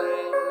wait?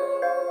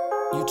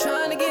 You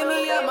trying to get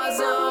me out my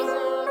zone.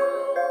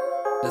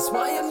 That's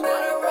why you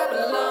better rap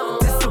alone.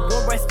 This is the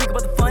war where I speak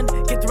about the fun.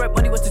 Get the right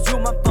money, what's to do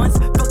with my funds.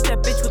 Fuck that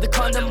bitch with a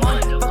condom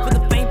on. Fuck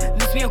with the fame,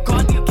 leaves me on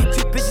gone. Get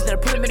two bitches that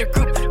I put them in a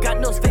group. Got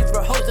no space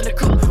for hoes in the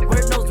coop. Wear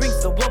nose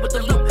rings, the one with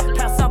the loop.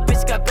 Pass on,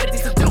 bitch, got better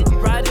things to do.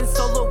 Riding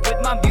solo with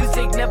my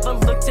music. Never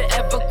look to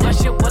ever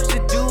question what to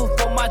do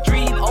for my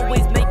dream.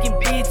 Always making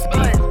beats,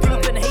 but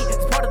people gonna hate.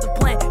 It's part of the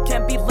plan.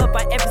 Can't be loved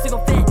by every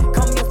single fan.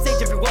 Call me on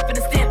stage, every weapon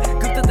is stand.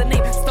 Good to the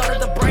name, start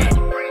of the brand.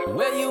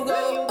 Where you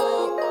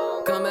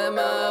go, come at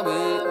my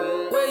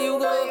way. Where you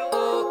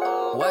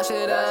go, why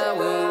should I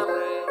wait?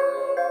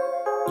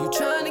 You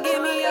trying to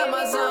get me out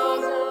my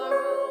zone.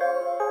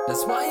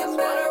 That's why you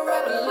better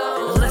rap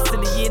alone. Less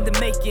than a year in the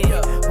making.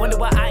 Wonder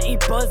why I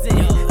ain't buzzing.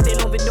 They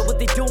don't even know what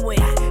they doing.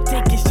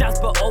 Taking shots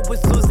but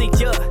always losing,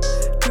 yeah.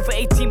 2 for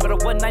 18 but I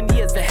won 9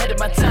 years ahead of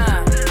my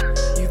time.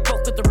 You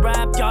fuck with the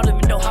rap, y'all don't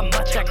even know how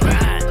much I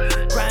grind.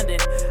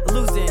 Grinding,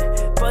 losing,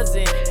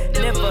 buzzing,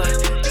 never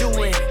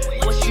doing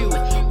what you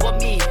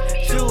want me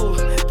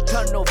to.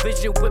 Tunnel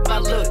vision with my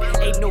look.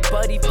 Ain't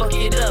nobody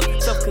fucking up.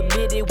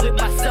 Self-committed with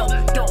myself.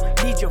 Don't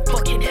need your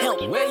fucking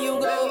help. Where you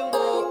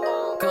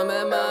go, come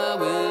at my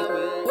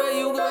way. Where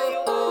you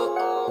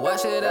go, why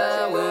should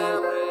I wait?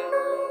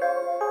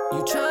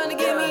 You trying to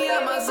get me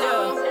out my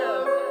zone.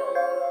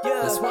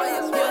 That's why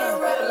you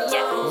better rap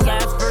alone.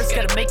 Last verse,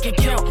 gotta make it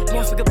count.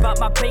 Won't speak about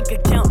my bank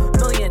account.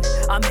 Million,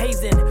 I'm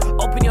hazing.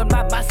 Open your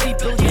mouth, I see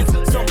billions.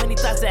 So many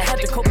thoughts that I had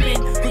to cope in.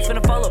 Who's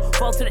finna follow?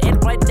 Fall to the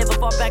end, right? Never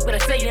fall back, but I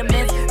say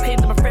amen. Pay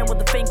to my friend when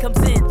the fame comes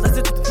in.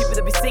 Listen to the people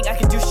that be sing, I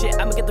can do shit.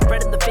 I'ma get the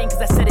bread in the vein,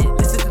 cause I said it.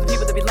 Listen to the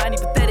people that be lying,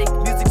 pathetic.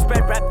 Music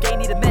spread, rap game,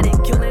 need a medic.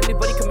 Killing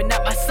anybody coming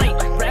out my sight.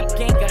 Rap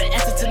game, got an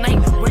answer tonight.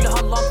 Wonder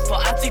how long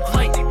before I take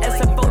flight.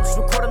 SFO, just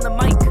record on the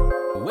mic.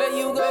 Where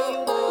you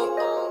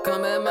go,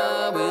 come at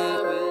my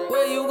way.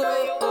 Where you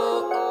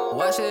go,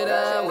 why should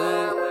I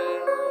wait?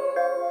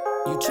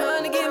 You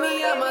trying to get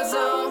me out my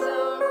zone.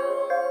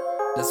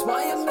 That's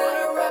why you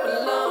better rap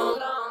alone.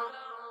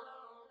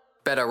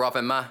 Better off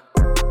in my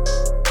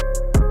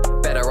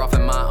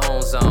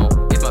own zone.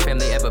 If my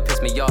family ever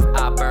piss me off,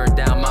 I burn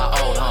down my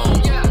old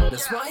home.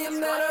 That's why you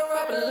better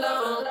rap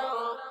alone.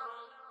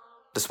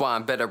 That's why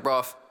I'm better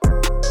off.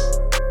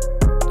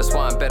 That's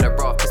why I'm better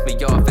off. Piss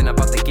me off and I'm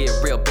about to get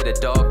real bitter,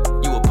 dog.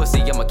 You a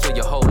pussy, I'ma kill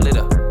your whole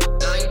litter.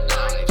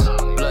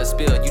 Blood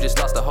spilled, you just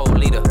lost a whole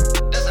liter.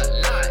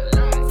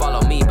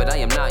 Follow me, but I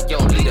am not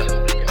your leader.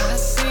 I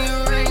see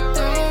right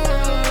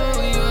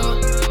through you.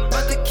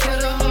 About to kill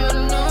the whole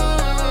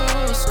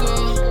new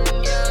school.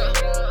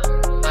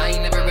 I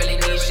ain't never really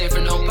need shit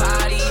from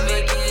nobody.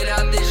 Making it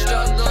out this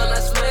struggle, I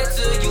swear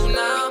to you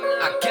now.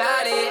 I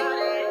got it,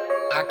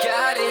 I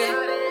got it,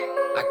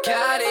 I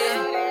got it,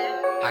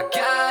 I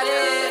got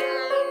it,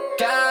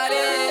 got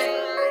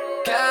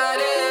it, got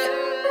it.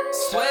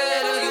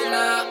 Swear to you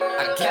now,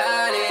 I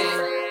got it.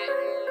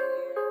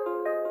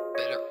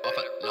 Better off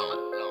alone.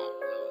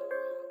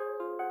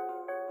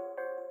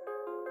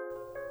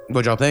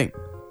 What y'all think?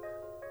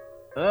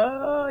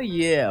 Oh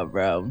yeah,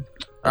 bro.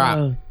 All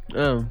right.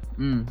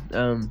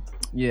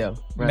 Yeah.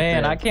 Right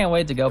Man, there. I can't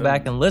wait to go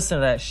back and listen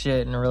to that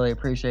shit and really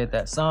appreciate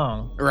that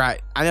song.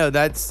 Right. I know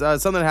that's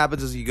something that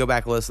happens as you go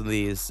back and listen to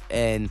these.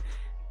 And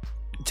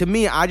to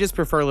me, I just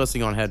prefer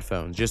listening on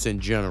headphones, just in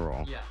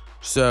general. Yeah.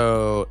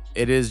 So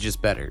it is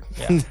just better.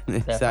 Yeah,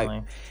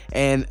 definitely.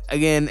 And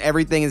again,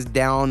 everything is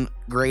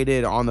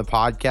downgraded on the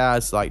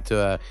podcast, like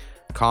to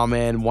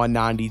common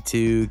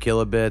 192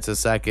 kilobits a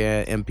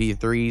second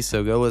MP3.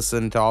 So go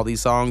listen to all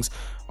these songs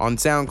on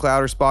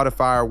SoundCloud or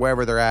Spotify or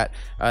wherever they're at.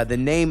 The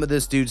name of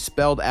this dude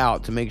spelled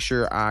out to make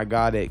sure I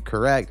got it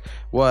correct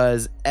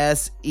was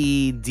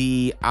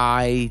Sedition.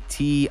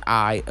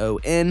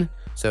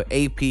 So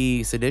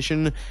AP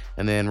Sedition,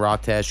 and then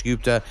Ratesh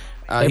Gupta.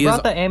 They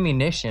brought the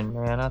ammunition,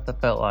 man. I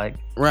felt like.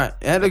 Right.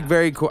 It had a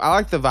very cool. I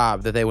like the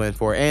vibe that they went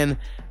for. And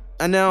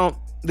I know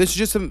this is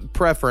just some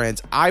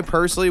preference. I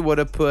personally would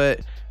have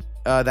put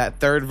that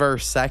third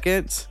verse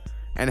second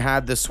and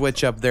had the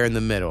switch up there in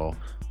the middle.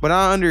 But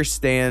I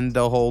understand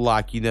the whole,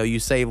 like, you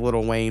save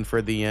Lil Wayne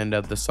for the end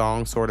of the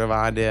song sort of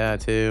idea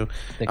too.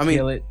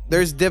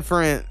 There's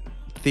different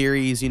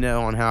theories,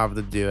 on how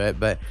to do it.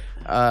 But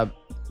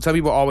some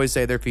people always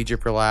say they're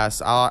featured for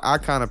last. I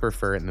kind of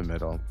prefer it in the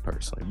middle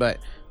personally. But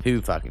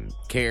who fucking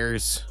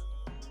cares?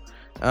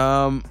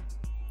 All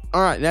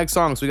right, next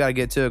song. So we got to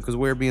get to it because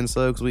we're being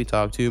slow because we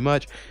talk too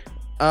much.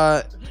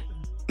 The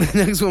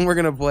next one we're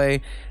going to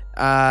play.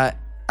 How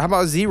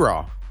about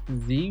Z-Raw?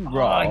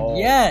 Z-Raw. Oh,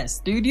 yes,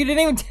 dude. You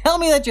didn't even tell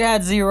me that you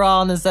had Z-Raw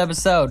on this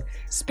episode.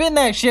 Spin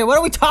that shit. What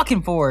are we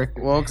talking for?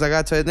 Well, because I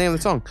got to tell you the name of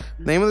the song.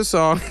 The name of the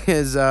song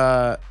is...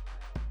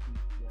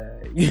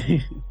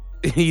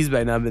 He's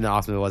been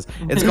awesome. It was.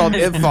 It's called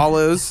It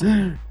Follows.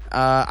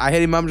 I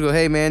hit him up and go,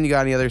 hey man, you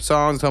got any other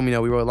songs? Told me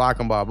no, we really like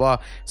them, blah blah.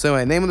 So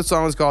anyway, name of the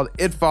song is called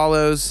It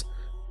Follows.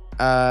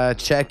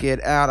 Check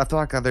it out. I feel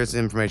like there's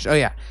information. Oh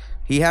yeah,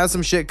 he has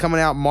some shit coming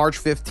out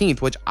March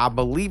 15th, which I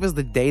believe is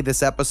the day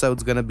this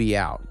episode's gonna be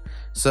out.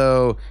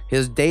 So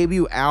his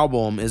debut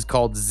album is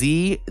called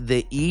Z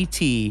the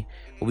ET.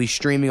 Will be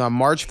streaming on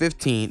March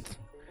 15th.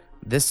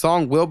 This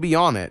song will be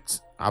on it,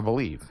 I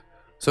believe.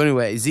 So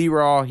anyway,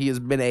 Z-Raw, he has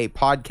been a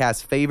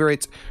podcast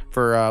favorite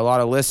for a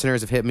lot of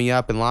listeners have hit me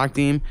up and liked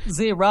him.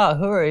 Z-Raw,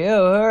 who are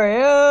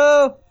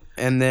you?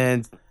 And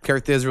then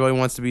Kurt Thiz really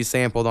wants to be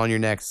sampled on your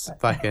next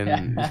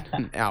fucking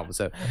album.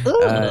 So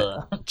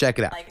check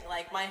it out.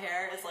 Like my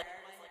hair is like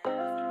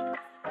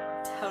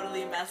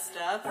totally messed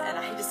up and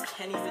I just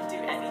can't even do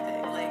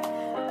anything.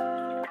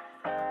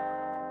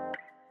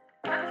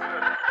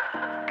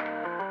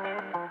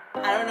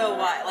 I don't know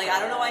why. I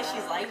don't know why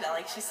she's like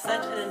that. She's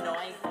such an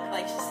annoying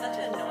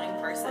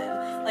person.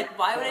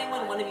 Why would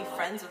anyone want to be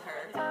friends with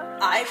her?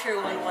 I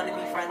sure wouldn't want to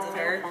be friends with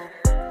her.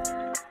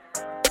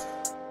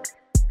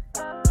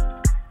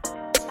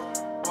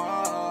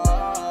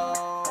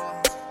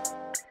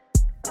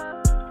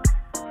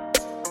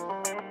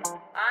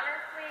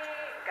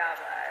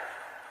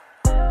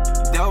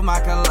 Dope my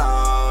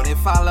cologne, it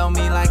follow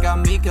me like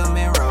I'm Mika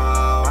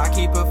Monroe. I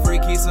keep a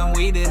freaky, some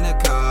weed in the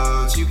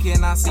coach. You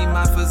cannot see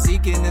my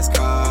physique in this code.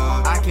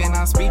 I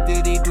cannot speak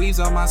to these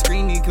dweebs on my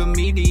screen. These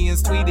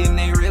comedians tweeting,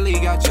 they really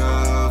got you.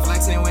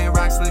 Flexing when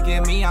rocks look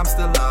at me, I'm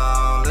still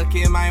on. Look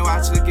at my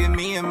watch, look at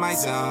me in my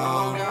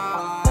zone.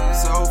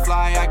 So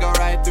fly, I go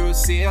right through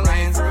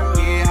ceilings.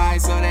 Get high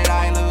so that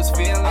I lose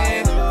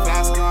feeling.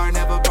 Fast car,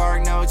 never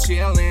park, no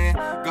chillin'.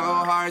 Go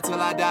hard till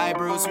I die,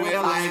 Bruce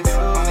Willis.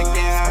 On the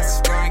gas,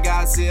 stirring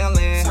God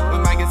ceiling.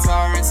 With my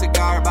guitar and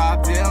cigar,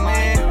 Bob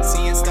Dylan.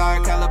 Seeing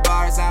star color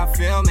bars, I'm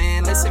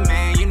filming. Listen,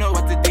 man, you know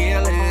what the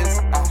deal is.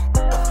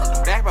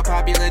 Back by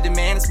popular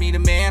demand, it's me the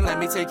man. Let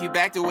me take you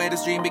back to where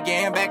this dream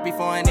began. Back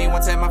before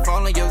anyone said my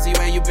phone, like, yo, Z,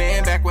 where you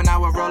been? Back when I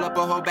would roll up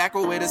a whole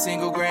backward with a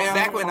single gram.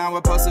 Back when I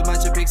would post a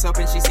bunch of pics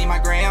hoping she see my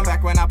gram.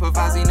 Back when I put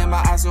Vaseline in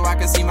my eyes so I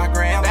could see my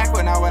gram. Back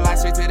when I would lie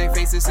straight to their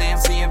faces, say I'm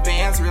seeing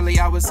bands. Really,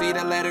 I would see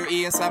the letter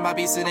E inside my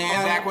B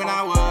sedan. Back when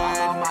I would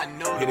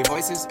hear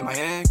voices in my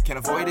head, can't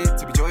avoid it.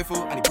 To be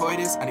joyful, I need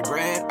poetess, I need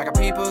bread. I got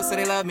people say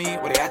they love me,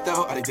 where they at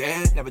though? Are they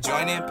dead? Never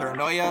joining,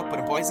 paranoia,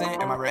 putting poison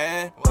in my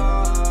red.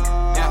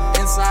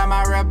 Yeah, inside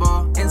my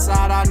rebel,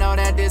 inside I know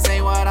that this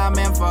ain't what I'm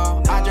in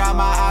for. I dropped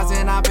my eyes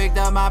and I picked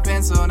up my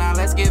pencil. Now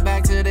let's get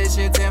back to this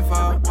shit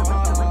tenfold.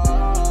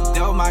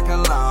 Dope my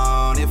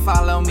cologne, it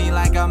follow me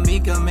like I'm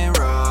Mika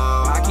Monroe.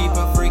 I keep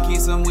a freaky,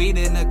 some weed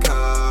in the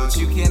coach.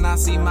 You cannot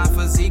see my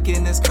physique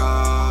in this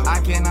code.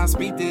 I cannot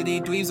speak to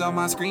these dweebs on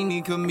my screen.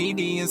 These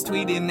comedians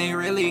tweeting, they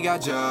really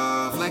got you.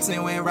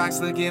 Flexing when rocks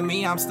look at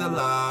me, I'm still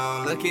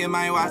on. Look at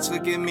my watch,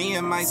 look at me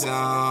in my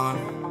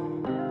zone.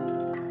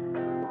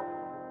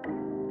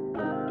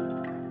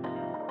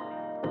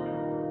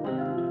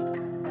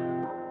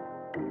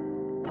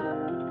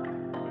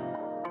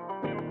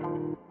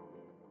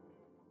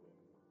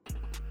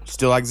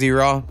 Still like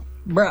Z-Raw?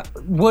 Bro,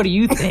 what do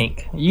you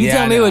think? You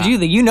tell me what you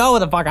think. You know what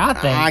the fuck I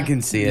think. I can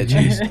see it.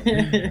 Jeez.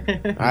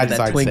 I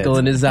that twinkle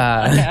in his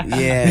eye.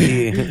 Yeah,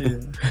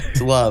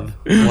 it's love.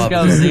 Let's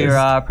go,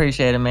 Z-Raw. I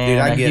appreciate it, man. Dude,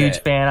 I'm a huge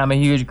fan. I'm a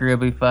huge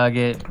groupie. Fuck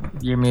it.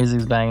 Your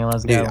music's banging.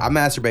 Let's go. Dude, I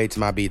masturbate to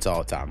my beats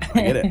all the time.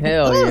 I get it.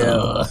 Hell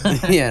yeah.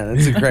 Yeah,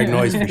 that's a great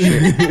noise for sure.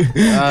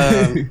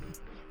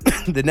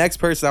 The next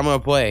person I'm going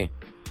to play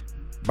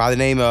by the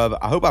name of,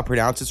 I hope I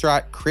pronounce this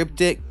right,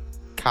 Cryptic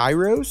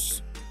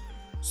Kairos.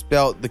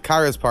 Spelled the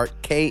Kairos part,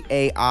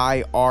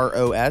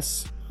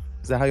 Kairos.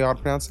 Is that how you ought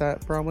to pronounce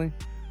that, probably?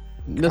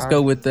 Let's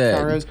go with that.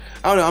 Kairos?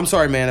 I don't know. I'm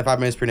sorry, man, if I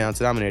mispronounce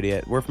it. I'm an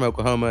idiot. We're from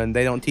Oklahoma, and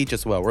they don't teach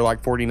us well. We're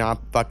like 49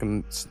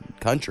 fucking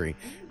country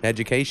in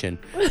education.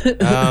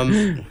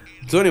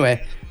 So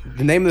anyway,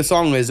 the name of the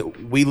song is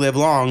 "We Live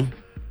Long."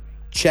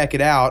 Check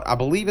it out. I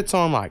believe it's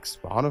on like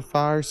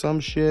Spotify or some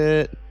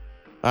shit.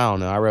 I don't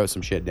know. I wrote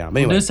some shit down.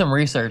 But anyway, We'll do some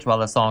research while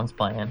the song's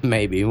playing.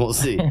 Maybe. We'll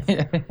see.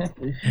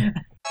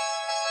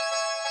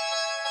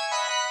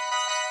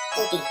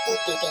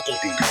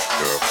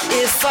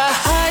 If our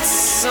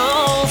heart's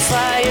on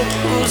fire,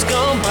 who's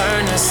gonna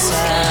burn us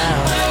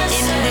out?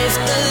 And if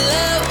the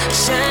love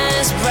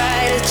shines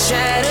brighter,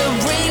 try to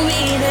bring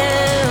me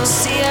down.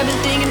 See, I've been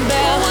thinking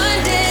about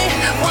one day,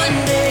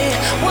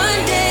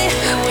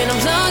 when I'm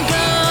long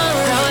gone,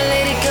 I'll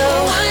let it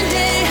go. One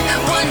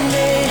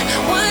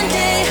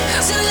day,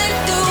 so let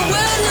the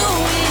world know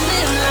we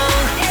live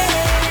long.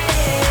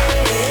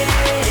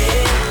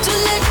 To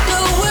let the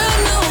world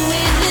know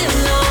we live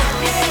long.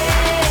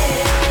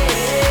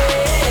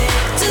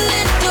 To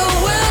let the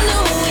world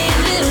know we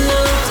live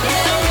long.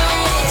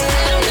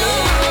 Let them know.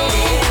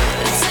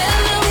 Tell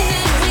them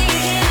that we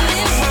can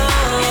live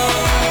long.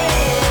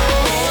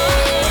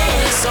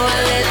 So I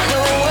let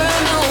the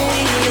world know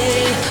we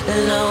live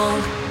long.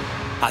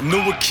 I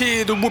knew a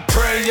kid who would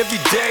pray every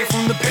day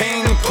from the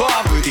pain and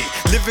poverty,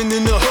 living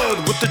in the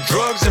hood with the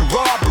drugs and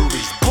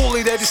robberies,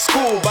 bullied at his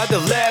school by the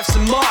laughs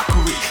and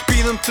mockery,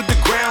 beat him to the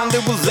ground,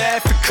 they would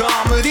laugh at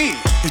comedy.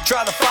 He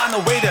tried to find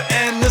a way to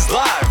end his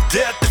life,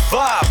 death at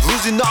 5,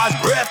 losing all his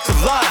breath to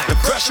life, the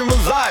pressure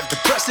of life,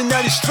 depressing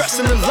that he's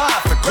stressing in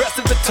life,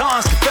 aggressive at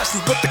times,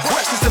 confessions with the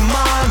questions in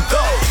mind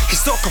though.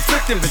 He's so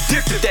conflicted,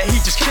 addicted that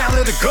he just can't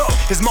let it go.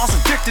 His mom's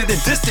addicted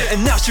and distant,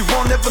 and now she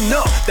won't ever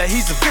know that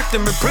he's a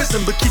victim in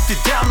prison, but keep you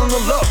down on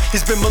the low.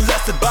 He's been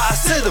molested by a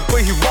sitter,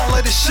 but he won't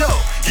let it show.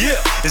 Yeah,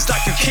 it's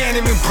like you can't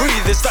even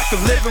breathe. It's like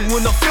you're living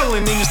when I'm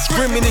feeling, and you're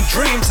screaming in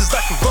dreams. It's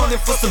like you're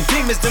running for some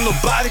demons that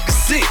nobody can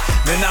see.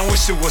 Man, I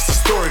wish it was a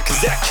story,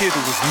 cause that kid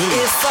was me.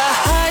 If our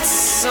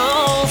heart's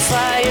on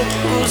fire,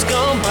 who's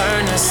gonna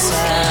burn us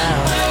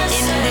out?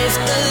 And if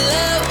the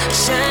love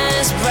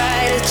shines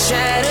brighter,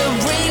 try to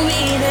bring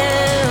me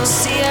down.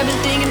 See, I've been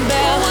thinking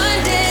about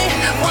one day,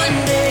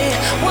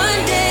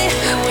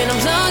 when I'm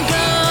long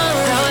gone,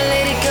 I'll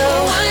let it go.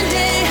 One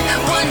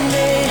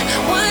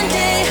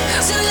day,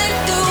 so let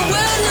the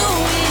world know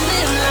we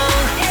live long.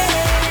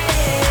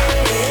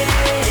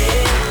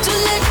 To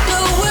let the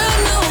world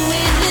know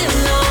we live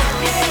long.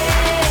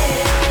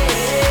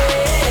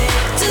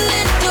 To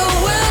let the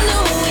world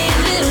know we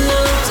live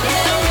long.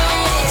 Let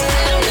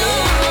them know.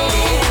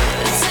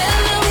 Tell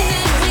them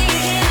that we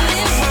can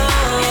live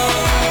long.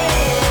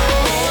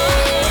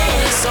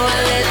 So I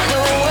let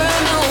the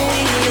world know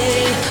we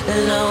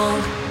live long.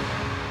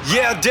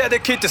 Yeah, I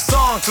dedicate the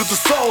song to the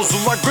souls who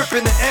are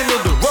gripping the end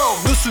of the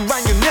road. Noose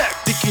around your neck,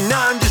 thinking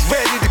I'm just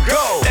ready to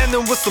go.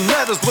 Ending with some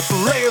letters with the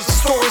layers of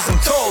stories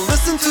untold.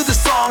 Listen to the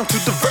song, to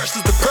the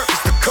verses, the purpose,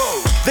 the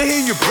code. They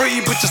hear you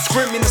breathe, but you're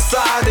screaming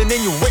inside, and then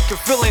you wake up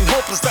feeling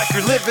hopeless, like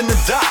you're living to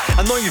die.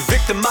 I know you're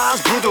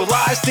victimized,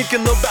 brutalized,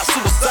 thinking about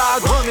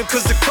suicide, running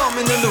cause they're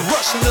coming and they're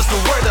rushing, there's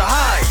nowhere to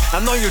hide. I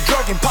know you're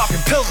drugging,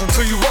 popping pills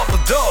until you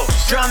overdose,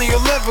 drowning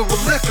your liver with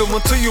liquor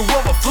until you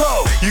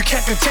overflow. You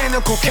can't contain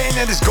the cocaine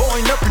that is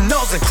going up your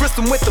nose, and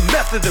Kristen with the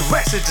method and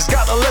Rex, just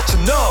gotta let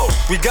you know.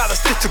 We gotta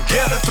stick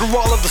together through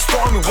all of the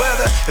stormy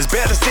weather. As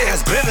bad as it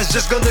has been, it's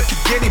just gonna keep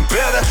getting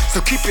better.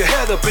 So keep your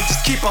head up and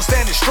just keep on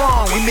standing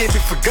strong. We may be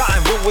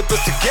forgotten, but with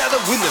us together,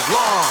 we live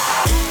long.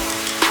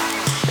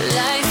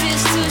 Life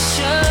is too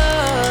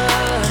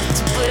short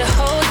to put a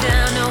hold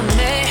down on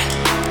me.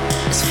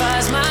 As far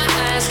as my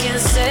eyes can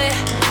say,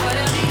 what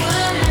I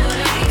become,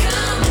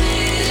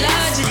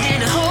 larger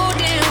than a whole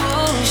damn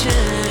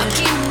ocean. I'm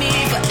keeping me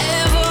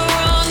forever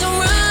on the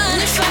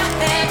run. If I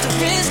have to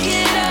risk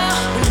it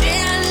all, one day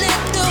I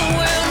let the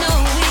world know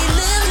we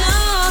live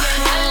long.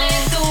 I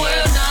let the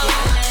world know.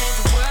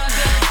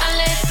 I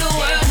let the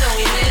world know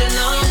we live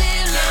long.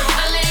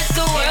 I let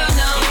the world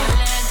know.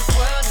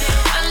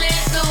 I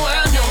let the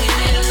world know we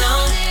live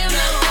long.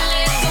 I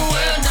let the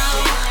world know.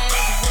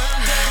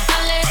 I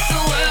let the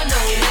world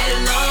know we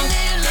live long.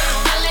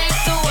 I let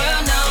the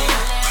world know.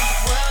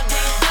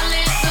 I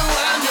let the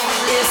world know.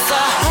 If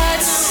our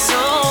heart's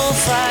on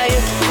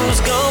fire, who's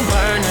gonna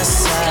burn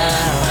us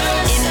out?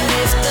 And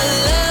if the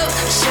love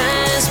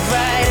shines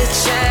brighter,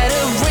 try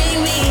to bring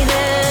me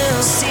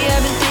down. See,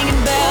 I've been thinking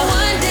about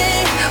one day,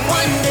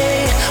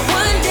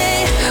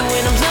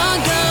 when I'm long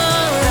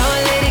gone,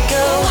 I'll let it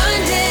go.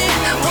 One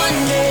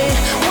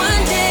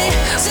day,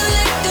 so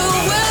let the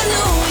world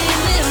know we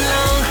live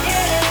long.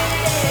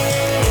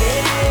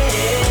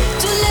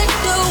 To let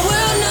the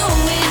world know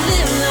we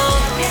live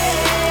long.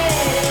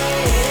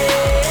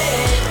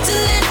 To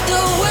let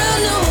the world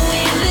know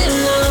we live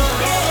long.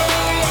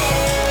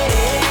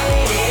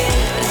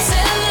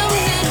 Tell them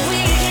that we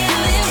can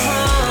live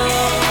long.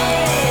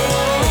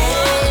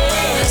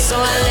 So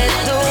I let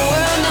the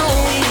world know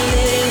we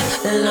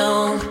live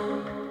long.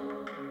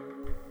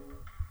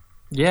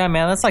 Yeah,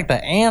 man, that's like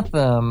the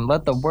anthem.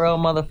 Let the world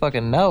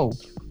motherfucking know.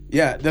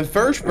 Yeah, the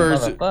first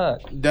verse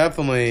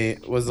definitely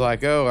was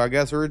like, oh, I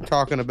guess we're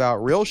talking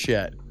about real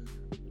shit.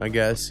 I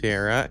guess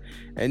here, right?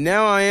 And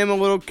now I am a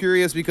little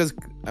curious because,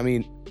 I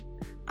mean,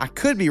 I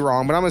could be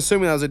wrong, but I'm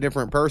assuming that was a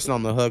different person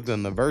on the hook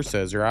than the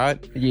verses, right?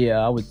 Yeah,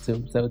 I would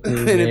assume so too.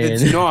 And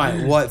if it's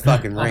not, what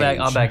fucking range?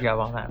 I'll back you up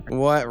on that.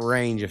 What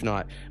range, if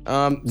not?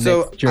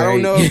 So I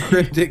don't know if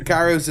Cryptic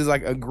Kairos is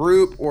like a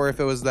group or if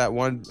it was that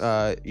one,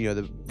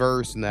 the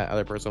verse and that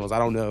other person was. I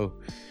don't know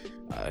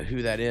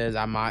who that is.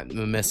 I might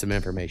miss some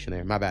information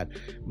there. My bad.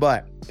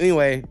 But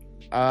anyway,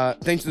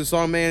 thanks for the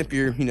song, man. If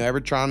you're ever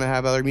trying to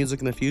have other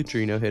music in the future,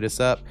 hit us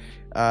up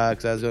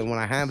because that's what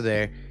I have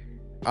there.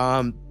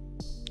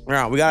 All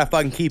right, we gotta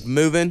fucking keep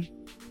moving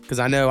because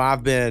I know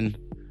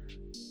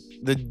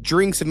the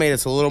drinks have made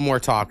us a little more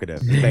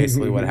talkative. Is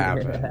basically what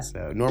happened.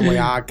 So normally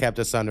I kept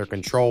us under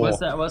control. What's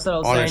that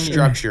old on saying? a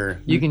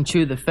structure. You can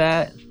chew the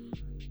fat.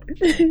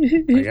 I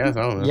guess,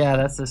 I don't know. Yeah,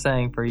 that's the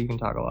saying for you can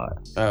talk a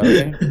lot. Oh,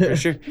 okay, for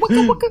sure. I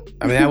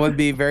mean, that would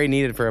be very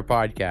needed for a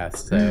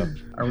podcast. So,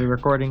 are we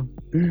recording?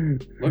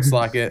 Looks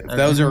like it. If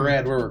those are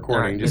red, we're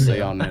recording. Just so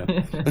y'all know.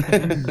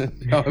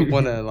 Y'all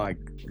want to like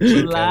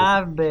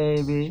live,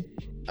 baby.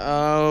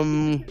 All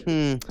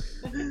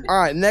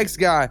right, next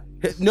guy,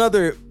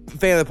 another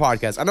fan of the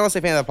podcast. I don't want to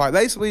say fan of the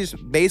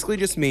podcast. Basically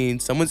just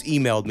means someone's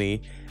emailed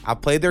me. I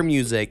played their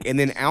music, and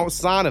then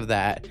outside of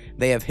that,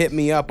 they have hit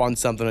me up on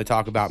something to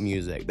talk about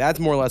music. That's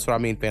more or less what I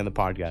mean, fan of the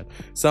podcast.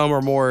 Some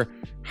are more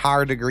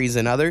higher degrees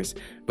than others,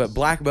 but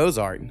Black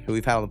Mozart, who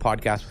we've had on the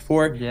podcast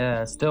before.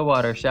 Yeah,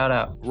 Stillwater, shout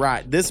out.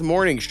 Right. This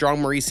morning,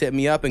 Strong Maurice hit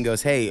me up and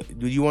goes, hey,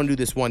 do you want to do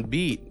this one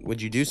beat?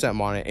 Would you do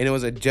something on it? And it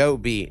was a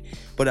dope beat.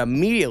 But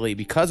immediately,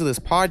 because of this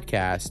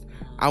podcast,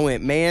 I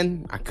went,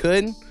 man, I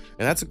could. And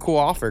that's a cool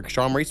offer because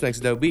Strong Maurice makes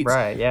dope beats.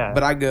 Right, yeah.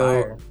 But I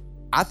go... Fire.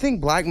 I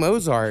think Black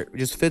Mozart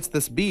just fits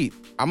this beat.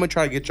 I'm going to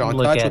try to get y'all in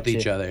touch with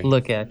each other.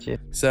 Look at you.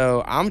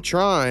 So I'm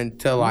trying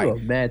to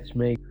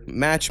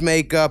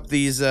match-make up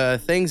these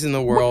things in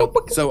the world.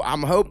 So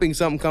I'm hoping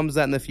something comes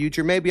that in the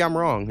future. Maybe I'm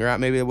wrong. Right?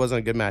 Maybe it wasn't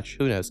a good match.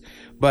 Who knows?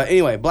 But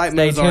anyway, Black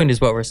Mozart. Stay tuned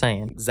is what we're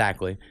saying.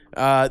 Exactly.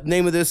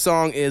 Name of this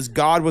song is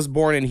God Was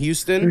Born in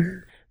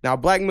Houston. Now,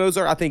 Black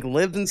Mozart, I think,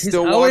 lived in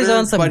Stillwater, always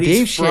on some but deep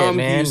he's shit, from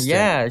man. Houston.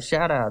 Yeah,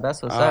 shout out.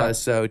 That's what's up.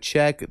 So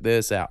check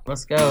this out.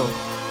 Let's go.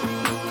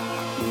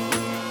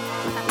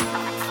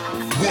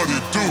 What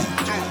it do?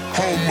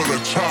 Home of the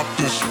chopped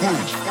and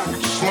screwed.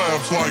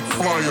 Slabs like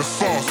flying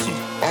saucers.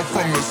 I'm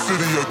from the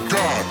city of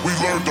God. We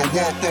learned to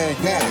walk on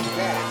water.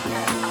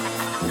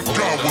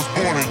 God was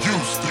born in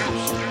Houston.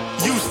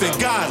 Houston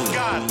godly.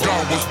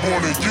 God was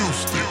born in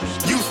Houston.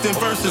 Houston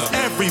versus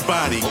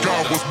everybody.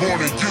 God was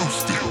born in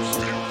Houston.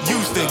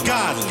 Houston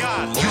godly.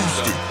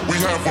 Houston, we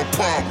have a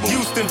problem.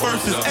 Houston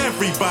versus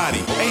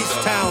everybody.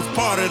 H-Town's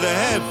part of the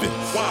heavens.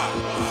 Why?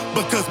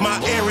 Because my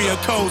area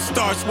code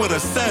starts with a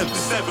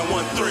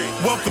 713.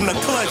 Welcome to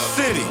Clutch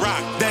City.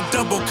 Rock. That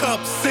double cup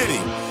city.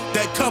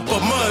 That cup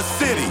of mud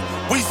city.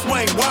 We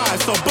swing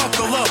wide, so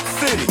buckle up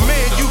city.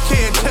 Man, you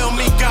can't tell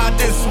me God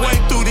didn't swing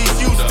through these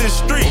Houston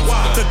streets.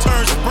 To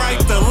turn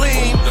Sprite to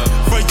lean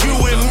for you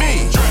and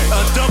me.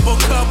 A double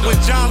cup with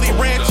Jolly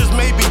Ranchers,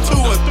 maybe 2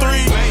 or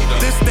 3.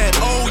 This that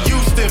old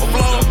Houston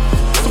flow.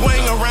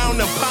 Swing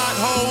around the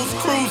potholes,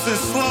 cruising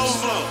slow.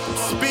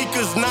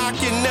 Speakers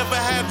knocking, never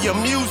have your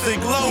music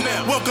low.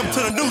 Welcome to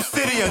the new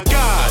city of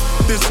God.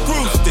 This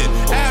Houston,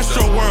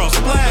 Astro World,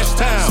 Splash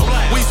Town.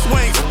 We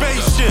swing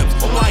spaceships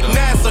like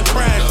NASA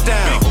crashed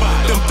down.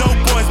 Them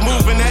dope boys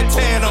moving that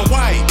tan or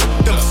white.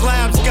 Them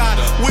slabs got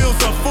wheels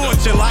of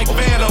fortune like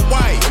Vanna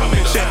White.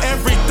 Shit,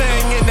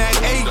 everything in that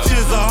H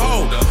is a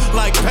hoe.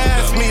 Like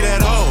pass me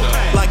that hoe.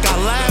 Like I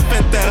laugh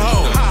at that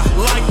hoe.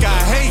 Like I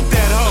hate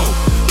that hoe.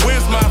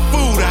 Where's my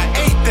food? I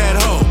ate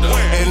that hoe.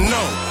 And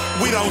no,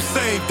 we don't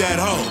save that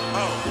hoe.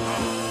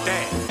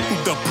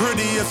 The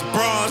prettiest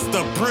bras,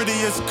 the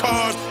prettiest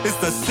cars. It's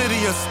the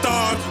city of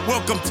stars.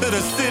 Welcome to the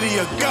city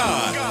of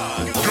God.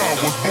 God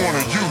was born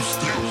in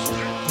Houston.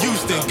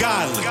 Houston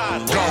godly.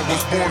 God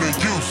was born in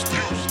Houston.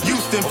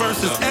 Houston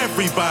versus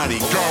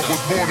everybody. God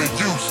was born in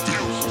Houston.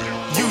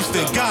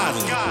 Houston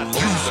godly.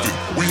 Houston,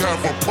 we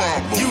have a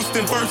problem.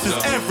 Houston versus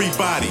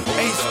everybody.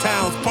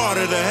 H-Town's part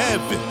of the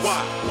heavens. Why?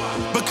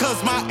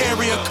 Because my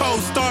area code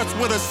starts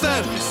with a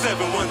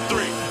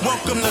 713.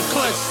 Welcome to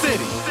Clutch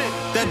City.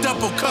 That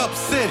double cup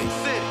city.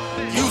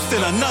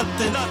 Houston or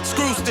nothing.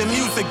 Screwston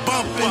music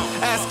bumping.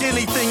 Ask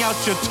anything out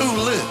your two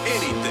lips.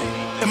 Anything.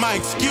 And my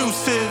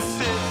excuse is,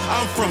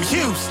 I'm from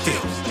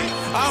Houston.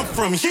 I'm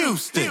from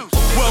Houston.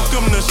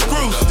 Welcome to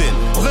Screwston.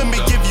 Let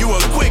me give you a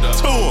quick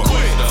tour.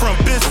 From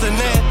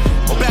Bissonnette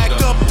back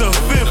up to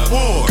 5th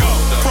Ward.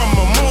 From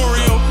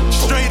Memorial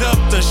straight up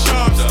to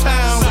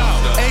Sharpstown.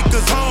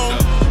 Acres home,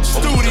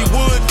 Studi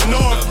Wood,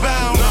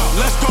 northbound.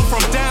 Let's go from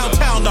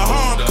downtown to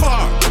Harm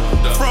Clark.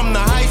 From the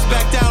Heights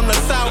back down to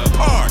South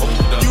Park.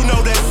 You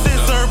know that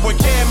scissor with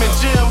Cam and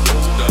Jim.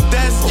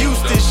 That's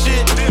Houston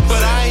shit,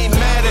 but I ain't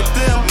mad at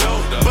them.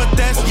 But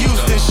that's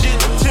Houston shit.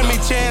 Timmy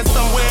Chan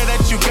somewhere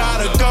that you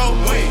gotta go.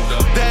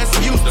 That's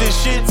Houston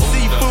shit.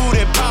 Seafood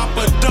at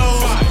Papa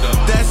Do's.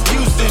 That's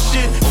Houston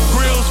shit.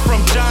 Grills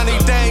from Johnny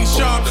Dang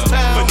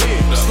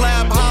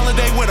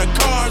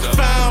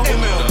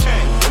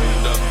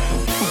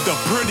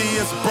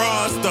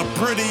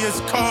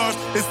Benz cars.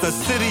 It's the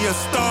city of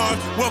stars.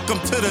 Welcome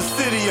to the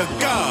city of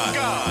God.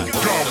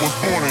 God was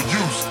born in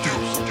Houston.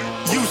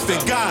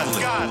 Houston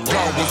godly.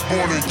 God was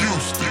born in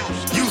Houston.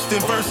 Houston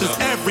versus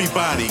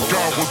everybody.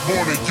 God was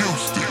born in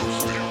Houston.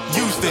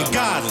 Houston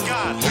godly.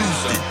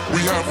 Houston,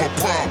 we have a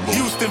problem.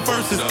 Houston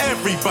versus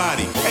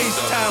everybody.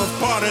 H-Town's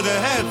part of the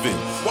heavens.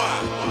 Why?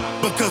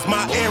 Because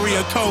my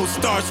area code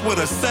starts with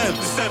a 7.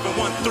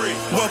 713.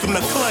 Welcome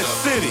to Clutch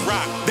City.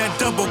 Rock. That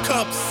double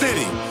cup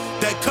city.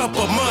 That cup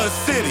of mud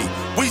city.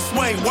 We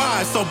swing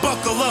wide, so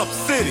buckle up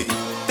city.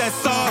 That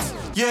sauce,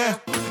 yeah,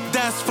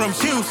 that's from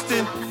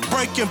Houston.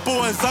 Breaking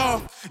boys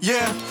off,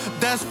 yeah,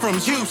 that's from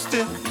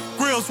Houston.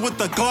 Grills with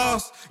the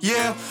gloss,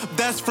 yeah,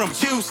 that's from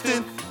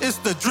Houston. It's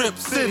the drip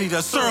city,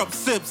 the syrup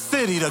sip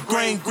city, the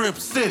grain grip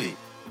city.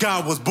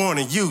 God was born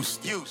in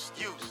Houston.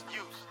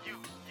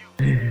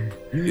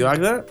 You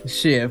like that?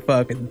 Shit,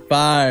 fucking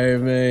fire,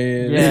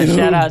 man. Yeah,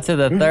 shout out to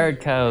the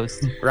third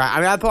coast. Right. I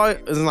mean, I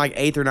probably was in like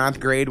 8th or 9th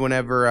grade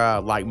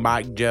whenever like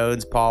Mike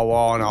Jones, Paul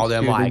Wall, and all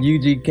them Dude, like the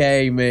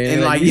UGK, man.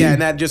 and like yeah,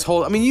 and that just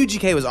whole. I mean,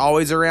 UGK was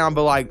always around,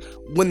 but like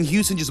when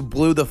Houston just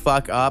blew the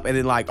fuck up, and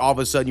then like all of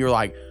a sudden you're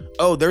like,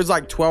 oh, there's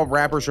like 12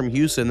 rappers from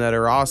Houston that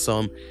are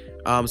awesome.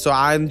 So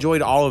I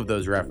enjoyed all of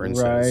those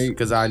references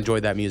because I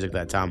enjoyed that music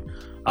that time.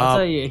 I'll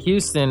tell you,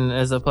 Houston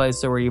is a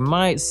place where you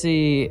might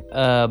see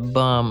a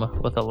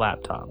bum with a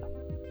laptop.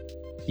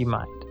 You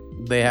might.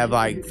 They have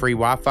like free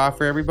Wi-Fi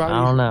for everybody?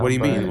 I don't know. What do you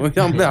mean? What are you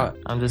talking about?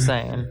 I'm just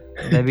saying.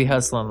 They be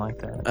hustling like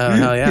that. Oh,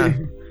 hell yeah.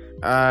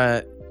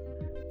 I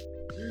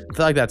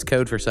feel like that's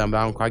code for something, but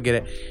I don't quite get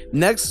it.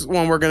 Next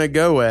one we're going to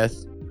go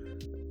with,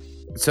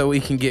 so we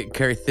can get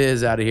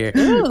Curtis out of here.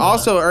 Ooh.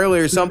 Also,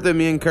 earlier, something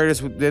me and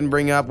Curtis didn't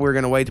bring up. We were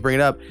going to wait to bring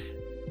it up.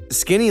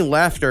 Skinny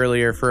left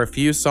earlier for a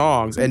few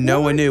songs, and no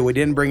one knew. We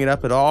didn't bring it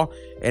up at all.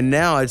 And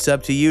now it's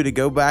up to you to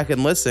go back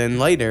and listen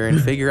later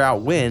and figure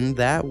out when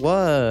that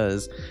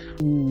was.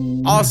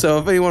 Also,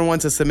 if anyone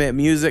wants to submit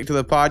music to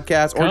the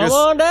podcast or Come just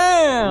on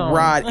down.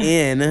 write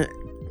in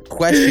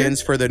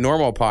questions for the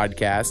normal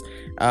podcast,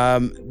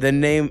 the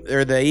name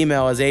or the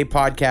email is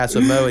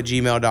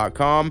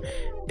apodcastwithmo@gmail.com.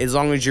 As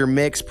long as you're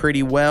mixed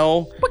pretty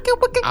well,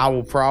 I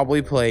will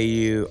probably play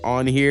you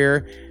on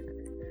here.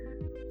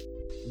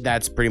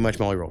 That's pretty much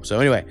my only rule. So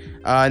anyway,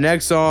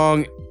 next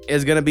song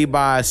is going to be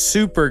by a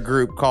super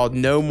group called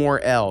No More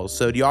L's.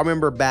 So do y'all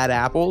remember Bad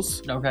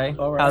Apples? Okay.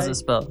 How's it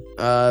spelled?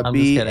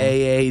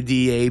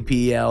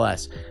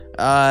 BAADAPLS.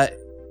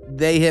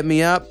 They hit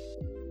me up,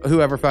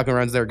 whoever fucking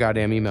runs their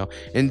goddamn email,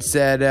 and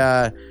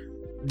said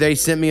they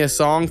sent me a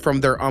song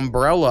from their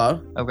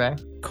umbrella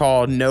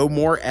called No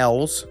More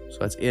L's. So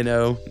that's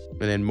N-O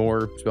and then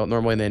more spelled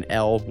normally and then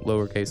L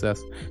lowercase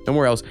s. No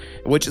More L's,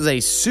 which is a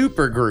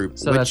super group.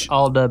 So that's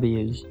all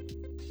W's.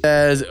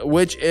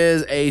 Which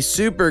is a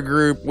super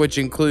group which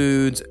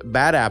includes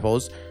Bad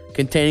Apples,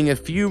 containing a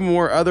few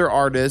more other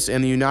artists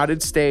in the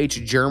United States,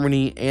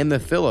 Germany, and the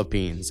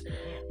Philippines.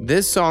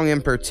 This song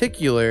in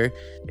particular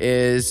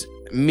is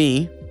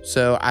me,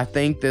 so I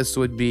think this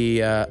would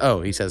be,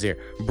 he says here,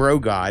 Bro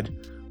God,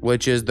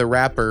 which is the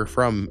rapper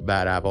from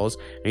Bad Apples.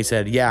 And he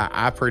said, yeah,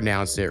 I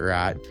pronounced it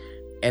right.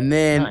 And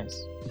then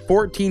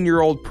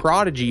 14-year-old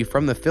prodigy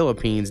from the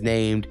Philippines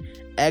named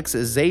X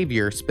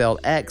Xavier, spelled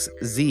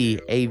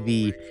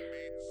XZAVIER.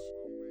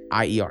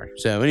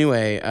 So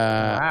anyway,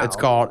 it's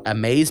called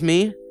Amaze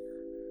Me.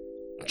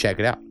 Check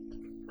it out.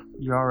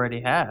 You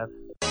already have.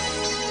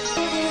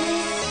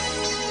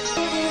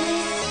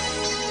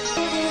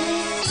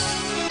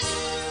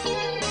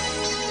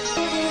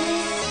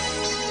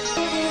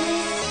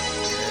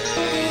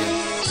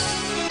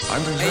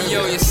 Hey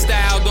yo, your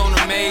style don't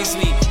amaze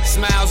me,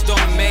 smiles don't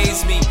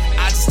amaze me.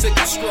 I just took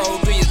a stroll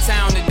through your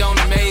town, it don't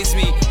amaze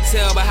me.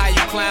 Tell by how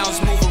you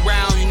clowns move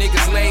around, you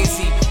niggas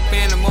lazy.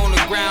 Phantom on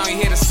the ground, you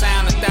hear the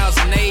sound of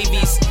 1,000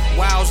 navies.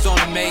 Wows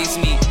don't amaze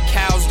me,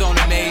 cows don't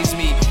amaze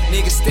me.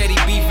 Niggas steady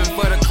beefing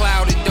for the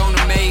cloud, it don't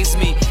amaze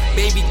me.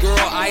 Baby girl,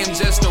 I am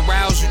just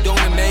aroused, you don't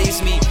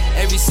amaze me.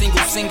 Every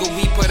single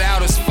we put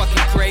out is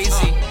fucking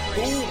crazy.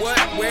 Who, what,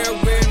 where,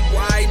 when,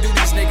 why do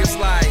these niggas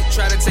lie?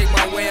 Try to take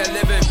my way of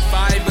living,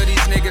 5 of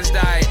these niggas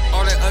died.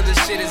 All that other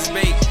shit is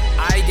bait,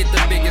 I get the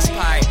biggest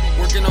pie.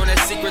 Working on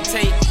that secret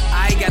tape,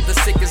 I got the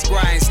sickest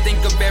grinds. Think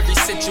of every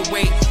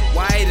situation,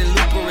 Wyatt and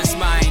Looper is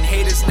mine.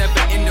 Haters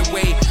never in the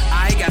way,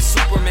 I got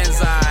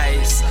Superman's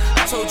eyes.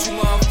 I told you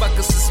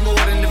motherfuckers it's more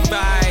than the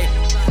vibe.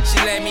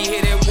 She let me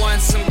hit it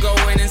once, I'm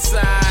going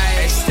inside.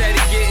 Instead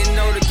of getting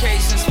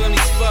notifications from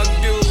these fuck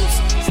dudes,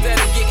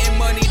 instead of getting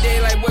money, they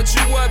like what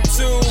you up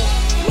to.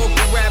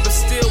 Local rappers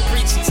still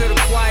preaching to the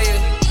choir,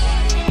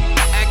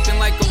 acting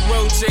like a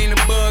roach ain't a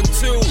bug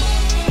too.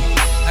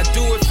 I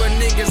do it for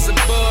niggas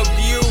above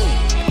you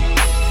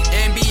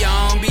and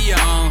beyond.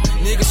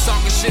 Niggas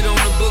talking shit on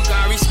the book,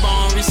 I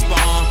respawn.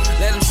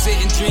 Let them sit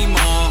and dream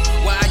on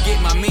while I get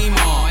my meme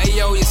on. Hey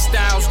yo, your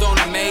styles don't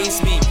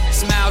amaze me,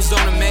 smiles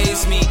don't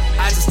amaze me.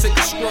 I just took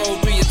a stroll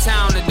through your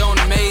town, it don't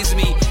amaze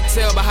me.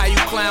 Tell by how you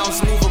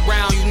clowns move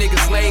around, you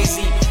niggas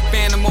lazy.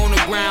 Phantom on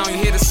the ground, you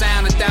hear the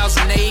sound of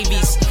 1,000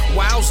 navies.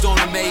 Wows don't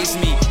amaze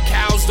me,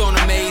 cows don't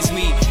amaze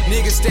me.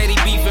 Niggas steady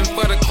beefing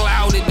for the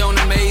cloud, it don't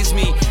amaze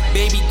me.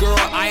 Baby girl,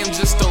 I am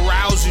just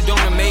aroused, you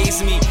don't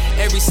amaze me.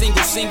 Every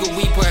single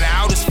we put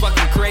out is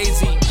fucking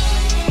crazy.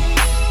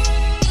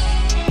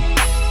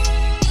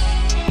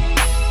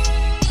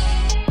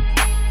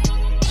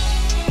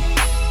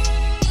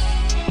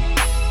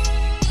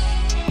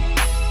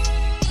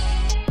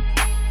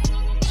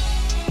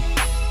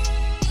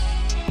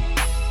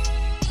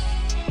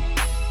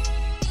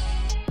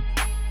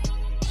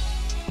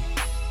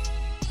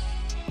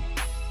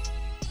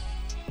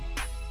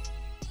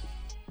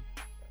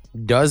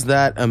 Does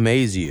that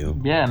amaze you?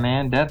 Yeah,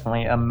 man,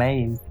 definitely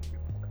amazed.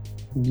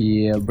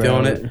 Yeah, bro.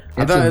 Feeling it?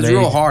 I thought it was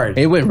real hard.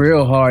 It went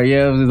real hard.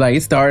 Yeah, it was like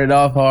it started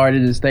off hard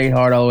and it stayed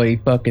hard all the way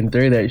fucking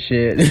through that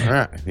shit. All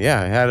right.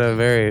 Yeah, it had a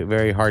very,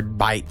 very hard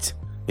bite,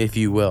 if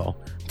you will,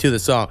 to the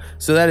song.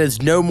 So that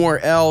is No More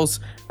L's.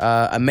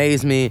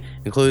 Amaze Me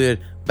included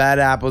Bad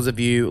Apples. If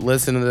you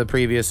listen to the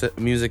previous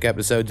music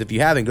episodes, if you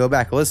haven't, go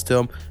back and listen to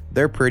them.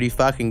 They're pretty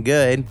fucking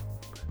good,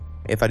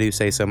 if I do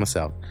say so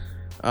myself.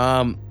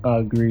 I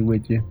agree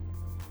with you.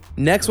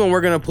 Next one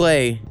we're going to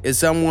play is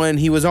someone,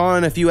 he was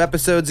on a few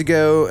episodes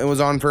ago and was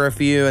on for a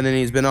few, and then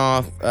he's been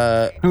off.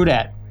 Who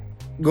dat?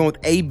 Going with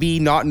AB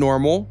Not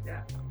Normal.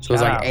 So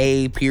it's like Shout out.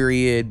 A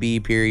period,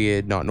 B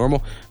period, Not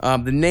Normal. The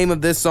name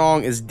of this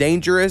song is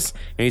Dangerous,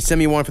 and he sent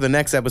me one for the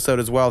next episode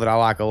as well that I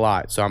like a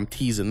lot. So I'm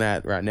teasing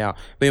that right now.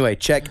 But anyway,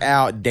 check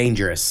out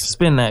Dangerous.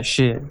 Spin that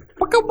shit.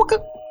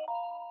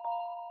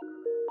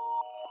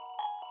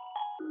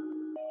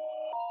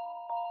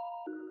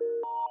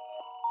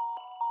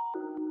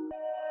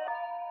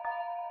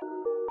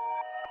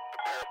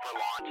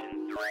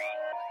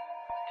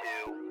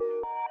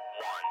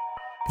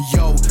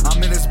 Yo,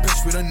 I'm in this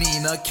bitch with a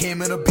Nina.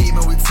 Came in a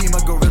beamer with team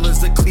of gorillas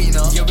the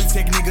cleaner. Yeah, we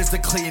take niggas the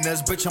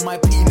cleaners. Bitch on my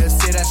penis,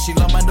 say that she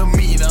love my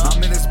demeanor. I'm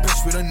in this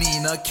bitch with a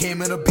Nina.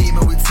 Came in a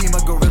beamer with team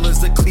of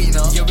gorillas the cleaner.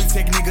 Yeah, we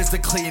take niggas the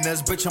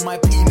cleaners. Bitch on my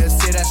penis,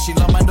 say that she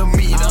love my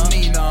demeanor. I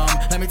mean,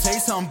 let me tell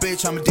you something,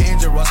 bitch, I'm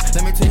dangerous.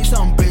 Let me tell you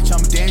something, bitch,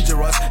 I'm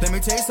dangerous. Let me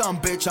tell you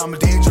something, bitch, I'm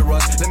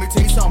dangerous. Let me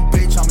tell you something,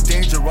 bitch, I'm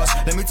dangerous.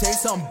 Let me tell you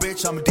something,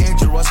 bitch, I'm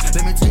dangerous.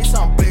 Let me tell you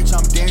something, bitch,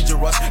 I'm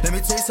dangerous. Let me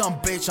tell you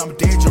something, bitch, I'm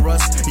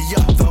dangerous.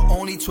 Yeah, the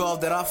only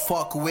 12 that I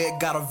fuck with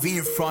got a V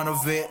in front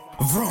of it.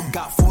 Vroom.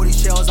 Got 40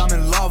 shells I'm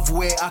in love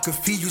with, I could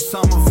feed you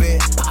some of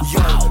it.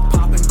 Yo,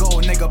 pop and go,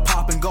 nigga,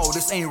 pop and go.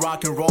 This ain't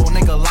rock and roll,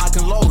 nigga, lock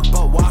and load,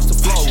 but watch the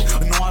flow.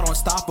 No, I don't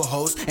stop a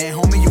host, and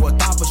homie, you a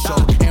thopper show.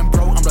 And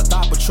bro, I'm the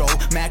thought patrol,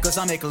 mad cause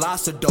I make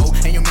lots of dough.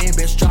 And your main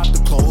bitch drop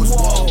the clothes.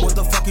 Whoa, what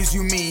the fuck is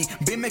you mean?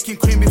 Been making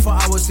cream before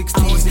I was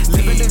 16.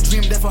 Living the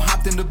dream, therefore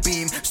hopped in the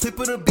beam. Slip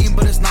of the beam,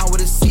 but it's not what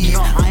it seems.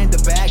 I ain't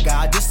the bad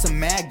guy, just a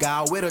mad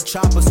guy with a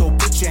chopper, so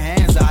put your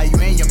hands out. You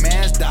ain't your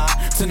man's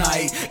die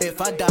tonight. If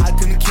I died,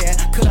 couldn't care,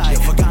 could I?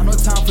 If I got no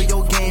time for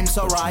your games,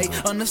 alright.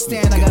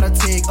 Understand I gotta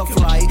take a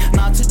flight.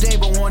 Not today,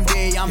 but one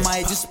day I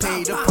might just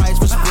pay the price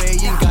for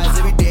spraying guys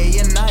every day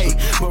and night.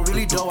 But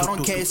really though, I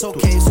don't care, it's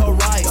okay, it's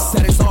alright.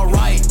 Said it's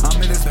alright.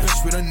 I'm in this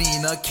bitch with a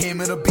Nina.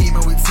 Came in a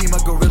beamer with team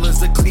of gorillas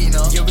the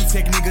cleaner. Yeah, we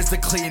take niggas the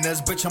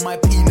cleaners. Bitch on my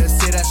penis,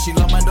 say that she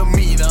love my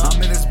demeanor.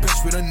 I'm in this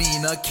bitch with a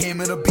Nina.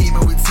 Came in a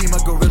beamer with team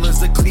of gorillas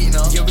the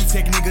cleaner. Yeah, we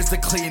take niggas the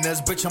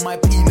cleaners. Bitch on my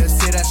penis,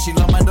 say that she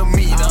love my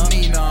demeanor. I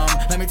mean,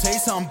 let me tell you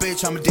something,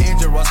 bitch, I'm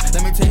dangerous.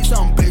 Let me tell you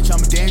something, bitch,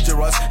 I'm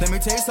dangerous. Let me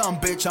tell you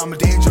something, bitch, I'm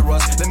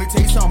dangerous. Let me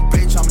tell you something,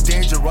 bitch, I'm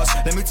dangerous.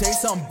 Let me tell you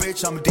something,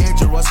 bitch, I'm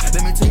dangerous.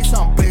 Let me tell you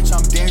something, bitch,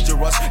 I'm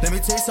dangerous. Let me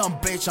tell you something,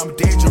 bitch, I'm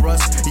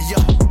dangerous.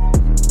 Yeah.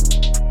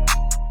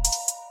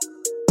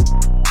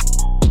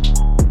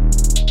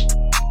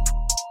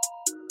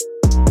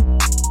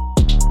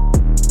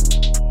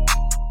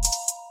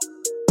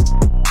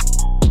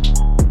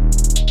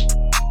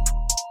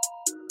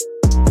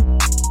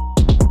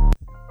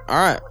 All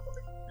right.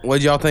 What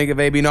did y'all think of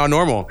AB Not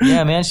Normal?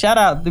 Yeah, man. Shout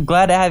out.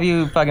 Glad to have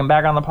you fucking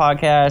back on the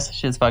podcast.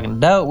 Shit's fucking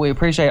dope. We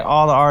appreciate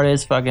all the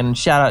artists. Fucking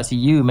shout out to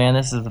you, man.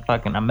 This is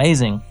fucking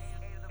amazing.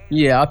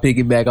 Yeah, I'll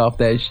piggyback off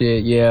that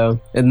shit. Yeah.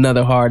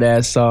 Another hard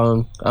ass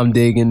song. I'm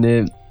digging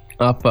it.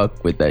 I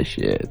fuck with that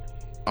shit.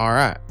 All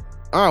right.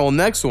 All right, well,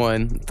 next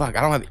one. Fuck,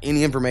 I don't have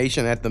any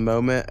information at the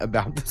moment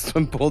about this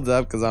one pulled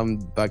up because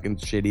I'm fucking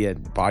shitty at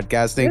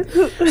podcasting.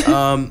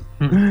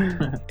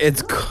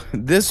 It's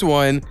this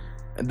one.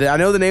 I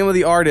know the name of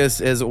the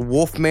artist is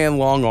Wolfman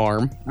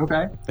Longarm.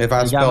 Okay. If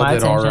I spelled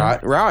it all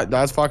right. Right,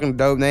 that's fucking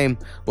dope name.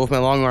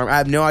 Wolfman Longarm. I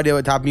have no idea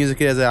what type of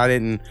music it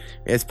is.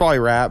 It's probably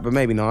rap, but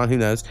maybe not. Who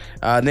knows?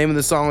 Name of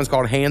the song is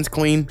called Hands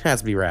Clean. Has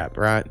to be rap,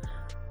 right?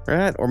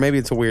 Right? Or maybe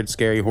it's a weird,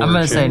 scary horror I'm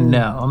going to shit. say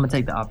no. I'm going to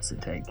take the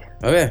opposite take.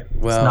 Okay,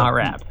 well. It's not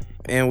rap.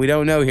 And we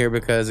don't know here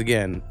because,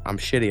 again, I'm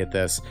shitty at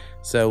this.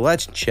 So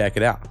let's check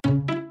it out.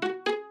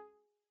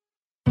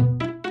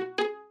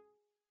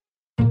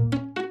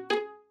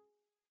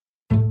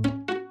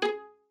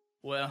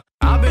 Well,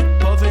 I've been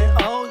puffing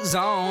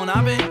ozone,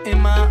 I've been in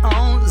my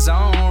own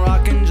zone,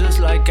 rocking just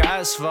like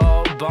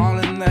asphalt,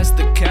 ballin', that's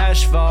the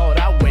cash vault.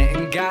 I went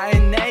and got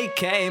an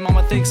AK,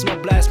 mama thinks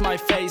I'ma blast my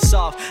face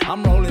off.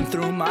 I'm rolling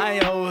through my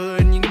old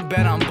hood, and you can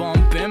bet I'm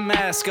bumping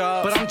mask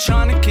off. But I'm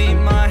trying to keep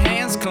my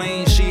hands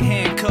clean, she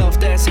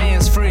handcuffed, that's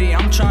hands free.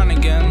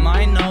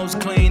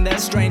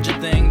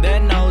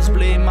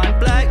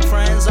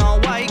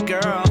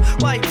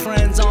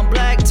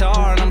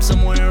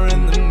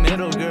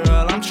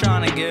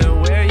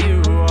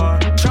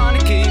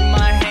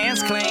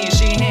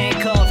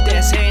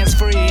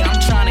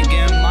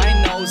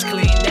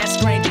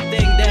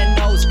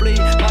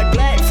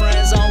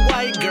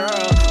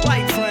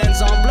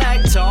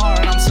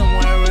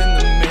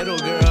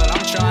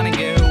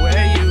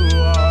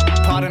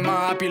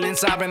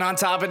 since I've been on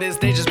top of this.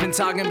 They just been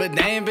talking, but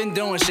they ain't been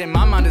doing shit.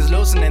 My mind is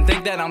loosening,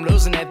 think that I'm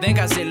losing it. Think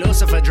I see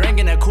Lucifer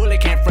drinking a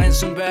Kool-Aid. Friends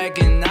from back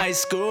in high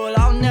school,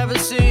 I'll never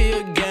see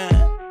you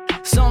again.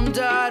 Some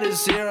died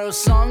as heroes,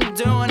 some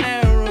doing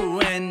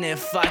heroin.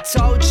 If I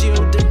told you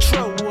the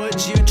truth,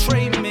 would you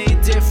treat me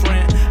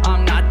different?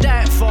 I'm not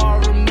that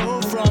far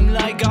removed from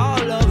like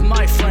all of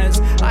my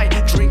friends. I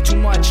drink too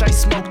much, I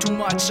smoke too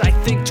much, I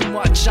think too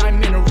much,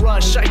 I'm in a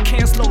rush. I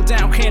can't slow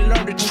down, can't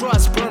learn to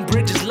trust. Burn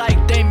bridges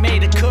like they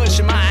made a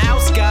cushion. My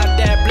house got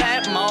that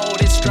black mold,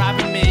 it's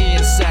driving me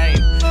insane.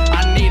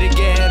 I need to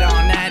get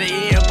on out of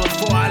here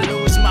before I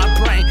lose my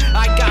brain.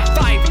 I got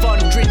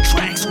 500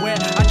 tracks where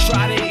I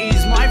try to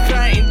ease my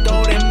pain.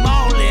 Throw them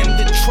all in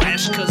the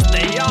trash, cause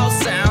they all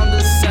sound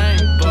the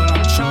same. But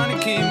I'm trying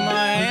to keep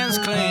my hands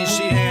clean.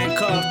 She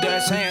handcuffed,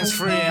 that's hands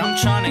free. I'm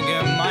trying to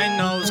get my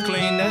nose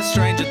clean. That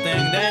stranger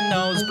thing, that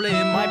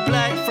nosebleed. My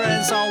black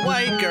friends on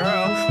white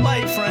girl,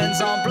 white friends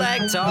on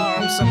black tar.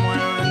 I'm somewhere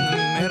in the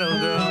middle,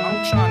 girl.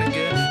 I'm trying to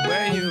get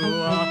where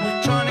you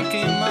are. Trying to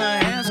keep my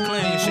hands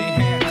clean. She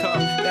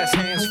handcuffed, that's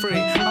hands free.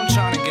 I'm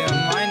trying to get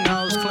my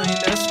nose clean.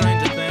 That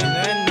stranger thing,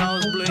 that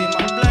nosebleed.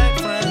 My black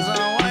friends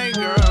on white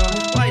girl,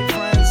 white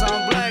friends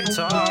on black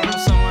tar. I'm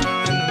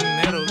somewhere in the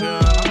middle,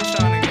 girl. I'm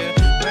trying to get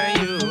where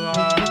you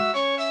are.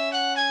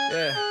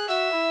 Yeah,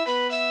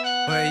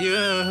 where you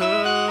are.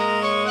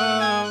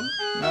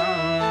 No.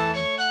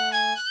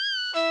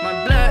 My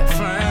black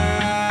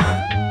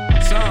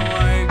friend, some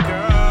white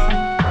girl,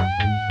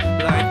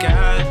 black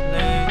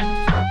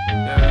athletes,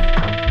 yeah.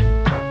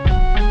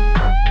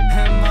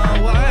 And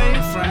my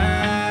white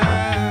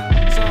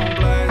friend, some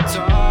black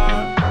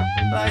tar,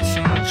 like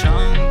some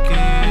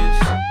junkies.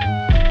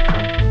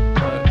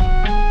 But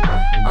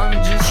I'm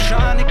just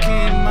trying to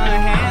keep my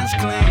hands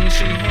clean.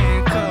 She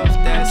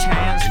handcuffed, that's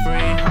hands free.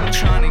 I'm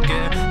trying to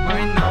get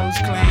my nose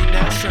clean.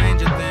 That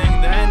stranger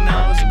thing, that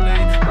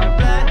nosebleed. My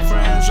black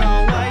friends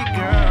on white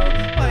girl,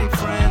 white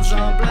friends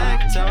on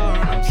black tar.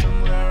 I'm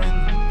somewhere in the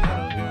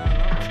middle, girl.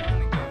 I'm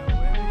trying to get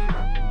where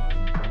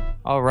you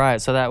are. All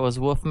right, so that was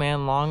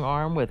Wolfman Long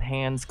Arm with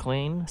Hands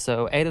Clean.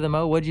 So, A to the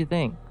Mo, what'd you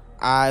think?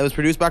 It was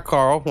produced by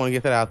Carl. Want to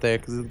get that out there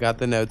because it's got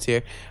the notes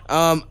here.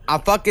 I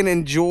fucking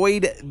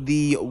enjoyed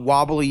the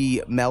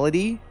wobbly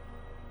melody.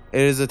 It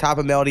is the type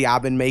of melody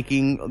I've been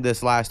making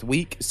this last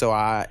week, so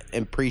I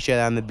appreciate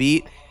that on the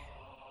beat.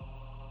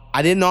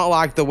 I did not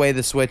like the way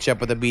the switch up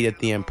with the beat at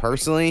the end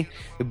personally,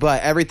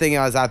 but everything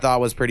else I thought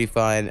was pretty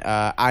fun.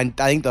 I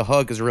think the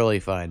hook is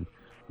really fun.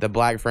 The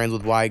black friends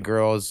with white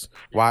girls,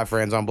 white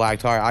friends on black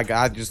tar.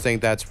 I just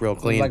think that's real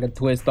clean. It's like a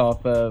twist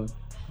off of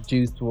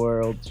Juice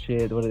WRLD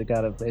shit. What it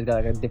got? It's got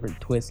like a different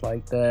twist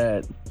like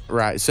that.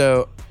 Right.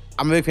 So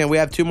I'm a big fan. We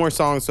have 2 more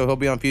songs, so he'll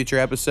be on future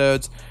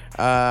episodes.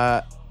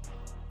 So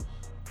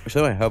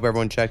I hope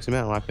everyone checks him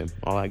out, like him,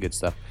 all that good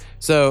stuff.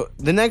 So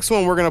the next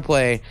one we're gonna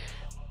play.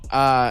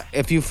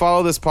 If you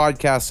follow this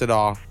podcast at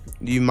all,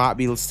 you might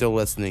be still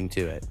listening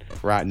to it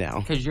right now.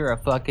 Because you're a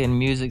fucking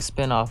music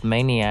spinoff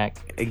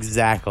maniac.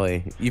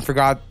 Exactly. You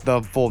forgot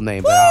the full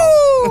name. Woo!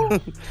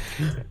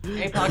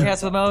 Hey,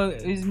 podcast with Mo,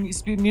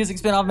 music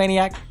spinoff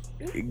maniac.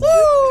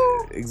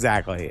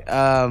 Exactly.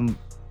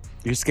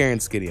 You're scaring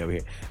Skitty over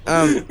here.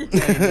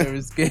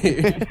 Never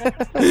scared.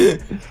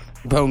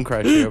 Bone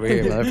crusher over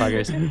here,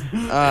 motherfuckers.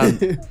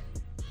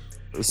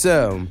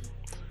 So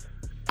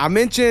I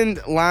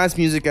mentioned last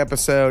music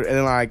episode, and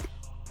then like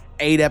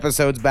 8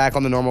 episodes back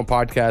on the normal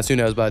podcast. Who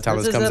knows by the time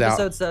this comes out?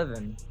 Episode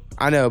 7.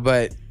 I know,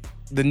 but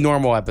the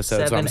normal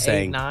episodes. 7, I'm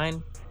saying 8,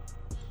 9.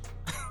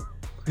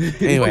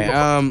 Anyway,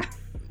 I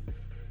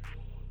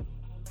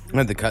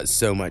had to cut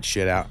so much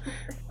shit out.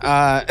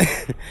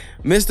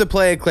 Mr.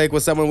 Play a Click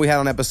was someone we had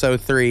on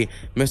episode 3.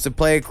 Mr.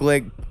 Play a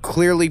Click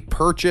clearly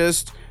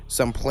purchased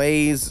some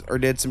plays or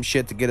did some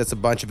shit to get us a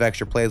bunch of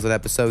extra plays on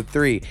episode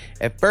 3.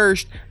 At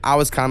first, I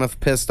was kind of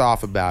pissed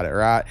off about it,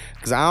 right?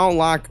 Because I don't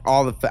like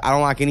I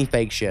don't like any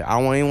fake shit. I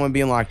don't want anyone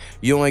being like,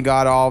 you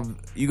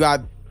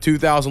got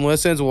 2,000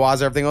 listens. Well, why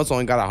is everything else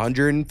only got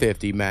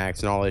 150 max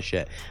and all this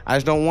shit? I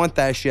just don't want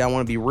that shit. I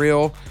want to be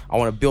real. I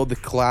want to build the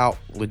clout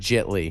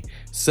legitly.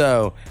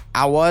 So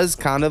I was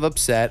kind of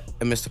upset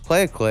at Mr.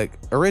 Play a Click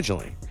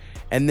originally.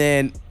 And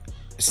then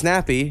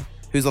Snappy,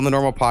 who's on the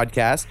normal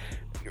podcast,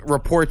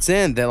 reports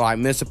in that like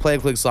Mr. Play a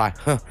Click's like,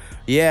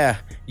 yeah,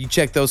 you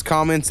check those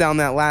comments on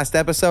that last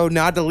episode.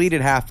 Now I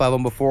deleted half of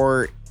them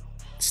before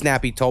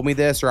Snappy told me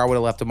this, or I would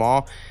have left them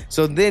all.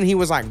 So then he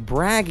was like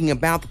bragging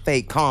about the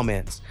fake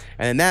comments,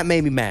 and that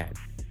made me mad.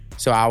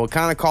 So I would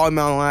kind of call him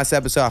out on the last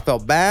episode. I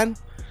felt bad,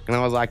 and I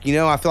was like,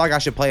 I feel like I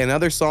should play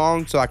another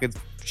song so I could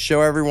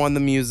show everyone the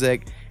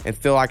music and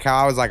feel like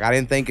how I was like, I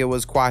didn't think it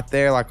was quite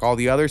there like all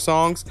the other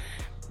songs.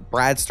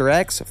 Bradster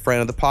X, a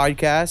friend of the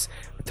podcast,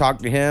 I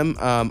talked to him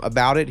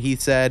about it. He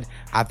said,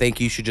 I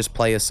think you should just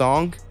play a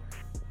song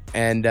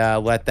and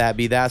let that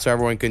be that so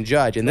everyone can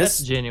judge. And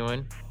That's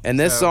genuine. And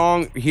this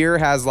song here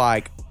has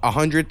like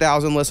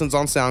 100,000 listens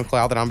on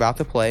SoundCloud that I'm about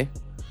to play,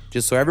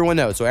 just so everyone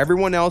knows. So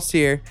everyone else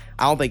here,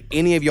 I don't think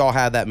any of y'all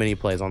have that many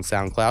plays on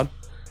SoundCloud.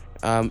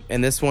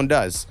 and this one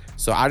does.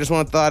 So I just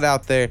want to throw it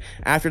out there.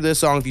 After this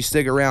song, if you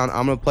stick around,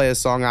 I'm going to play a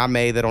song I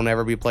made that'll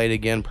never be played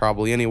again,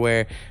 probably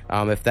anywhere,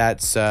 if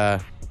that's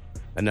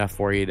enough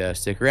for you to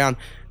stick around.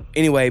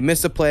 Anyway,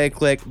 Mr. Play a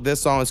Click,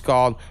 this song is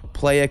called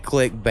Play a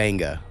Click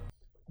Banga.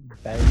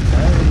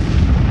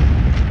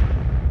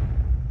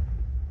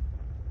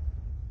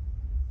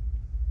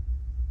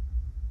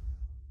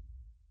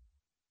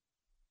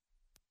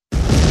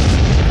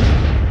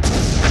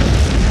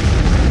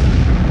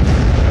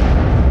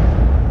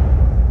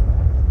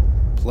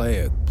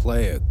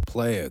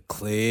 Play a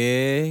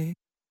click.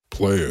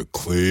 Play a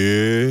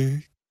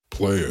click.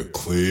 Play a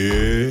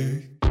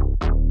click.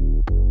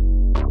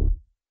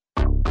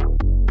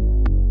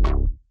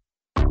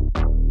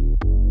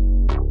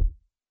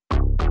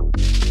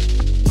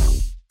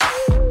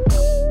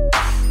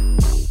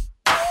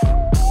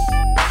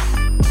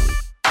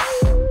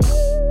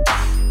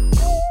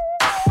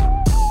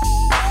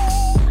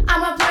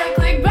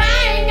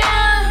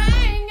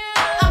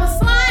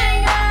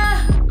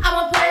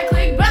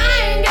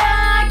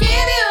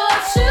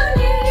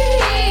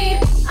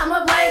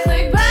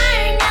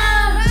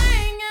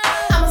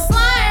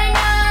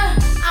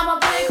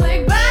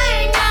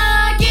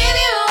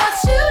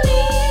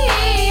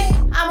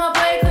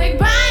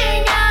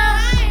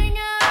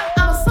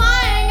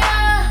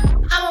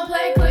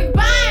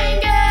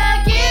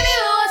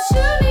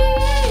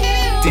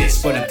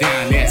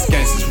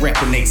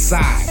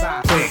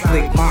 Side. Play a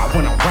click mob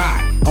when I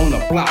ride on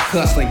the block,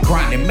 hustling,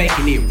 grinding,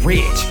 making it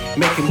rich,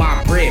 making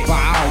my bread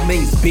by all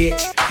means,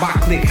 bitch. My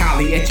clique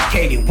highly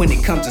educated when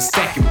it comes to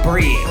stacking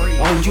bread.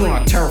 On you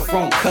on a turf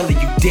won't color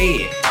you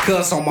dead.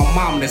 Cuz on my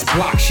mom, this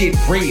block shit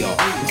real.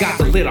 Got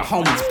the little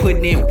homies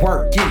putting in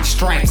work, getting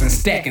stripes and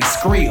stacking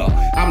skrill.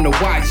 I'm the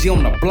YG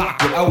on the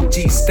block with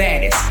OG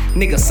status.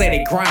 Niggas say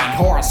they grind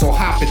hard, so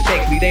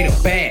hypothetically they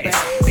the baddest.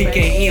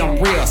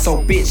 PKM real, so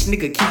bitch,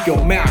 nigga, keep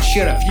your mouth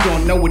shut if you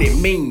don't know what it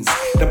means.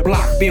 The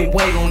block been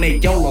waiting on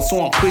that YOLO,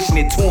 so I'm pushing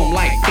it to them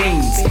like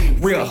fiends.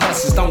 Real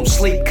hustlers don't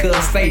sleep,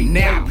 cuz they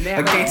nap.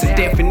 Against the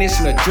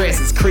definition of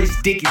dress is crease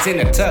dickies in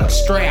a tuck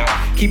strap.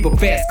 Keep a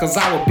vest, cuz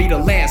I will be the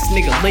last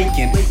nigga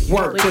leaking.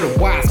 Word to the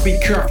wise, be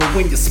careful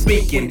when you're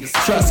speaking.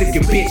 Trust if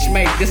your bitch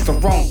made this the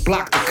wrong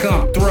block to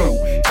come through.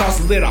 Cause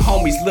the little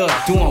homies love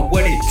doing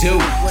what it do.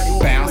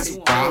 Bounce,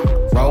 rock,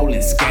 roll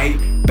and skate.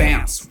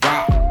 Bounce,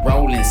 rock,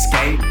 roll and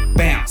skate.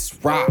 Bounce,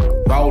 rock,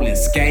 roll and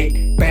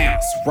skate.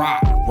 Bounce,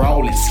 rock,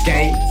 roll and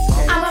skate.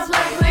 I'ma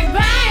play click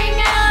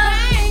banger.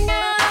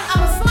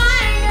 I'm a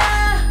slanger.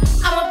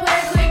 I'ma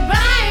play click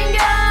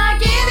banger.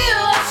 Give you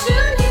what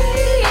you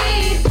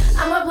need.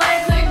 I'ma play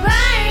click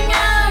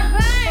banger.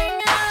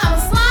 I'm a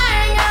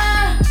slanger.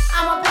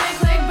 I'ma play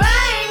click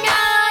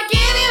banger.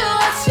 Give you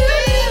what you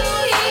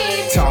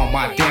need. Talk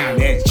my down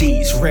that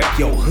G's, rep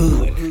your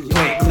hood.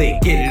 Play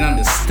click, get it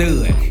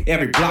understood.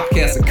 Every block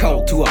has a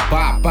code to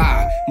abide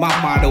by. My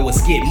motto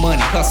is get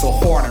money, hustle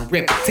hard and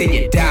rip it till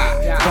you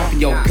die. Bumping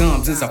your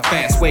gums is a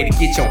fast way to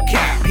get your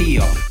cap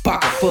peeled.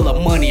 Pocket full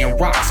of money and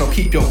rock, so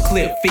keep your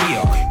clip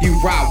filled. You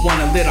ride one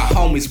of little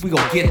homies, we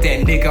gon' get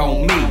that nigga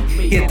on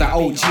me. Hit the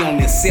OG on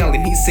his cell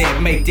and he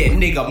said make that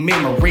nigga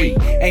memory.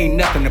 Ain't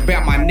nothing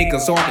about my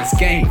niggas or this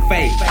game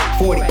fake.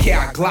 40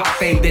 cal Glock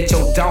thing that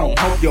your dome.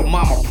 Hope your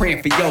mama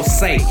praying for your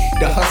sake.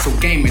 The hustle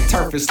game and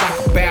turf is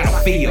like a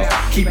battlefield.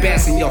 Keep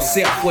asking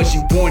yourself, was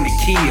you born to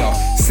kill?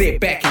 Sit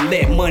back and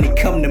let money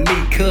come to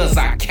me, cause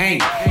I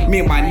can't. Me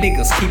and my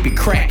niggas keep it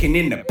cracking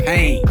in the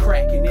pain. I'ma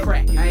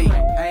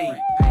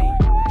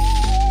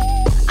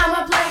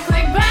play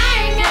click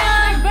banger.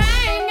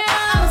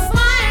 I'm a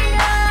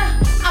slanger.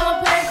 I'ma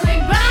play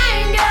click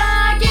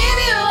banger. Give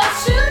you what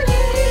you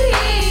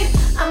need.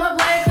 I'ma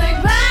play click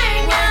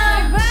banger.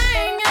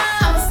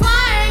 I'm a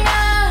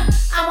slanger.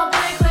 I'ma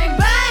play click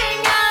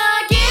banger.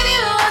 Give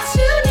you what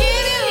you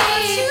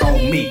need. On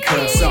me,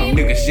 cause some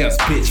niggas just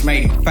bitch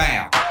made it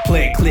foul.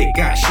 Play click,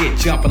 got shit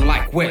jumping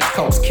like West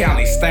Coast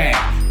Cali style.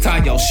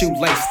 Tie your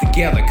shoelace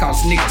together,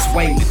 cause niggas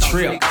waiting to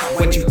trip.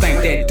 What you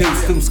think that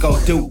deuce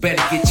gon' do?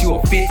 Better get you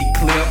a 50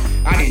 clip.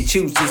 I didn't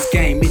choose this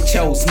game, it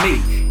chose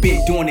me.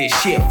 Been doing this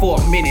shit for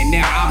a minute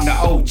now, I'm the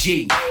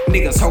OG.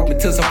 Niggas hoping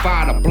to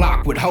survive the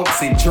block with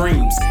hopes and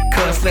dreams.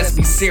 Cause let's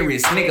be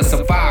serious, niggas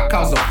survive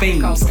cause of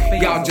fiends.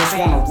 Y'all just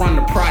wanna run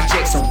the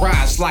projects and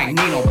rise like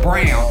Nino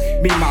Brown.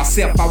 Me,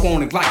 myself, I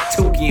want it like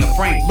Tukey and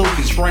Frank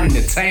Lucas running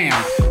the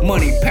town.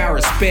 Money, power,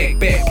 respect,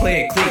 bet,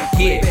 play, click,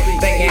 get.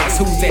 They ask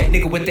who's that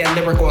nigga with that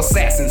lyrical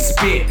assassin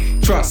spit.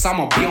 Trust,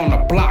 I'ma be on the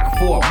block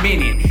for a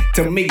minute.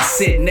 To me,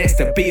 sitting next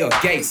to Bill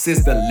Gates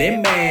is the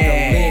limit.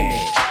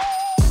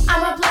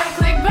 I'ma play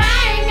click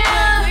banger.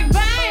 I'm a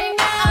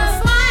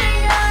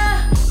slanger.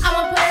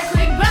 I'ma play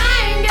click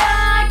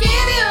banger.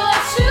 Give you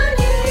what you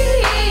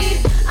need.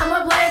 I'ma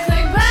play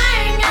click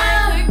banger.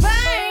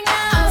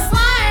 I'm a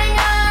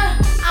slanger.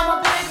 I'ma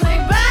play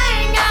click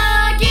banger.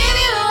 Give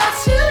you what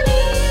you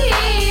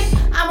need.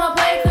 I'ma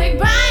play click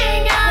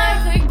banger.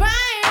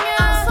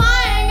 I'm a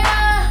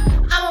slanger.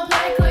 I'ma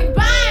play click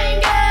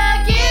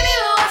banger. Give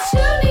you what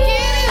you need.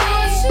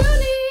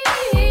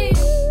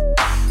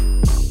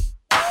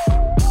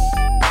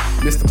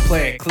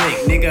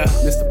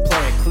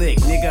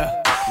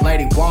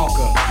 Lady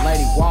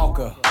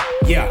Walker,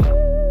 yeah.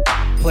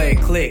 Play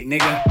it click,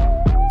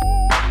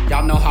 nigga.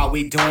 Y'all know how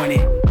we doing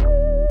it.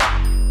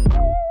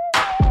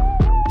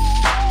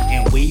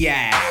 And we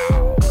out.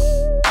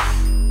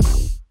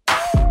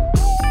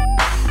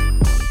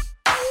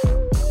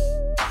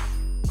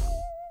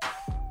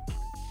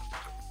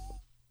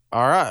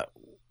 All right.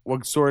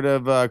 What sort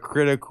of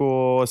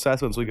critical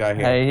assessments we got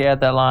here? Hey, he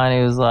had that line.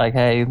 He was like,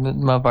 "Hey,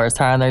 motherfuckers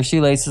tying their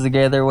shoelaces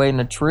together, waiting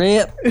to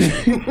trip."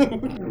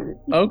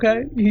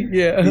 Okay.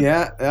 Yeah.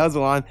 Yeah, that was a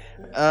line.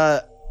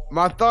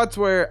 My thoughts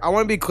were, I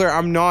want to be clear,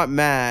 I'm not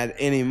mad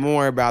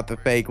anymore about the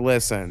fake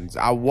listens.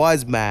 I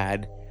was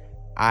mad.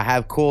 I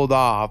have cooled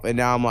off, and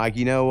now I'm like,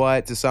 you know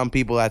what? To some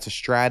people, that's a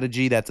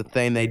strategy. That's a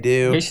thing they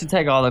do. We should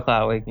take all the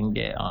clout we can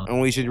get on it.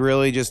 And we should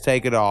really just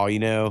take it all, you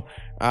know?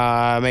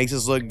 Makes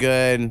us look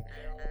good.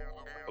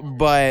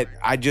 But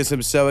I just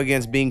am so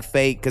against being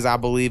fake because I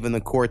believe in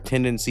the core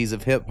tendencies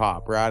of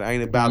hip-hop, right? I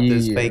ain't about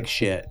this fake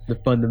shit. The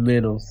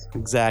fundamentals.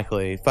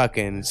 Exactly.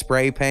 Fucking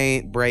spray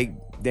paint, break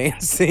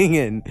dancing,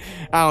 and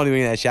I don't do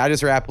any of that shit. I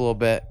just rap a little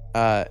bit,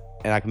 and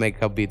I can make a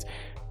couple beats.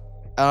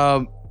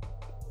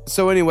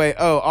 So anyway,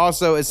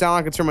 also, it sounded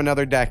like it's from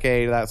another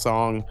decade, that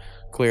song,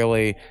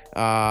 clearly.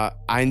 I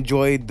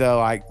enjoyed the,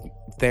 like,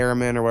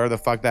 theremin or whatever the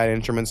fuck that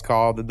instrument's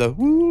called, the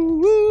woo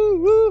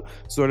woo woo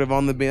sort of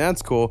on the beat.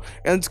 That's cool,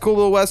 and it's a cool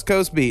little West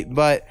Coast beat.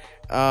 But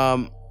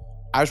I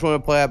just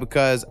want to play it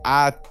because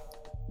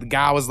the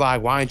guy was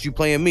like, "Why aren't you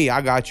playing me?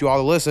 I got you all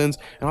the listens,"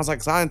 and I was like,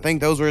 "Cause I didn't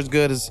think those were as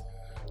good as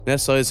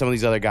necessarily some of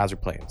these other guys are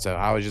playing." So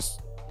I was just,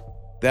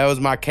 that was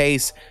my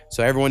case,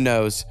 so everyone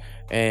knows.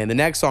 And the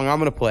next song I'm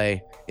gonna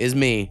play is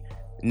me.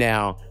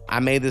 Now, I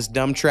made this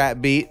dumb trap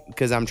beat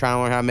because I'm trying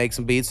to learn how to make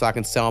some beats so I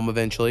can sell them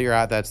eventually,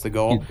 right? That's the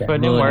goal.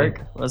 Putting in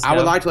work. I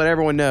would like to let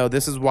everyone know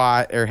this is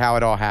why or how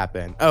it all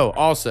happened. Oh,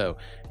 also,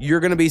 you're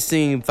going to be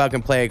seeing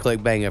fucking Play a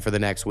Click Bang It for the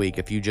next week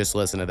if you just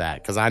listen to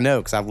that, because I know,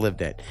 because I've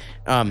lived it.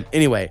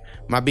 Anyway,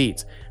 my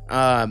beats.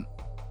 The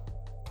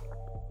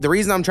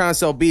reason I'm trying to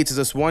sell beats is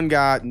this one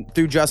guy,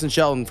 through Justin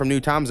Shelton from New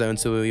Time Zone,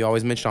 so we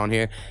always mention on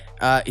here,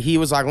 he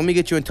was like, let me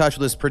get you in touch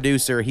with this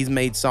producer. He's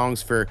made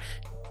songs for,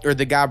 or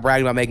the guy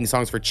bragging about making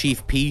songs for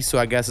Chief Peace, who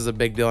I guess is a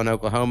big deal in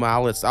Oklahoma.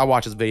 I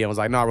watched this video and was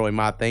like, not really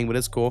my thing, but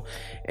it's cool.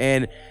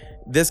 And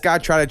this guy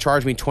tried to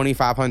charge me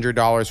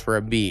 $2,500 for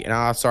a beat, and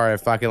I started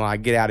fucking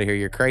like, get out of here,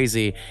 you're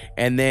crazy.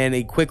 And then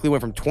he quickly went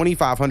from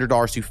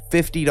 $2,500 to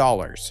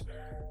 $50.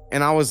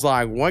 And I was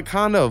like, what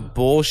kind of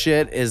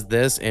bullshit is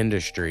this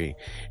industry?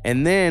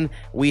 And then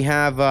we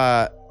have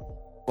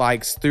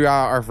like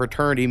throughout our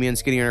fraternity, me and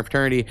Skinny are in our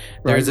fraternity,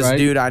 there's this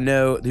dude I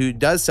know who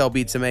does sell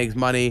beats and makes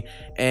money,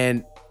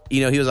 and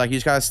you know, he was like, you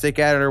just gotta stick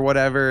at it or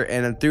whatever.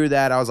 And then through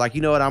that, I was like,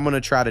 you know what, I'm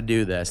gonna try to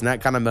do this. And that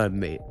kind of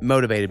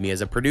motivated me as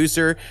a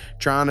producer,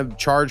 trying to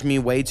charge me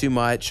way too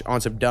much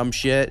on some dumb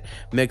shit,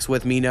 mixed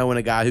with me knowing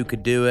a guy who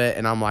could do it.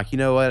 And I'm like, you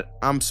know what,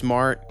 I'm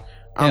smart,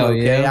 I'm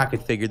okay, I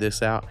could figure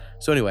this out.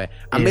 So anyway,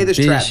 I made this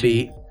trap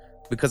beat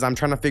because I'm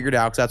trying to figure it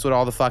out, because that's what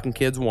all the fucking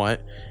kids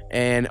want.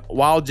 And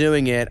while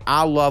doing it,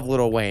 I love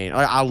Lil Wayne.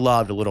 I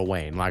loved Lil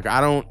Wayne. Like,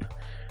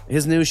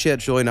 his new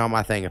shit's really not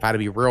my thing, if I had to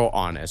be real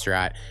honest,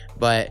 right?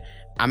 But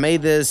I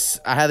had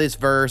this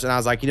verse, and I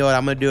was like, you know what,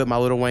 I'm going to do it my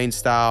Lil Wayne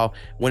style.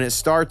 When it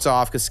starts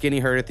off, because Skinny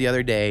heard it the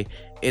other day,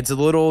 it's a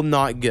little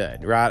not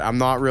good, right? I'm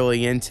not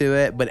really into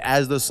it, but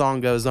as the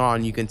song goes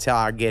on, you can tell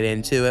I get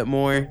into it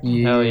more.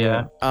 Hell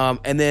yeah.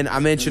 And then I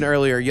mentioned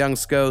earlier, Young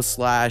Sco /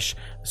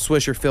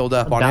 Swisher Filled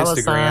Up on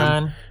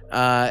Instagram.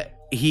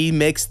 He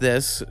mixed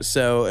this,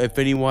 so if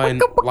anyone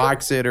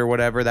likes it or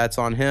whatever, that's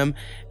on him.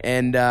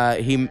 And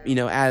he, you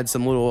know, added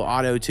some little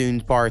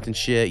auto-tuned parts and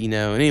shit, you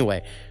know.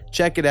 Anyway,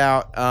 check it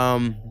out.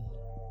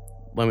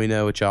 Let me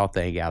know what y'all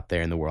think out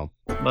there in the world.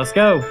 Let's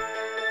go.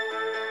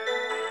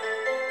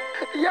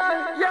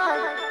 Yeah,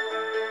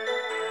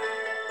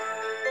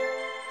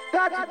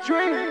 that's a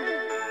dream.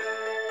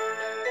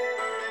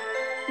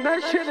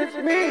 That shit is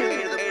me.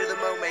 Eight of the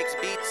Mo makes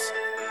beats.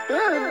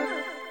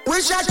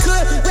 Wish I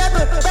could rap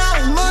about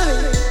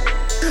money.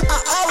 I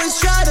always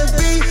try to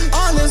be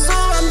honest, so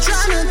I'm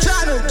trying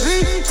to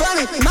be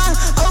funny. Mind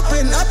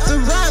open up the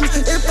rhymes.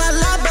 If I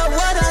lie about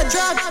what I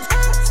drop,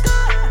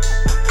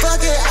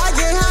 fuck it, I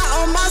get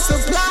high on my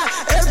supply.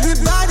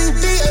 Everybody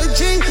be a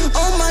G.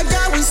 Oh my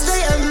God, we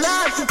stay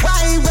alive.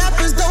 Why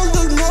rappers don't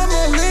look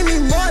normal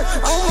anymore?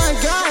 Oh my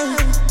God,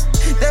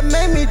 that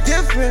made me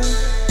different.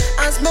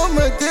 I smoke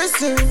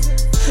medicine,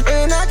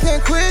 and I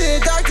can't quit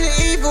it. Dr.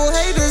 Evil,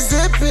 haters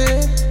zip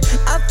it.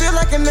 I feel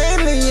like an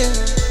alien.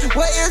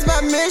 What is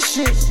my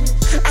mission?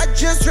 I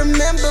just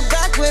remember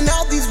back when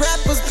all these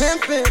rappers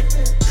pimping.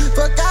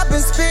 Fuck, I've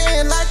been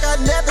spitting like I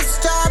never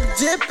stopped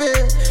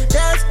dipping.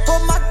 That's for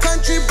my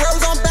country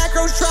bros on back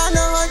roads trying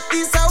to hunt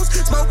these hoes.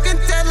 Smoking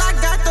till I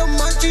got the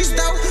munchies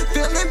though.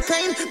 Feeling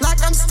pain like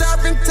I'm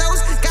stuffing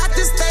toast. Got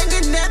this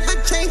thing and never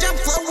change. I'm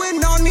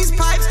flowing on these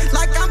pipes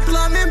like I'm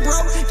plumbing, bro.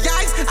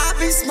 Yikes, I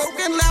be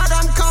smoking loud,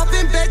 I'm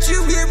coughing. Bet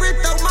you hear it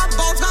though. My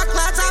balls got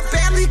clouds, I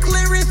barely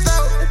clear it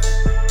though.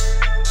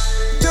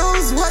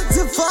 Dudes, what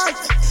the fuck?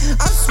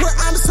 I swear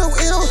I'm so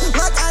ill,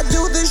 like I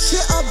do this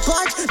shit a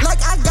bunch.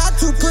 like I got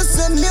to put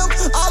some milk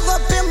all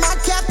up in my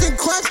Captain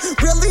Crunch.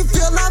 Really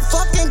feel I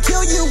fucking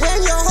kill you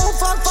and your whole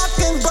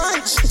fucking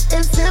bunch.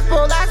 It's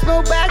simple, I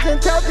smoke bags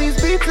and tell these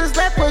beats is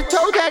left with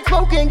toe tag.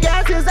 Smoking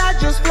gases, I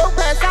just flow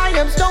past. I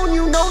am stone,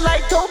 you know,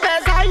 like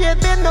topaz, higher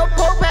than the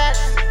Pope at.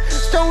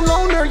 Stone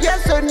loner,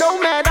 yes or no,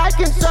 mad. I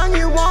can sung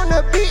you on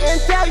a beat and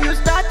tell you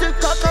start to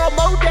cuck or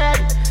modad.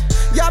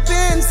 Y'all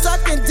been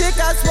sucking dick,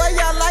 I swear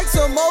y'all like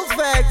some old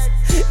facts.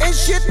 And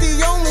shit,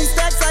 the only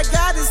stacks I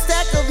got is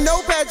stack of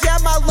notepads. Yeah,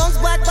 my lungs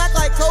black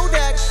like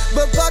Kodak.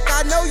 But fuck,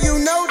 I know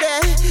you know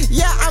that.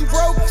 Yeah, I'm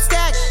broke,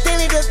 stacked,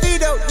 Danny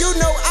DeVito. You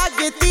know I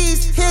get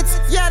these hits.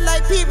 Yeah,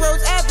 like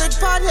P-Rose,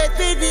 average pothead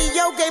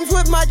video games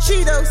with my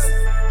Cheetos.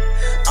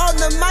 On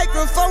the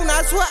microphone,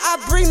 I swear I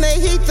bring the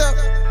heat up.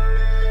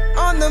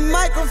 On the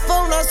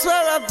microphone, I swear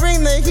I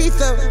bring the heat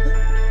up.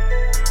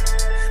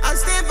 I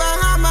stand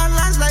behind my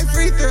lines like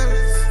free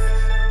throws.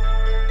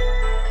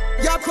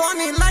 Y'all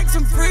corny like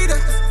some freedom.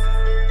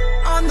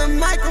 On the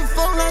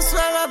microphone, I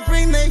swear I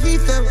bring the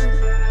heat up.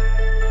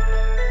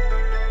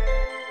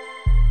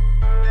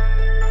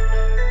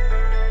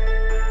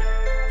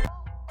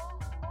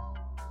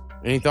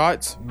 Any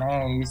thoughts?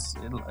 Man,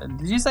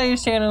 did you say you're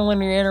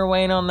channeling your inner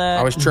Wayne on that?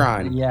 I was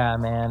trying. Yeah,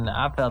 man,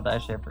 I felt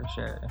that shit for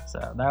sure.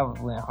 So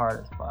that went hard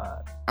as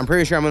fuck. I'm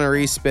pretty sure I'm gonna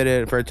respit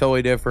it for a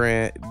totally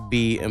different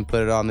beat and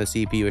put it on this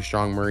EP with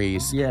Strong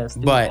Maurice. Yes,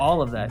 do but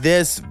all of that.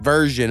 This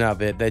version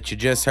of it that you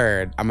just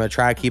heard, I'm gonna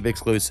try to keep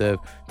exclusive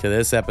to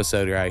this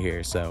episode right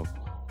here. So,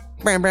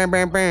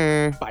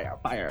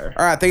 fire.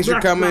 All right, thanks for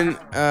coming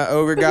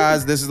over,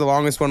 guys. This is the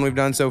longest one we've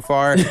done so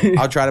far.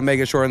 I'll try to make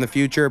it short in the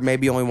future.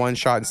 Maybe only one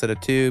shot instead of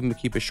two.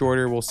 Keep it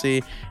shorter. We'll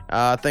see.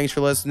 Thanks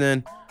for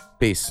listening.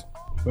 Peace.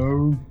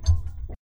 Boom.